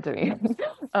really important to me.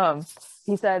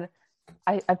 He said,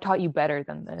 I've taught you better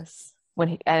than this,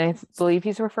 and I believe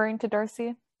he's referring to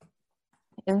Darcy.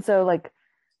 And so like,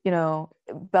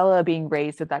 Bella being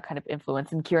raised with that kind of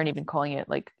influence, and Kieran even calling it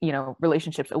like,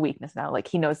 relationships a weakness now, like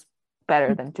he knows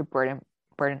better than to burden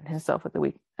himself with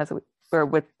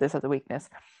with this as a weakness.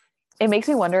 It makes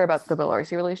me wonder about the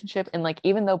Bella-Darcy relationship, and like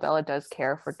even though Bella does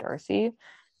care for Darcy,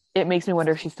 it makes me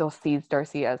wonder if she still sees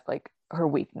Darcy as like her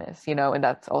weakness, and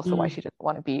that's also why she doesn't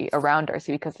want to be around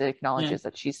Darcy, because it acknowledges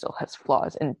that she still has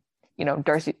flaws. And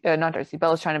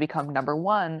Bella's trying to become number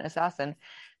one assassin.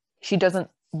 She doesn't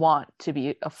want to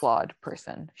be a flawed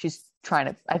person. She's trying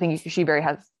to, I think she very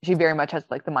much has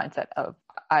like the mindset of,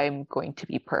 I'm going to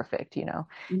be perfect,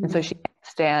 and so she can't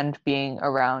stand being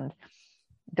around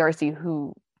Darcy,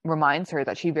 who reminds her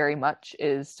that she very much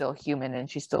is still human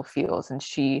and she still feels, and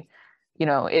she,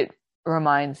 it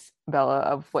reminds Bella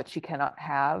of what she cannot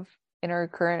have in her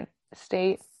current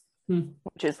state,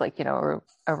 which is like, a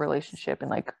relationship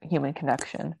and like human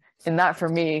connection. And that for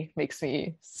me makes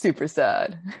me super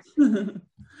sad.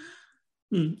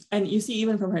 And you see,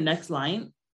 even from her next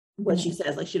line, what she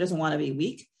says, like she doesn't want to be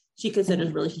weak. She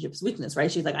considers relationships weakness,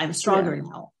 right? She's like, I'm stronger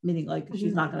now, meaning like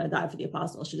she's not going to die for the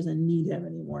apostle. She doesn't need him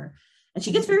anymore. And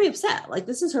she gets very upset. Like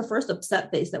this is her first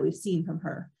upset face that we've seen from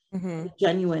her.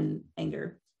 Genuine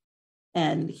anger.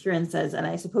 And Kieran says, and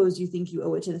I suppose you think you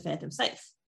owe it to the Phantom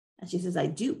Scythe. And she says, I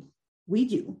do. We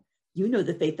do. You know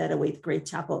the fate that awaits Great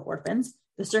Chapel of Orphans.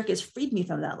 The circus freed me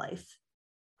from that life,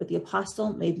 but the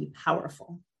apostle made me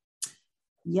powerful.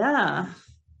 Yeah.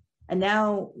 And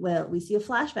now, well, we see a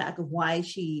flashback of why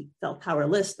she felt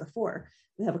powerless before.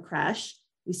 We have a crash.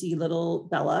 We see little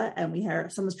Bella, and we hear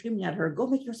someone screaming at her, go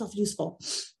make yourself useful.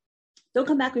 Don't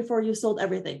come back before you've sold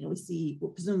everything. And we see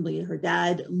presumably her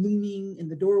dad looming in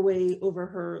the doorway over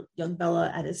her, young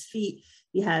Bella at his feet.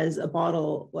 He has a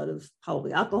bottle of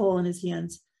probably alcohol in his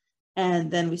hands.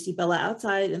 And then we see Bella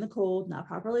outside in the cold, not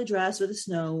properly dressed, with the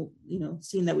snow,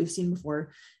 scene that we've seen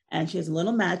before. And she has a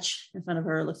little match in front of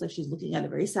her. It looks like she's looking at it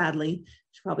very sadly.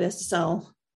 She probably has to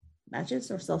sell matches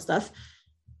or sell stuff.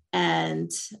 And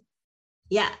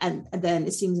yeah, and then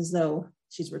it seems as though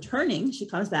she's returning. She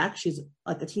comes back. She's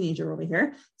like a teenager over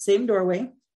here. Same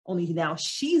doorway, only now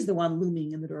she's the one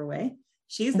looming in the doorway.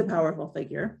 She's the powerful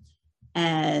figure.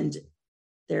 And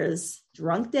there's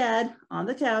drunk dad on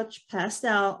the couch, passed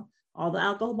out, all the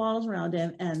alcohol bottles around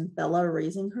him, and Bella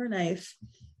raising her knife.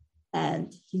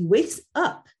 And he wakes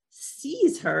up,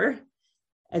 sees her,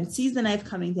 and sees the knife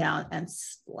coming down and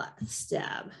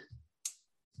stab.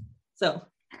 So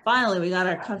finally, we got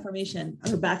our confirmation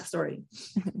of her backstory.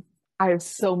 I have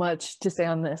so much to say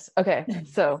on this. Okay,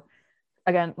 so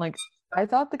again, like I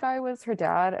thought the guy was her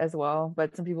dad as well,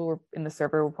 but some people were in the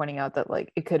server were pointing out that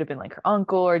like it could have been like her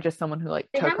uncle or just someone who like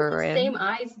took her the in. Same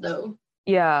eyes though.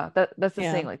 Yeah, that's the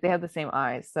thing. Like they have the same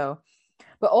eyes. So,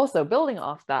 but also building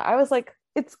off that, I was like,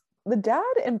 it's the dad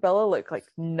and Bella look like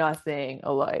nothing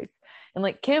alike, and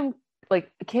like Kim,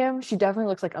 she definitely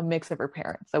looks like a mix of her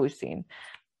parents that we've seen,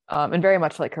 and very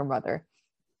much like her mother.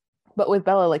 But with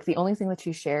Bella, like the only thing that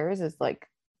she shares is like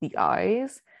the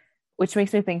eyes, which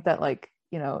makes me think that like,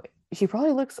 you know, she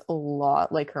probably looks a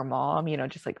lot like her mom, you know,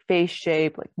 just like face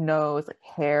shape, like nose, like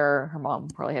hair. Her mom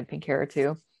probably had pink hair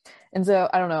too. And so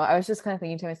I don't know, I was just kind of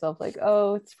thinking to myself like,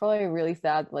 oh, it's probably really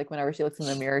sad, like whenever she looks in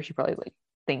the mirror she probably like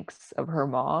thinks of her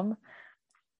mom,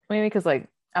 maybe because like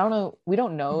I don't know, we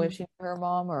don't know if she knew her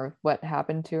mom or what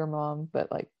happened to her mom, but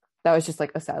like that was just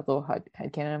like a sad little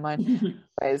headcanon in mine.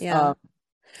 Anyways,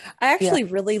 I actually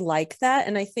really like that,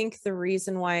 and I think the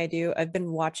reason why I do, I've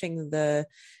been watching the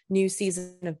new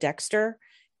season of Dexter.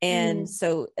 And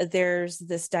so there's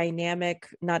this dynamic,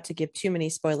 not to give too many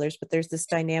spoilers, but there's this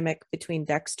dynamic between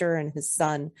Dexter and his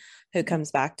son who comes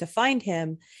back to find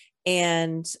him.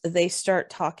 And they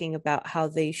start talking about how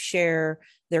they share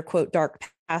their quote, dark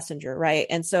passenger. Right.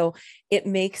 And so it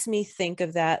makes me think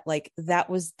of that, like that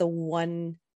was the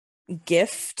one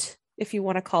gift, if you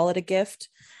want to call it a gift,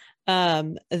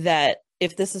 that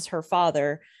if this is her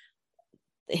father,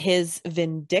 his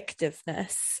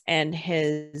vindictiveness and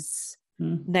his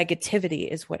negativity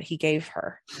is what he gave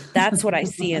her. That's what I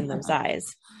see in those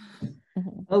eyes.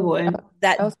 Oh boy,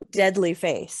 that deadly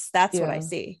face. That's what I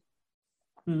see.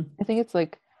 I think it's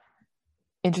like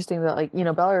interesting that like, you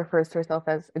know, Bella refers to herself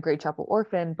as a Great Chapel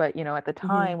orphan, but you know, at the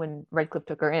time when Redcliffe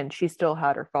took her in, she still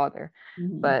had her father,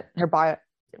 but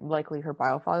likely her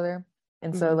bio father.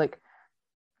 And so like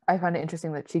I find it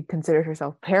interesting that she considered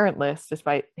herself parentless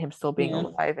despite him still being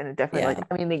alive, and it definitely like,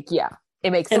 I mean, like, it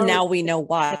makes sense. And now we know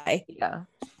why.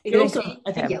 It also,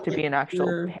 I think, him to be an actual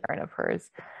parent of hers.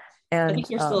 And I think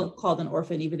you're still called an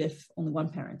orphan even if only one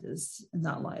parent is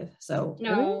not alive. So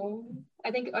no,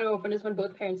 I think an orphan is when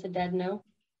both parents are dead. No,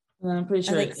 I'm pretty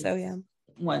sure. I think so. Yeah.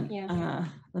 One.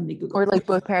 Let me Google. Or like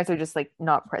both parents are just like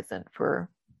not present for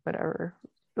whatever.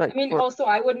 Like, I mean, also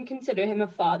I wouldn't consider him a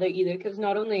father either, because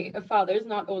not only a father is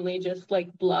not only just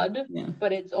like blood,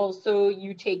 but it's also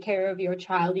you take care of your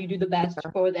child, you do the best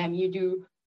for them, you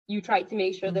try to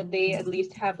make sure that they at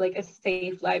least have like a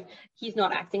safe life. He's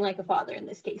not acting like a father in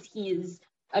this case. He is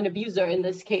an abuser in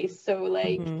this case. So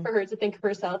like for her to think of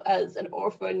herself as an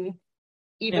orphan,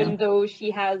 even though she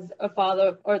has a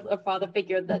father or a father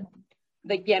figure that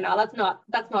like, no,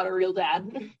 that's not a real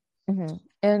dad.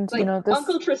 And like, you know,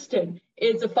 Uncle Tristan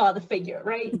is a father figure,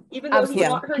 right? Even though he's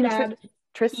not her dad,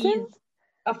 he's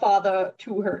a father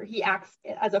to her. He acts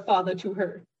as a father to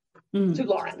her, to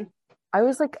Lauren. I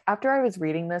was like, after I was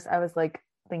reading this, I was like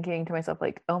thinking to myself,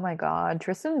 like, oh my god,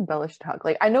 Tristan and Bella should hug.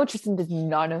 Like, I know Tristan does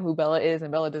not know who Bella is,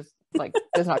 and Bella does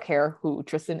not care who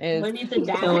Tristan is. When he's a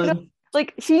dad.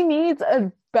 Like, she needs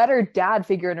a better dad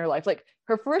figure in her life. Like,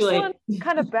 her first one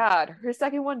kind of bad, her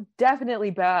second one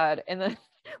definitely bad, and then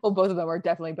well, both of them are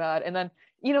definitely bad, and then,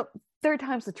 you know, third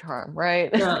time's the charm,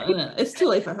 right? No, it's too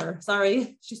late for her.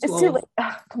 Sorry, she's too old. Too late.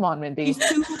 Come on, Mindy. She's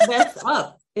too messed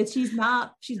up.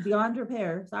 She's beyond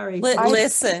repair. Sorry.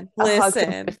 Listen.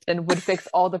 And would fix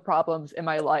all the problems in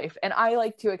my life, and I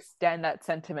like to extend that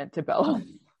sentiment to Bella.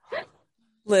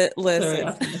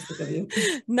 Listen,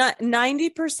 not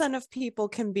 90% of people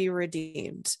can be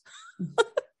redeemed.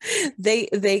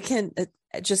 they can.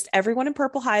 Just everyone in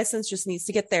Purple Hyacinth just needs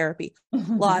to get therapy.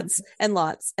 Lots and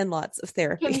lots and lots of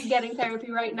therapy. Kim's getting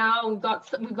therapy right now. We've got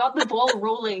the ball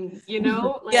rolling, you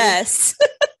know? Like, yes.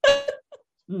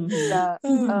 Yeah.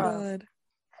 Oh god.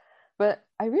 But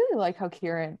I really like how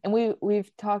Kieran, and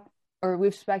we've talked, or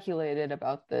we've speculated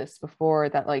about this before,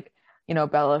 that like, you know,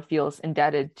 Bella feels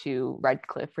indebted to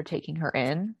Redcliffe for taking her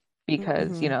in,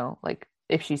 because you know, like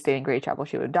if she stayed in Great Chapel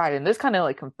she would have died, and this kind of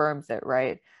like confirms it,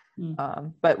 right?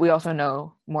 But we also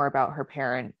know more about her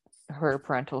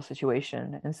parental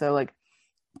situation, and so like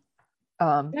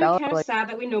Bella, kind of sad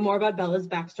that we know more about Bella's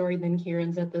backstory than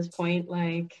Kieran's at this point.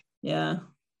 Like,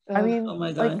 I mean, oh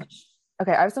my gosh. Like,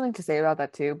 okay, I have something to say about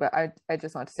that too, but I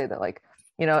just want to say that, like,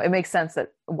 you know, it makes sense that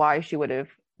why she would have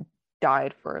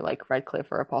died for like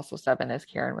Redcliffe or Apostle 7, as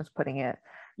Kieran was putting it,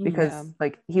 because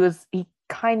like he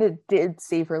kind of did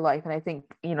save her life, and I think,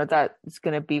 you know, that's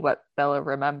going to be what Bella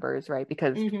remembers, right?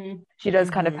 Because she does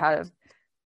kind of have,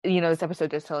 you know, this episode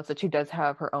does tell us that she does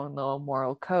have her own little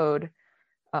moral code,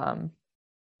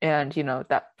 and you know,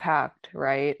 that pact,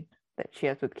 right, that she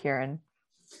has with Kieran.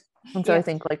 And so I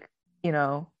think, like, you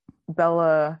know,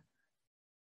 Bella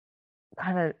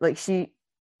kind of like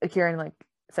Kieran like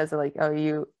says that like, oh,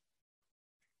 you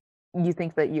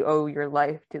think that you owe your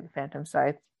life to the Phantom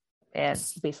Scythe, and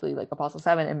basically like Apostle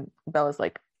 7, and Bella's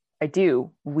like, I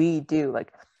do, we do,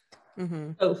 like.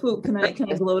 Oh, Fwoot, can I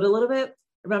gloat a little bit?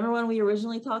 Remember when we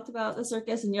originally talked about the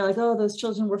circus and you're like, oh, those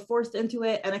children were forced into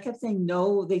it, and I kept saying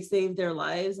no, they saved their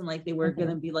lives, and like they were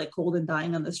gonna be like cold and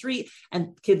dying on the street,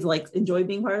 and kids like enjoy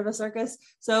being part of a circus.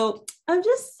 So I'm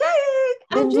just saying,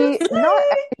 not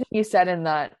everything you said in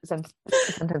that sentence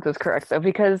was correct though,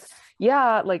 because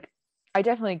yeah, like I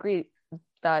definitely agree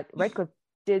that Redcliffe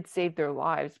did save their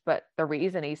lives, but the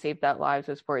reason he saved that lives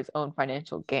was for his own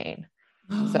financial gain.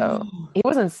 So he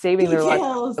wasn't saving their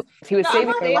lives. He was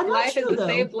saving their life to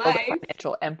save the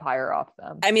financial empire off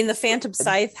them. I mean, the Phantom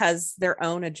Scythe has their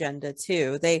own agenda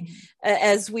too. They,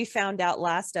 as we found out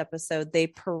last episode, they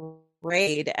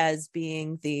parade as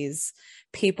being these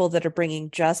people that are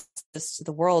bringing justice to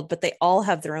the world, but they all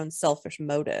have their own selfish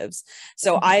motives.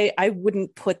 So I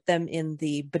wouldn't put them in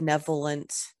the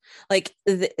benevolent, like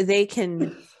they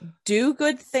can do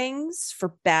good things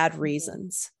for bad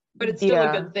reasons. But it's still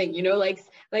a good thing, you know, like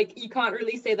you can't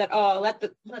really say that, oh, let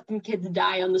them kids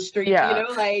die on the street, you know,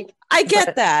 like I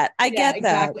get that. I get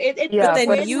exactly. that. But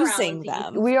then using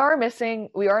them. We are missing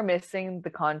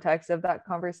the context of that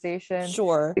conversation.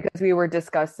 Sure. Because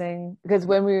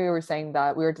when we were saying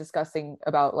that, we were discussing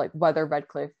about like whether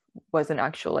Redcliffe was an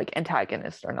actual like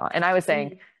antagonist or not. And I was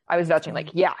saying, I was vouching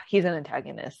like, yeah, he's an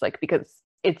antagonist, like because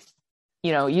it's,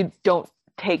 you know, you don't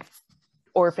take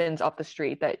orphans off the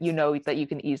street that you know that you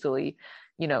can easily,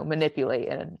 you know, manipulate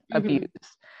and abuse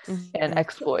and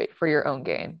exploit for your own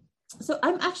gain. So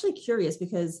I'm actually curious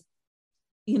because,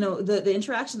 you know, the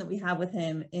interaction that we have with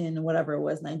him in whatever it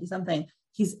was, 90 something,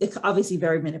 he's obviously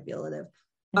very manipulative.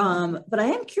 But I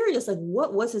am curious, like,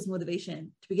 what was his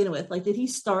motivation to begin with? Like, did he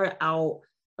start out,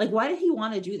 like, why did he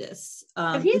want to do this?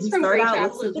 He's from Great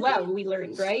Travel as well, we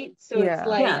learned, right? So it's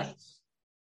like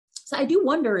so I do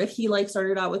wonder if he like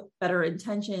started out with better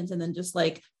intentions and then just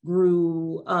like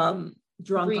grew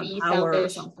drunk on power or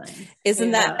something.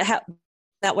 Isn't that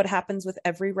what happens with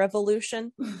every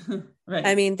revolution? Right.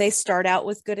 I mean, they start out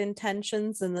with good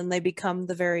intentions and then they become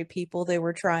the very people they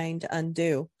were trying to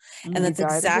undo. And that's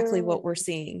exactly what we're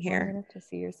seeing here. To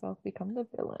see yourself become the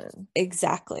villain.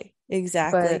 Exactly.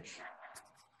 But,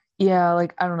 yeah,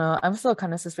 like I don't know. I'm still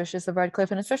kind of suspicious of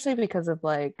Redcliffe, and especially because of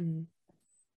like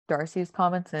Darcy's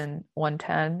comments in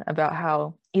 110 about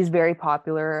how he's very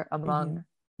popular among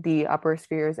the upper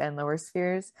spheres and lower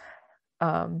spheres.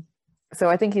 So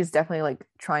I think he's definitely like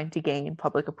trying to gain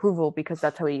public approval because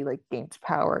that's how he like gains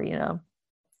power, you know.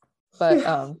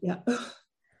 But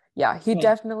he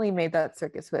definitely made that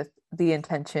circus with the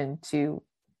intention to,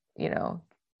 you know,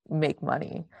 make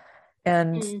money.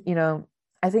 And you know,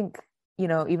 I think, you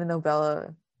know, even though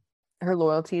Bella, her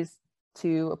loyalties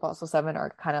to Apostle 7 are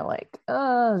kind of like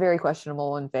very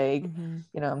questionable and vague,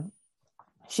 you know,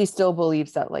 she still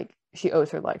believes that like she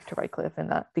owes her life to Redcliffe, and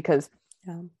that because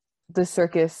the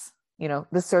circus, you know,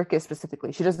 the circus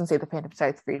specifically, she doesn't say the Phantom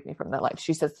Scythe freed me from that life,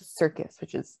 she says the circus,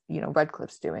 which is, you know,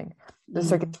 Redcliffe's doing the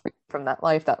circus freed from that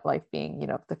life being, you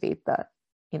know, the fate that,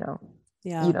 you know,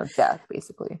 you know, death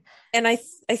basically. And I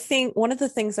think one of the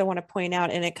things I want to point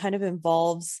out, and it kind of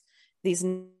involves these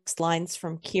next lines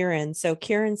from Kieran. So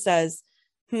Kieran says,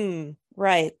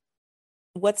 right,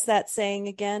 what's that saying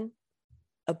again?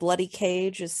 A bloody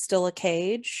cage is still a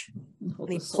cage.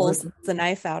 And he pulls the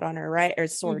knife out on her, right? Or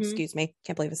sword, excuse me.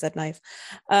 Can't believe I said knife.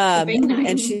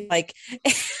 And she's like,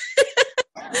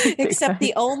 except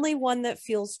the only one that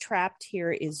feels trapped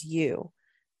here is you.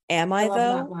 Am I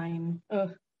though? That line.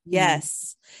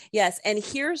 Yes. And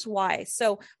here's why.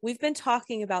 So we've been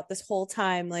talking about this whole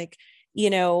time, like, you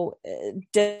know,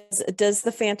 does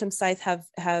the Phantom Scythe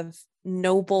have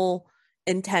noble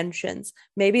intentions?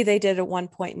 Maybe they did at one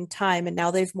point in time, and now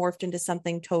they've morphed into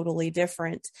something totally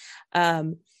different.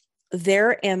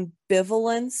 Their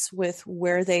ambivalence with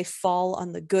where they fall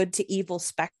on the good to evil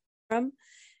spectrum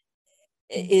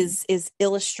is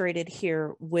illustrated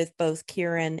here with both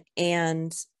Kieran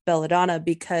and Belladonna,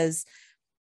 because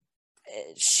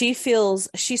she feels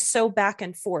she's so back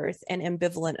and forth and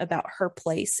ambivalent about her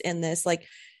place in this. Like,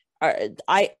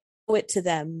 I owe it to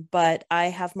them, but I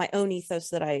have my own ethos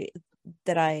that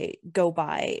I go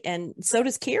by, and so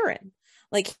does Kieran.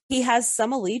 Like, he has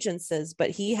some allegiances, but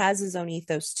he has his own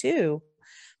ethos too.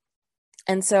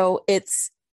 And so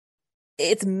it's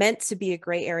meant to be a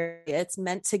gray area. It's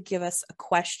meant to give us a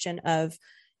question of,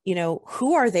 you know,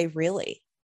 who are they really?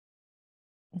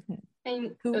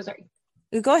 And sorry.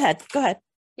 Go ahead.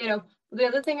 You know, the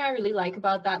other thing I really like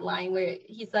about that line where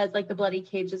he says like the bloody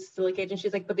cage is still a cage, and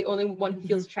she's like, but the only one who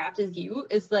feels trapped is you,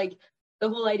 is like, the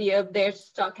whole idea of they're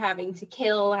stuck having to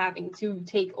kill, having to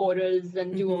take orders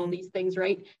and do all these things,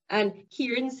 right? And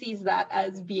Kieran sees that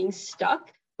as being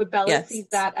stuck, but Bella sees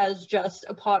that as just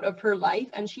a part of her life,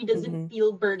 and she doesn't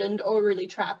feel burdened or really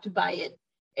trapped by it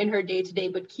in her day-to-day,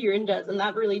 but Kieran does, and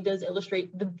that really does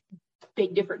illustrate the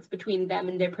big difference between them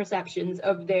and their perceptions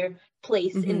of their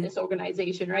place in this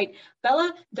organization, right?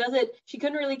 Bella does it. She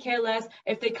couldn't really care less.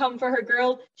 If they come for her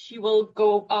girl, she will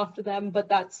go after them, but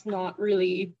that's not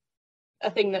really a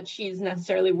thing that she's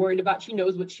necessarily worried about. She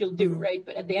knows what she'll do, right?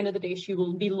 But at the end of the day, she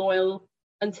will be loyal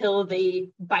until they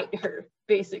bite her,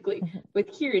 basically.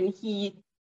 With Kieran, he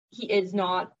is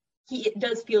not, he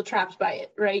does feel trapped by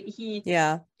it, right? He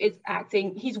is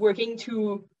acting, he's working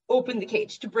to open the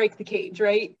cage, to break the cage,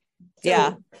 right?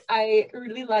 So I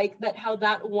really like that, how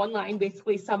that one line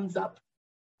basically sums up,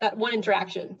 that one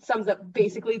interaction sums up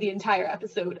basically the entire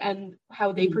episode and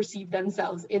how they perceive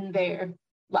themselves in their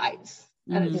lives.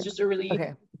 And it's just a really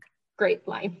great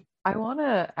line. I want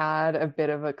to add a bit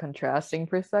of a contrasting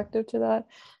perspective to that,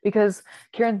 because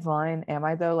Kieran's line, "Am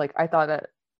I though?" Like, I thought that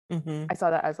I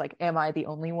saw that as like, am I the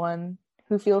only one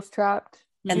who feels trapped?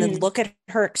 And then look at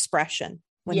her expression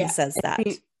when he says that.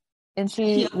 And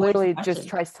she literally just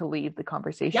tries to lead the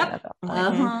conversation at that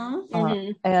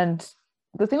point. And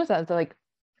the thing was that, like,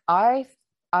 I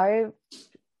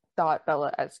thought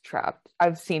Bella as trapped.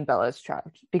 I've seen Bella as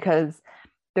trapped because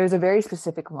there's a very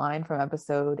specific line from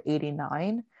episode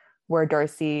 89 where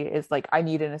Darcy is like, "I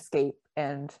need an escape,"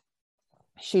 and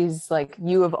she's like,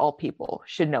 "You of all people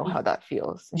should know how that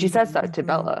feels." And she says that to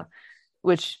Bella,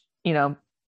 which, you know,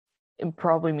 it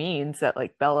probably means that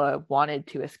like Bella wanted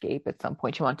to escape at some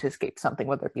point. She wanted to escape something,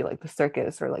 whether it be like the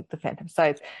circus or like the Phantom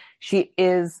Sights. She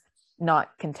is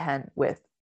not content with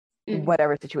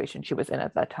whatever situation she was in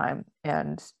at that time.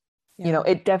 And, you know,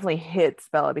 it definitely hits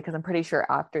Bella, because I'm pretty sure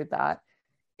after that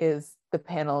is the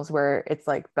panels where it's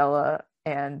like Bella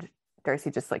and Darcy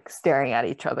just like staring at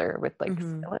each other with like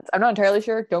silence. I'm not entirely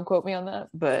sure, don't quote me on that,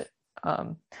 but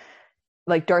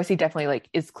like Darcy definitely like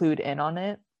is clued in on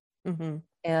it.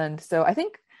 And so I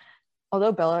think,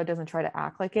 although Bella doesn't try to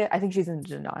act like it, I think she's in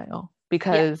denial,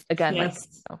 because again, like, you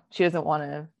know, she doesn't want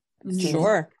to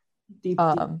deep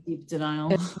denial.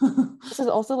 This is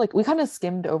also like, we kind of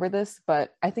skimmed over this,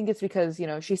 but I think it's because, you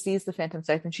know, she sees the Phantom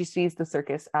Sight and she sees the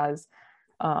circus as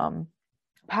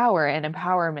power and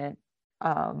empowerment,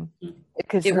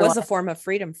 because it was a form of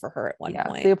freedom for her at one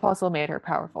point. The apostle made her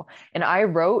powerful. And I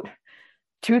wrote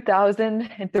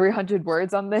 2,300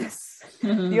 words on this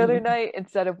the other night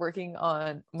instead of working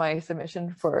on my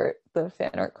submission for the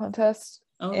fan art contest.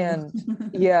 And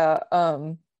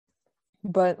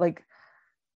but like,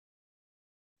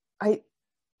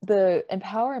 the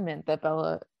empowerment that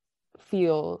Bella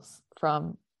feels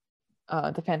from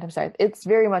the Phantom Sight, it's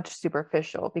very much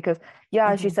superficial, because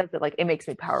she says that like, it makes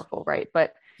me powerful, right?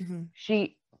 But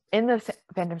she, in the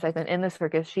Phantom Sight and in the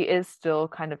circus, she is still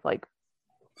kind of like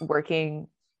working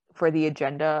for the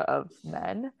agenda of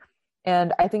men.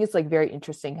 And I think it's like very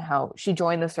interesting how she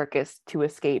joined the circus to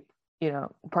escape, you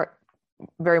know,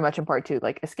 very much in part to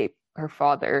like escape her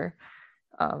father.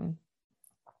 Now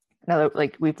that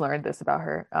like we've learned this about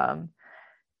her,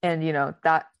 and you know,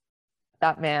 that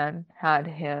man had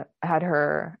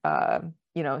her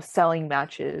you know, selling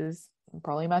matches,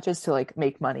 probably matches, to like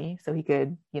make money so he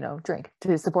could, you know, drink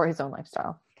to support his own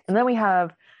lifestyle. And then we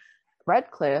have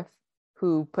Redcliffe,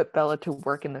 who put Bella to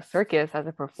work in the circus as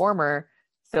a performer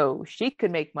so she could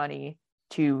make money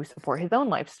to support his own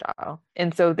lifestyle.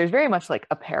 And so there's very much like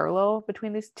a parallel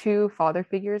between these two father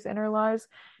figures in her lives.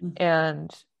 And,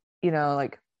 you know,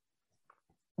 like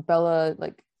Bella,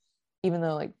 like, even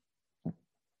though like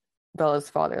Bella's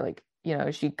father, like, you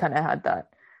know, she kind of had that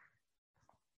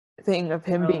thing of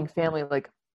him being family,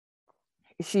 like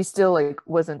she still like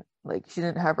wasn't like, she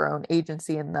didn't have her own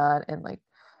agency in that. And like,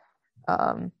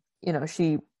 you know,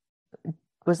 she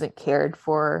wasn't cared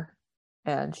for,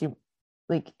 and she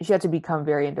had to become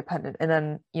very independent. And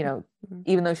then, you know,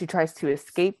 even though she tries to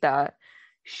escape that,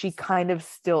 she kind of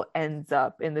still ends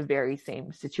up in the very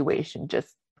same situation,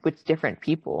 just with different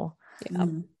people.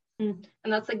 And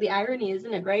that's like the irony,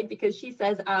 isn't it, right? Because she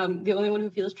says the only one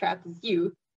who feels trapped is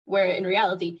you, where in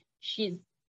reality she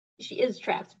is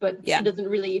trapped, but she doesn't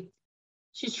really,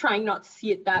 she's trying not to see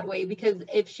it that way, because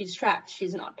if she's trapped,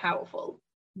 she's not powerful.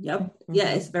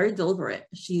 It's very deliberate.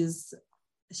 She's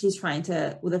trying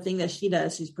to, with the thing that she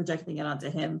does, she's projecting it onto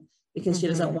him, because she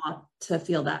doesn't want to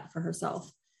feel that for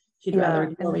herself. She'd rather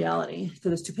ignore reality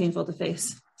because it's too painful to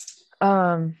face.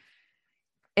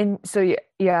 And so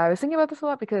I was thinking about this a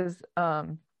lot, because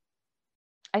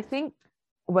I think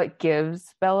what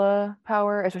gives Bella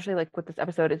power, especially like with this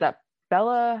episode, is that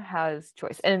Bella has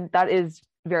choice, and that is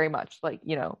very much like,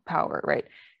 you know, power, right?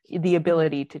 The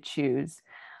ability to choose.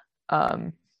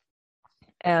 And,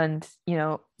 you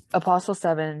know, Apostle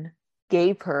 7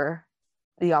 gave her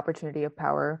the opportunity of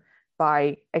power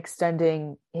by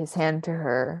extending his hand to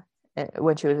her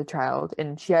when she was a child,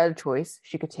 and she had a choice.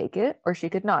 She could take it or she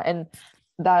could not. And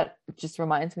that just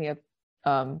reminds me of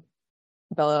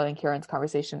Bella and Kieran's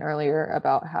conversation earlier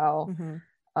about how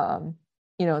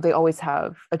you know, they always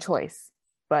have a choice,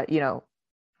 but, you know,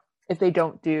 if they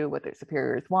don't do what their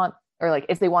superiors want, or like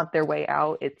if they want their way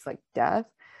out, it's like death.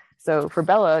 So for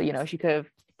Bella, you know, she could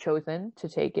have chosen to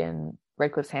take in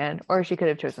Redcliffe's hand, or she could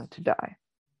have chosen to die.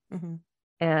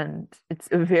 And it's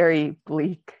a very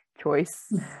bleak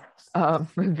choice,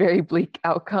 very bleak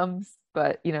outcomes,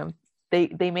 but, you know,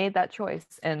 they made that choice.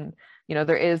 And, you know,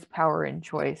 there is power in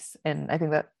choice, and I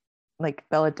think that like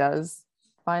Bella does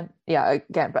find,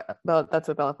 again, but Bella, that's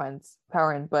what Bella finds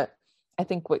power in. But I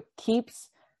think what keeps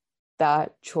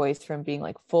that choice from being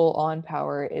like full on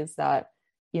power is that,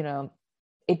 you know,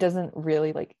 it doesn't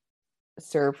really like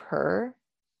serve her,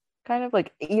 kind of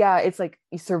like, it's like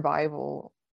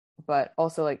survival, but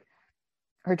also like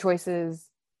her choices,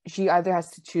 she either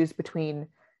has to choose between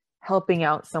helping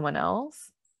out someone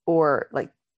else or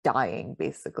like dying,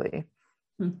 basically.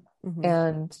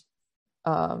 And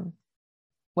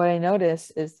what I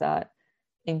notice is that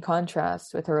in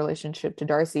contrast with her relationship to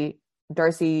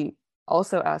Darcy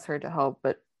also asks her to help,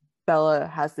 but Bella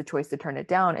has the choice to turn it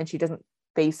down, and she doesn't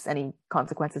face any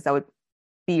consequences that would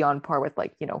be on par with,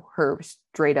 like, you know, her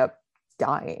straight up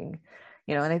dying,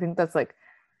 you know. And I think that's like,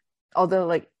 although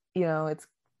like, you know, it's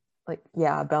like,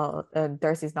 Bella and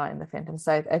Darcy's not in the Phantom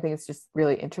side. I think it's just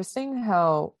really interesting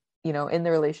how, you know, in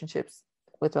the relationships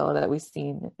with Bella that we've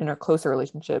seen in our closer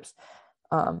relationships,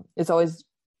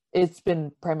 it's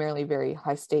been primarily very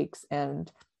high stakes,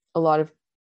 and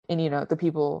you know, the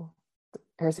people,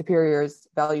 her superiors,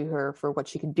 value her for what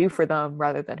she can do for them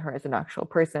rather than her as an actual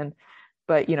person.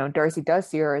 But, you know, Darcy does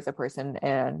see her as a person,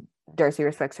 and Darcy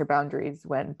respects her boundaries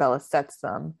when Bella sets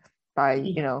them by,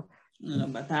 you know, I don't know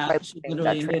about that. She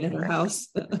literally invaded her house.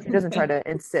 She doesn't try to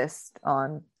insist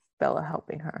on Bella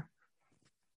helping her.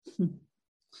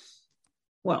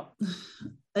 Well,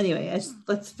 anyway,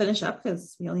 let's finish up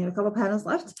because we only have a couple panels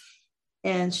left.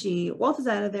 And she waltzes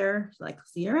out of there. She's like,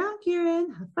 see you around,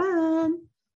 Kieran. Have fun.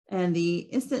 And the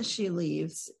instant she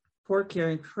leaves, poor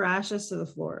Kieran crashes to the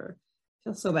floor.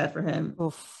 Feels so bad for him.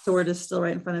 Sword is still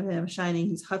right in front of him, shining.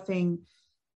 He's huffing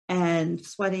and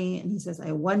sweating. And he says,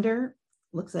 I wonder,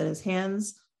 looks at his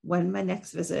hands, when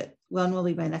will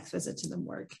be my next visit to the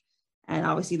morgue? And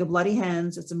obviously the bloody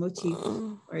hands, it's a motif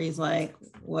where he's like,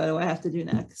 what do I have to do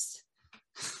next?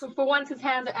 But for once, his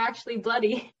hands are actually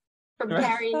bloody from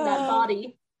carrying that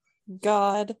body.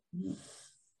 God.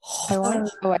 I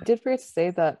did forget to say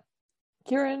that,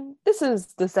 Kieran, this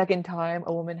is the second time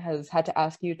a woman has had to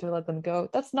ask you to let them go.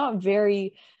 That's not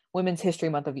very Women's History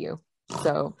Month of you.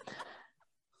 So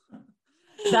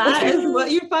that is what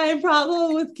you find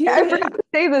problem with Kieran. I forgot to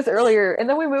say this earlier, and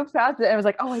then we moved past it, and I was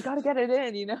like, oh, I gotta get it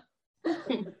in, you know.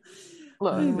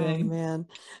 Look, man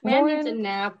needs a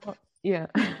nap. Yeah.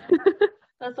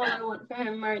 That's all I want for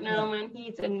him right now, man. He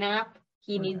needs a nap.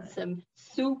 He needs some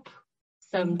soup.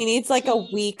 He needs like a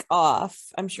week off.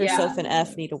 I'm sure Soph and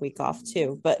F need a week off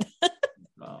too, but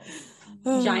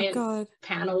giant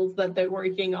panels that they're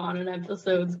working on in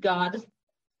episodes. God.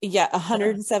 Yeah,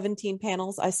 117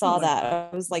 panels. I saw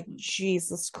that. I was like,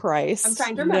 Jesus Christ. I'm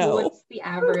trying to remember what's the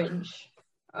average.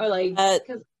 Or like,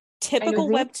 typical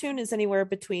webtoon is anywhere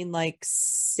between like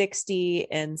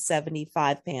 60 and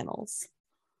 75 panels.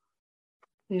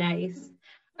 Nice.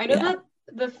 I know that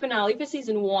the finale for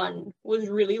season 1 was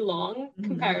really long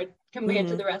compared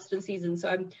to the rest of the season. So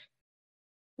I'm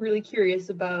really curious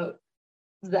about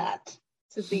that,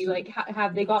 to see like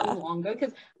have they gotten longer,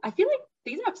 because I feel like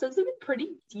these episodes have been pretty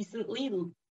decently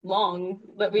long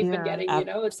that we've been getting, you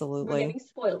know. Absolutely. We're getting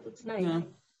spoiled. It's nice.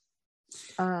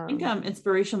 I think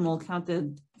Inspirational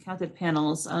counted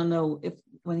panels. I don't know if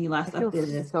when he last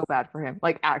updated it. So bad for him.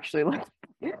 Like, actually, like,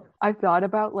 I thought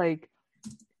about, like,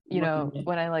 you know,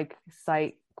 when I like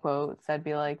cite quotes, I'd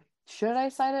be like, should I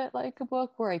cite it like a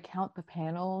book where I count the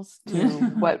panels to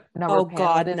what number of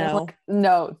panels it is? No. Like,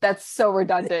 no, that's so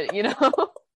redundant, you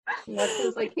know. That's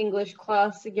his like English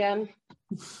class again.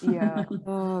 Yeah.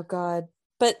 Oh God.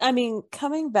 But I mean,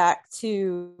 coming back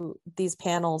to these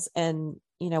panels and,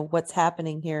 you know, what's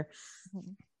happening here,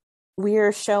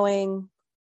 we're seeing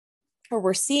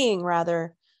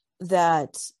rather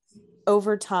that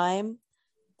over time,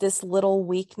 this little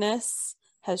weakness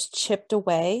has chipped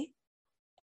away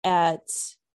at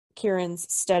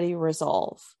Kieran's steady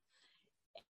resolve.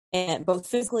 and both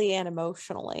physically and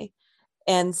emotionally.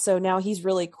 And so now he's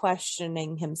really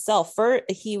questioning himself.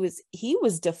 He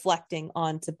was deflecting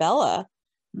onto Bella,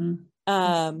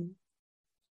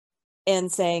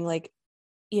 and saying like,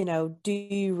 you know, do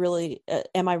you really,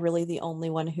 am I really the only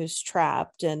one who's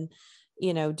trapped? And,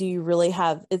 you know, do you really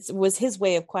have, was his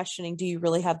way of questioning, do you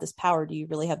really have this power? Do you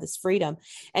really have this freedom?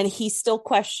 And he still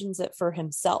questions it for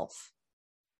himself.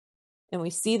 And we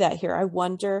see that here. I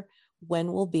wonder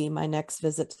when will be my next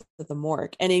visit to the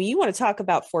morgue. And if you want to talk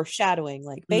about foreshadowing,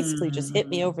 like basically just hit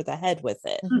me over the head with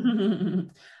it.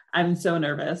 I'm so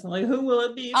nervous. I'm like, who will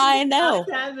it be? I know. Not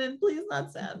Sandman. Please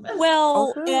not Sandman.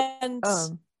 Well, also, and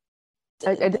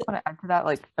I did want to add to that,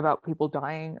 like about people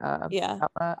dying. Yeah.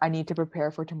 I need to prepare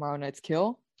for tomorrow night's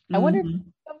kill. I wonder if he'll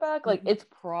come back. Like, it's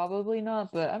probably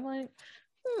not, but I'm like,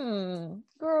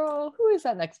 girl, who is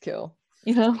that next kill?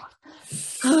 You know?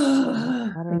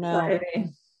 I don't know.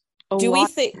 Do we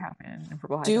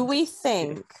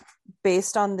think,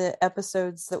 based on the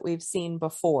episodes that we've seen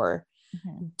before,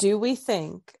 do we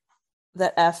think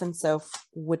that F and Soph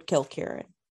would kill Kieran?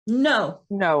 No,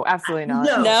 absolutely not.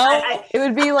 No. It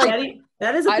would be like,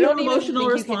 that is a pure emotional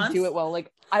response. You can do it well.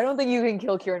 Like, I don't think you can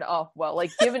kill Kieran off well.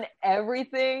 Like, given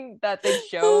everything that they've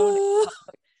shown,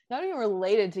 not even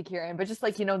related to Kieran, but just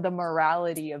like, you know, the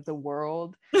morality of the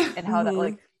world and how that,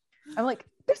 like, I'm like,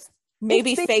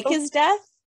 maybe fake his death.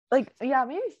 Like, yeah,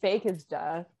 maybe fake his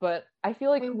death, but I feel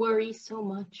like I worry so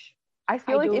much. I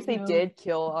feel like if they did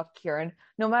kill off Kieran,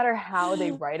 no matter how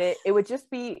they write it, it would just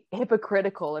be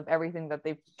hypocritical of everything that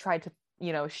they've tried to,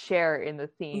 you know, share in the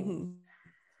theme.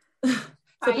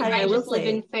 I just live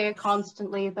in fear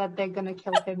constantly that they're gonna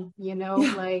kill him, you know,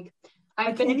 like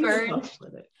I've been burned.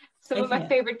 Some of my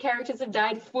favorite characters have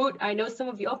died. Fwoot, I know some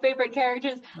of your favorite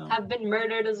characters have been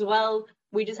murdered as well.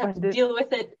 We just have to deal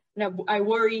with it. And I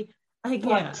worry. I'm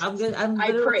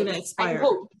literally gonna expire. I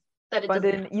hope that it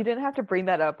doesn't. You didn't have to bring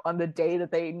that up on the day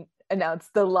that they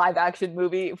announced the live action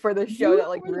movie for the show that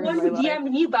like ruined my life. DM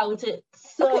me about it.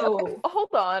 So okay,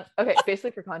 hold on. Okay,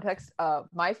 basically for context,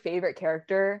 my favorite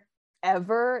character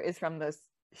ever is from this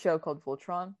show called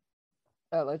Voltron,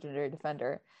 Legendary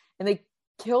Defender, and they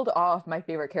killed off my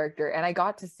favorite character, and I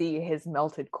got to see his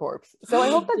melted corpse. So I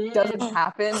hope that doesn't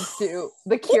happen to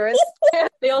the Kieran.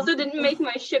 They also didn't make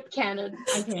my ship canon.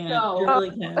 I can't. You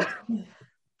really can't.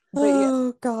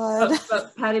 Oh God.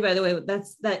 But Patty, by the way,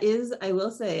 that is, I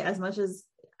will say, as much as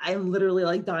I'm literally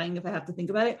like dying if I have to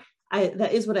think about it,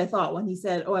 that is what I thought when he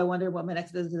said, "Oh, I wonder what my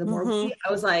next visit to the morgue will be."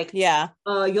 I was like, "Yeah,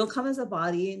 you'll come as a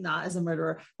body, not as a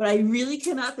murderer." But I really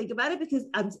cannot think about it because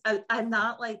I'm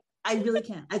not like, I really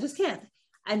can't. I just can't.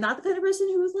 I'm not the kind of person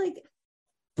who's like,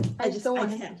 I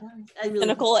can't. I really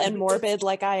cynical and morbid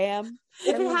like I am.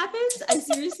 If it happens, I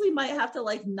seriously might have to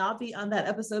like not be on that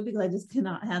episode because I just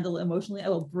cannot handle it emotionally. I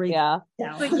will break down.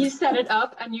 Like you set it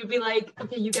up and you'd be like,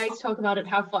 "Okay, you guys talk about it,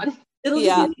 have fun." It'll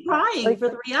just be crying like, for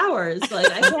 3 hours.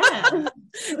 Like I can't.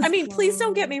 I mean, please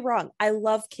don't get me wrong. I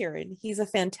love Kieran. He's a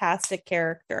fantastic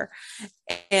character.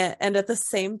 And at the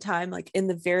same time, like in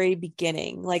the very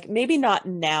beginning, like maybe not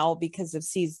now because of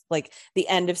the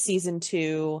end of season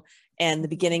 2 and the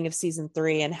beginning of season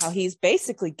 3 and how he's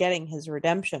basically getting his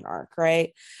redemption arc,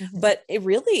 right? But it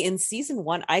really in season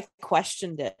 1, I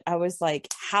questioned it. I was like,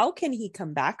 how can he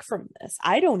come back from this?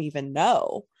 I don't even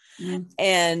know.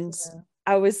 And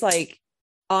I was like,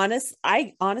 honest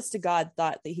to God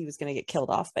thought that he was going to get killed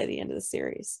off by the end of the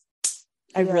series.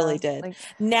 I really did. Like,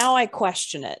 now I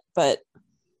question it, but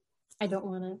I don't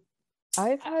want it.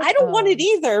 I don't want it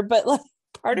either, but like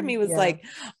part of me was like,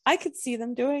 I could see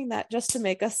them doing that just to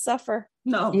make us suffer.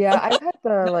 No. Yeah, I've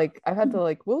had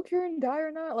the will Kieran die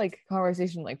or not like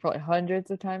conversation like probably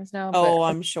hundreds of times now. Oh,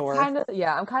 I'm sure. I'm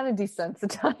kind of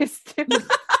desensitized to it.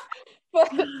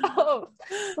 But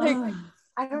like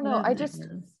I don't know.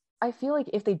 I feel like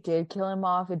if they did kill him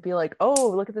off, it'd be like,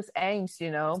 oh, look at this angst,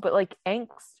 you know? But like angst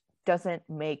doesn't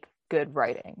make good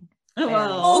writing.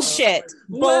 Bullshit.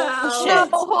 Bullshit. No,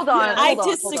 hold on. I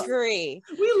disagree.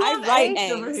 I write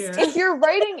angst. If you're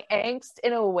writing angst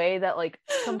in a way that like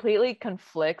completely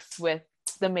conflicts with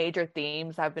the major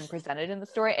themes that have been presented in the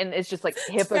story, and it's just like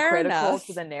hypocritical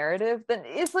to the narrative, then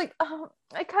it's like,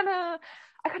 I kind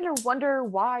of wonder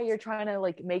why you're trying to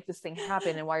like make this thing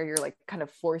happen and why you're like kind of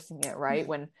forcing it, right?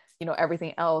 When, you know,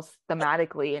 everything else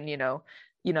thematically and, you know,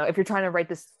 if you're trying to write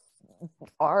this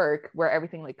arc where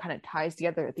everything like kind of ties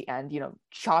together at the end, you know,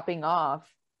 chopping off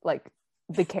like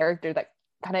the character that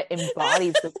kind of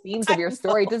embodies the themes of your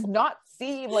story does not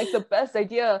seem like the best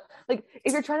idea. Like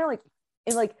if you're trying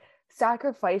to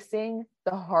sacrificing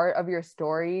the heart of your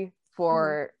story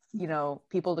for, you know,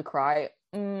 people to cry.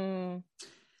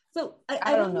 So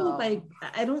I don't know if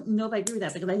I don't know if I agree with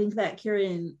that, because I think that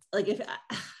Kieran, like, if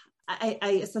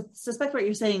I suspect what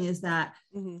you're saying is that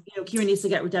Kieran needs to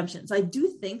get redemption. So I do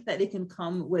think that it can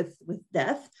come with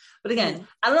death. But again,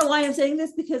 I don't know why I'm saying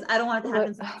this, because I don't want it to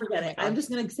happen. So forget it. I'm just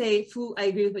gonna say, Fwoot, I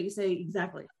agree with what you say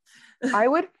exactly. I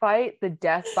would fight the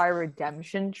death by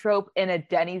redemption trope in a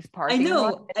Denny's parking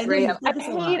lot. I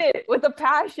hate it with a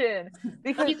passion,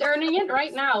 because he's earning it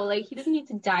right now. Like, he doesn't need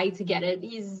to die to get it.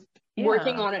 He's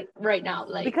working on it right now.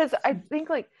 Like, because I think,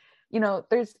 like,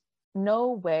 there's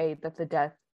no way that the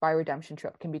death by redemption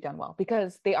trope can be done well,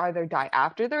 because they either die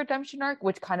after the redemption arc,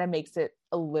 which kind of makes it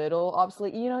a little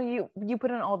obsolete. You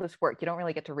put in all this work, you don't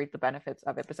really get to reap the benefits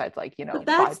of it, besides, like, but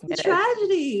that's 5 minutes.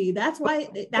 Tragedy. That's why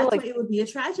why it would be a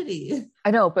tragedy. I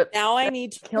know, but now I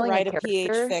need to write a PH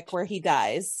fic where he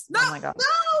dies. Oh my god.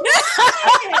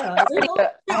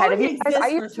 I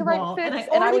used to write fics,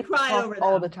 and I would cry over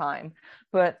all the time.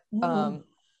 But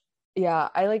yeah,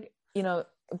 I like,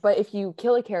 but if you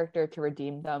kill a character to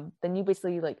redeem them, then you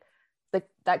basically, like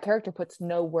that character puts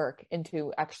no work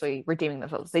into actually redeeming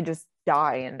themselves. They just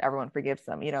die and everyone forgives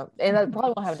them, and that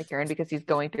probably won't happen to Kieran, because he's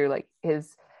going through, like,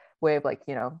 his way of, like,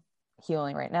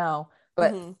 healing right now.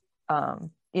 But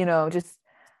just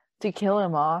to kill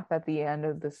him off at the end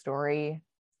of the story,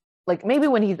 like, maybe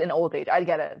when he's in old age, I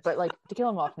get it, but, like, to kill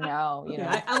him off now,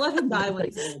 I let him die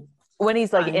when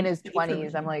he's like in his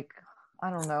 20s. I'm like,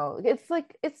 I don't know. It's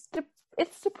like,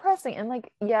 it's depressing, and,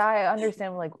 like, yeah, I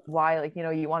understand, like, why, like,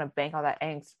 you want to bank all that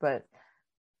angst, but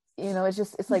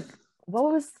it's like,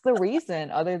 what was the reason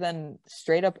other than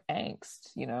straight up angst?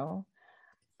 I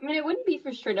mean, it wouldn't be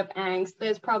for straight up angst.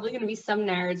 There's probably going to be some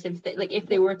narratives that, like, if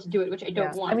they were to do it, which I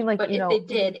don't want. I mean, like, but if they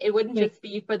did, it wouldn't just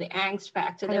be for the angst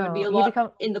factor. There would be a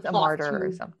lot in the plot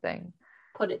or something.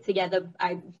 Put it together,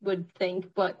 I would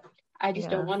think, but I just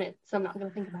don't want it, so I'm not going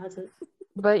to think about it.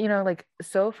 But like,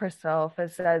 Soph herself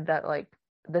has said that, like,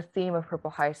 the theme of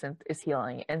Purple Hyacinth is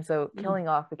healing, and so killing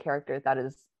off the character that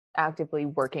is actively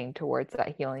working towards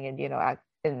that healing, and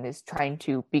and is trying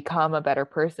to become a better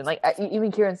person. Like,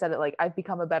 even Kieran said it, like, I've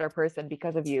become a better person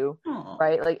because of you. Aww.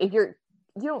 Right? Like, if you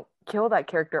don't kill that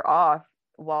character off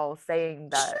while saying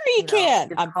that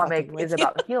the comic is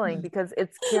about healing, because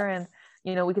it's Kieran.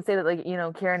 We could say that, like,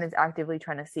 Kieran is actively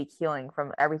trying to seek healing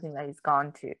from everything that he's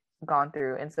gone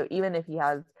through, and so even if he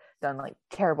has done, like,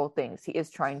 terrible things, he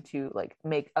is trying to, like,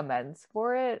 make amends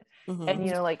for it. And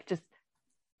like, just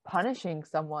punishing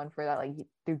someone for that, like,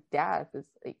 through death is,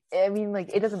 like, I mean,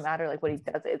 like, it doesn't matter, like, what he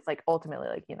does. It's, like, ultimately,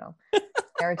 like,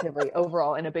 narratively,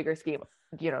 overall, in a bigger scheme,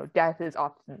 death is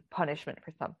often punishment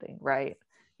for something, right?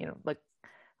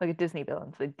 Like a Disney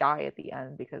villains, they die at the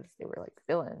end because they were, like,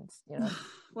 villains,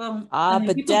 Well,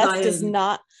 but death does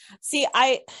not see.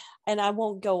 I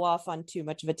won't go off on too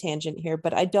much of a tangent here,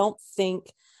 but I don't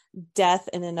think death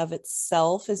in and of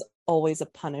itself is always a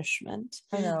punishment.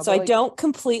 I know, so I don't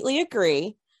completely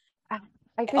agree.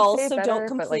 I could also say better, don't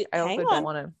completely. I also don't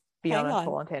want to be on a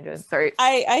full tangent. Sorry.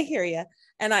 I hear you,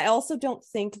 and I also don't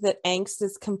think that angst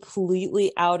is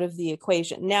completely out of the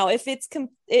equation. Now, if it's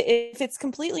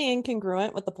completely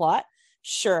incongruent with the plot,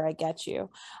 sure, I get you.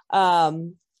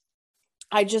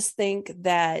 I just think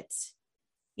that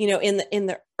in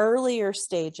the earlier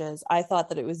stages, I thought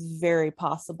that it was very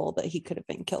possible that he could have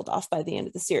been killed off by the end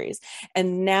of the series.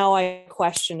 And now I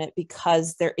question it,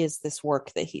 because there is this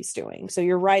work that he's doing. So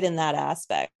you're right in that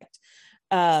aspect.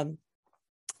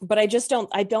 But I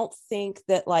don't think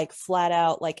that, like, flat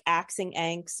out, like, axing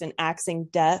angst and axing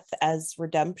death as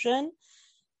redemption.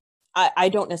 I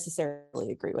don't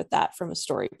necessarily agree with that from a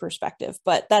story perspective,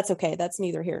 but that's okay. That's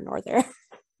neither here nor there.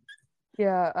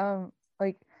 Yeah.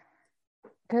 Like,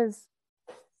 because,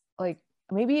 like,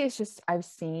 maybe it's just I've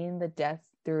seen the death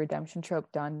through redemption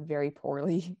trope done very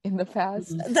poorly in the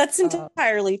past. That's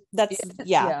entirely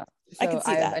yeah. So I can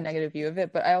see that. have a negative view of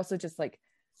it, but I also just, like,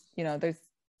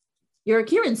 you're a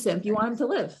Kieran simp. You want him to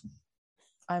live.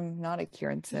 I'm not a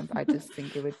Kieran simp. I just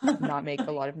think it would not make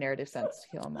a lot of narrative sense to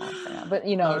kill him off right now. But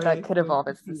that could evolve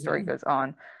as the story goes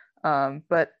on.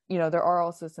 But there are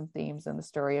also some themes in the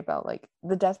story about, like,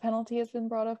 the death penalty has been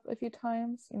brought up a few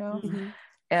times,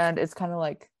 and it's kind of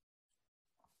like,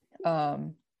 that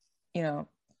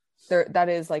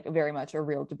is, like, very much a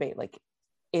real debate. Like,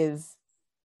 is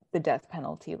the death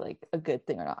penalty, like, a good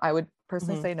thing or not? I would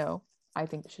personally say no. I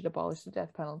think it should abolish the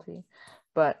death penalty,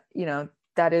 but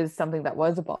that is something that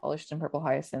was abolished in Purple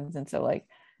Hyacinth, and so, like,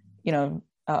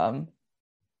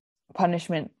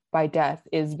 punishment by death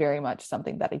is very much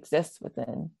something that exists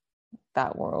within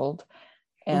that world.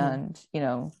 And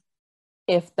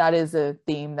if that is a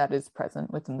theme that is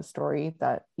present within the story,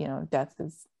 that death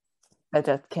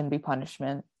can be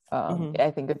punishment,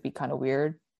 I think it'd be kind of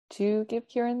weird to give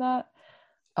Kieran that.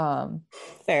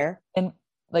 Fair. And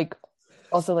like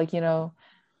also like, you know,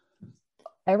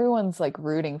 everyone's like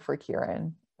rooting for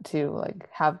Kieran to like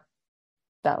have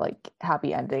that like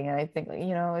happy ending, and I think,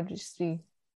 you know, it'd just be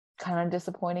kind of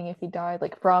disappointing if he died,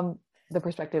 like from the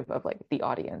perspective of like the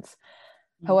audience.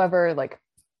 However, like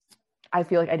I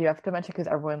feel like I do have to mention, because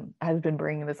everyone has been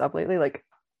bringing this up lately, like,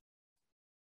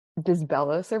 does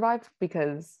Bella survive?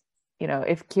 Because, you know,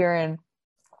 if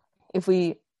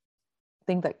we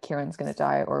think that Kieran's gonna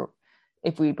die, or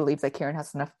if we believe that Kieran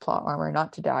has enough plot armor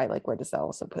not to die, like, where does that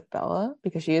also put Bella?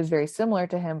 Because she is very similar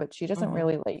to him, but she doesn't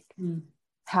really like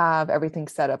have everything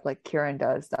set up like Kieran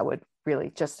does that would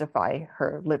really justify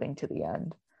her living to the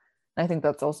end. And I think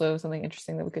that's also something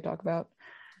interesting that we could talk about.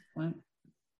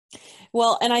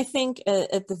 Well, and I think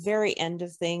at the very end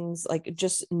of things, like,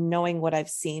 just knowing what I've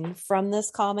seen from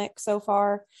this comic so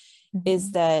far,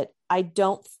 is that I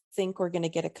don't think we're going to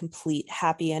get a complete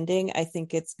happy ending. I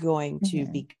think it's going to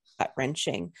be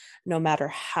gut-wrenching no matter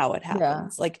how it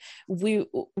happens. Like, we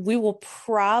will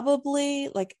probably,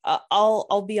 like,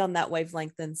 I'll be on that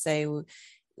wavelength and say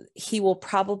he will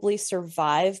probably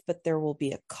survive, but there will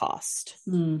be a cost.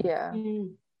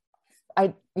 The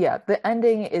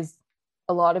ending is,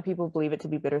 a lot of people believe it to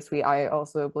be bittersweet. I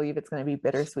also believe it's going to be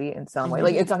bittersweet in some way.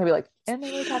 Like, it's not going to be like, and they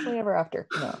live happily ever after.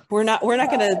 No, we're not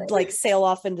going to like sail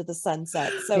off into the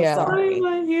sunset. So sorry. I'm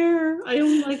not here. I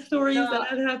don't like stories that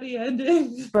have happy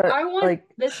endings. But I want like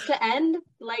this to end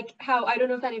like how, I don't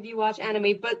know if any of you watch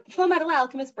anime, but Full Metal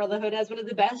Alchemist Brotherhood has one of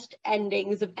the best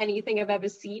endings of anything I've ever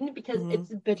seen, because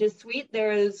it's bittersweet.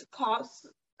 There is costs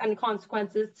and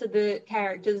consequences to the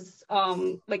characters'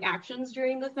 like actions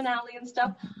during the finale and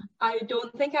stuff. I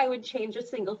don't think I would change a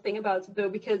single thing about it though,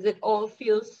 because it all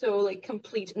feels so like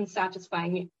complete and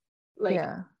satisfying. Like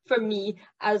for me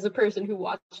as a person who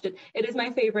watched it, it is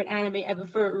my favorite anime ever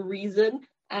for a reason,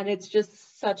 and it's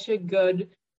just such a good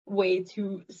way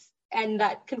to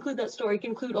conclude that story,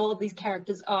 conclude all of these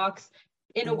characters' arcs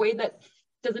in a way that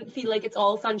doesn't feel like it's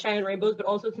all sunshine and rainbows, but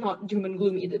also it's not doom and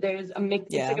gloomy. That there's a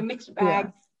mix. It's like a mixed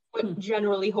bag. But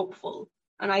generally hopeful,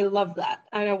 and I love that.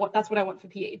 That's what I want for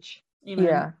PH. Amen.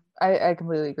 Yeah, I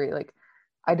completely agree. Like,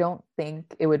 I don't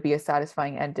think it would be a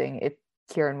satisfying ending if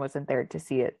Kieran wasn't there to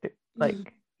see it.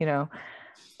 Like, you know,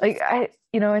 like I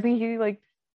think he like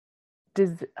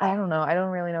I don't know. I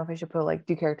don't really know if I should put like,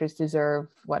 do characters deserve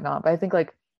whatnot, but I think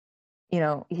like, you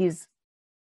know, he's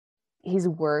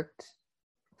worked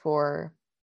for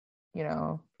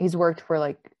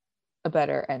like a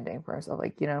better ending for himself,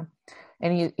 like, you know,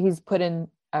 and he's put in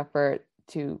effort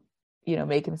to, you know,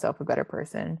 make himself a better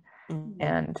person,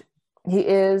 and he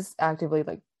is actively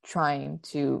like trying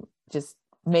to just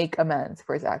make amends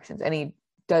for his actions, and he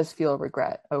does feel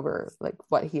regret over like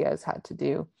what he has had to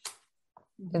do.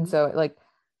 And so like,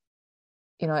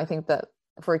 you know, I think that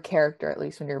for a character, at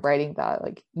least when you're writing that,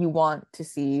 like, you want to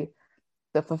see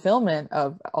the fulfillment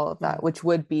of all of that, which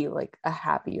would be like a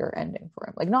happier ending for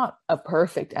him. Like, not a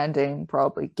perfect ending,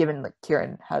 probably, given that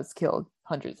Kieran has killed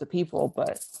hundreds of people,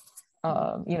 but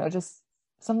you know, just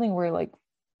something where like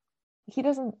he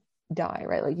doesn't die,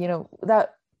 right? Like, you know,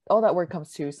 that all that work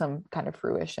comes to some kind of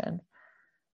fruition.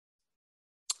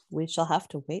 We shall have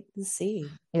to wait and see.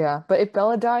 Yeah, but if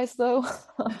Bella dies though,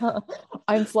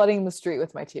 I'm flooding the street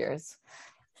with my tears.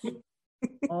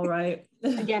 All right.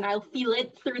 Again, I'll feel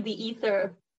it through the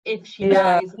ether if she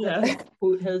dies.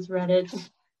 Fwoot has read it.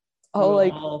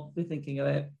 I'll be thinking of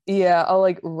it. Yeah, I'll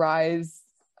like rise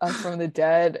up from the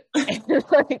dead, and,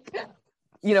 like,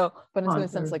 you know, but it's going to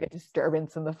sense like a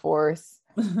disturbance in the force.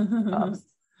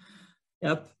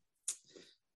 Yep.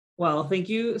 Well, thank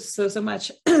you so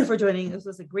much for joining. This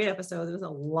was a great episode. There was a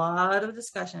lot of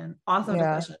discussion, awesome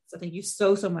discussion. So thank you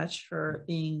so much for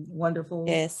being wonderful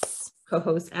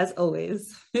co-host as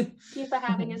always. Thank you for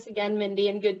having us again, Mindy,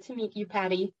 and good to meet you,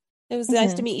 Patty. It was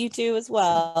nice to meet you too as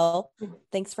well.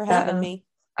 Thanks for having me.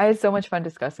 I had so much fun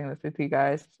discussing this with you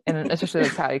guys, and especially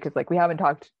with Patty, because like we haven't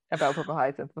talked about Purple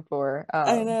Hyacinth before.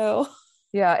 I know.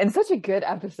 Yeah, and such a good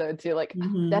episode too. Like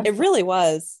it really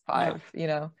was. 5, you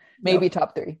know, maybe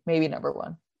top 3, maybe number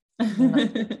 1.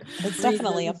 It's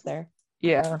definitely up there.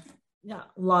 Yeah, a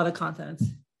lot of content.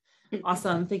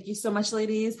 Awesome. Thank you so much,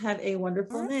 ladies. Have a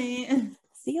wonderful night.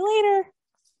 See you later.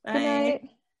 Bye. Good night.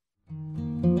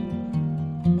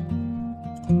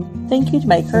 Thank you to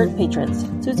my current patrons: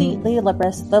 Susie, Lady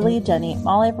Lepris, Lily, Jenny,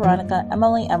 Molly, Veronica,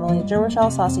 Emily, Joe Rochelle,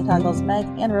 Saucy Toggles, Meg,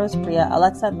 Anne Rose, Priya,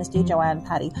 Alexa, Misty, Joanne,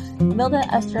 Patty, Milda,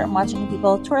 Esther, Watching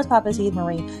People, Taurus, Papa Seed,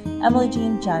 Marie, Emily,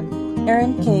 Jean, Jen,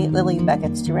 Erin, Kay, Lily,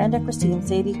 Beckett, Duranda, Christine,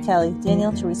 Sadie, Kelly,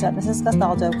 Daniel, Teresa, Mrs.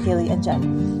 Castaldo, Kaylee, and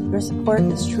Jen. Your support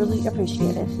is truly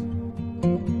appreciated.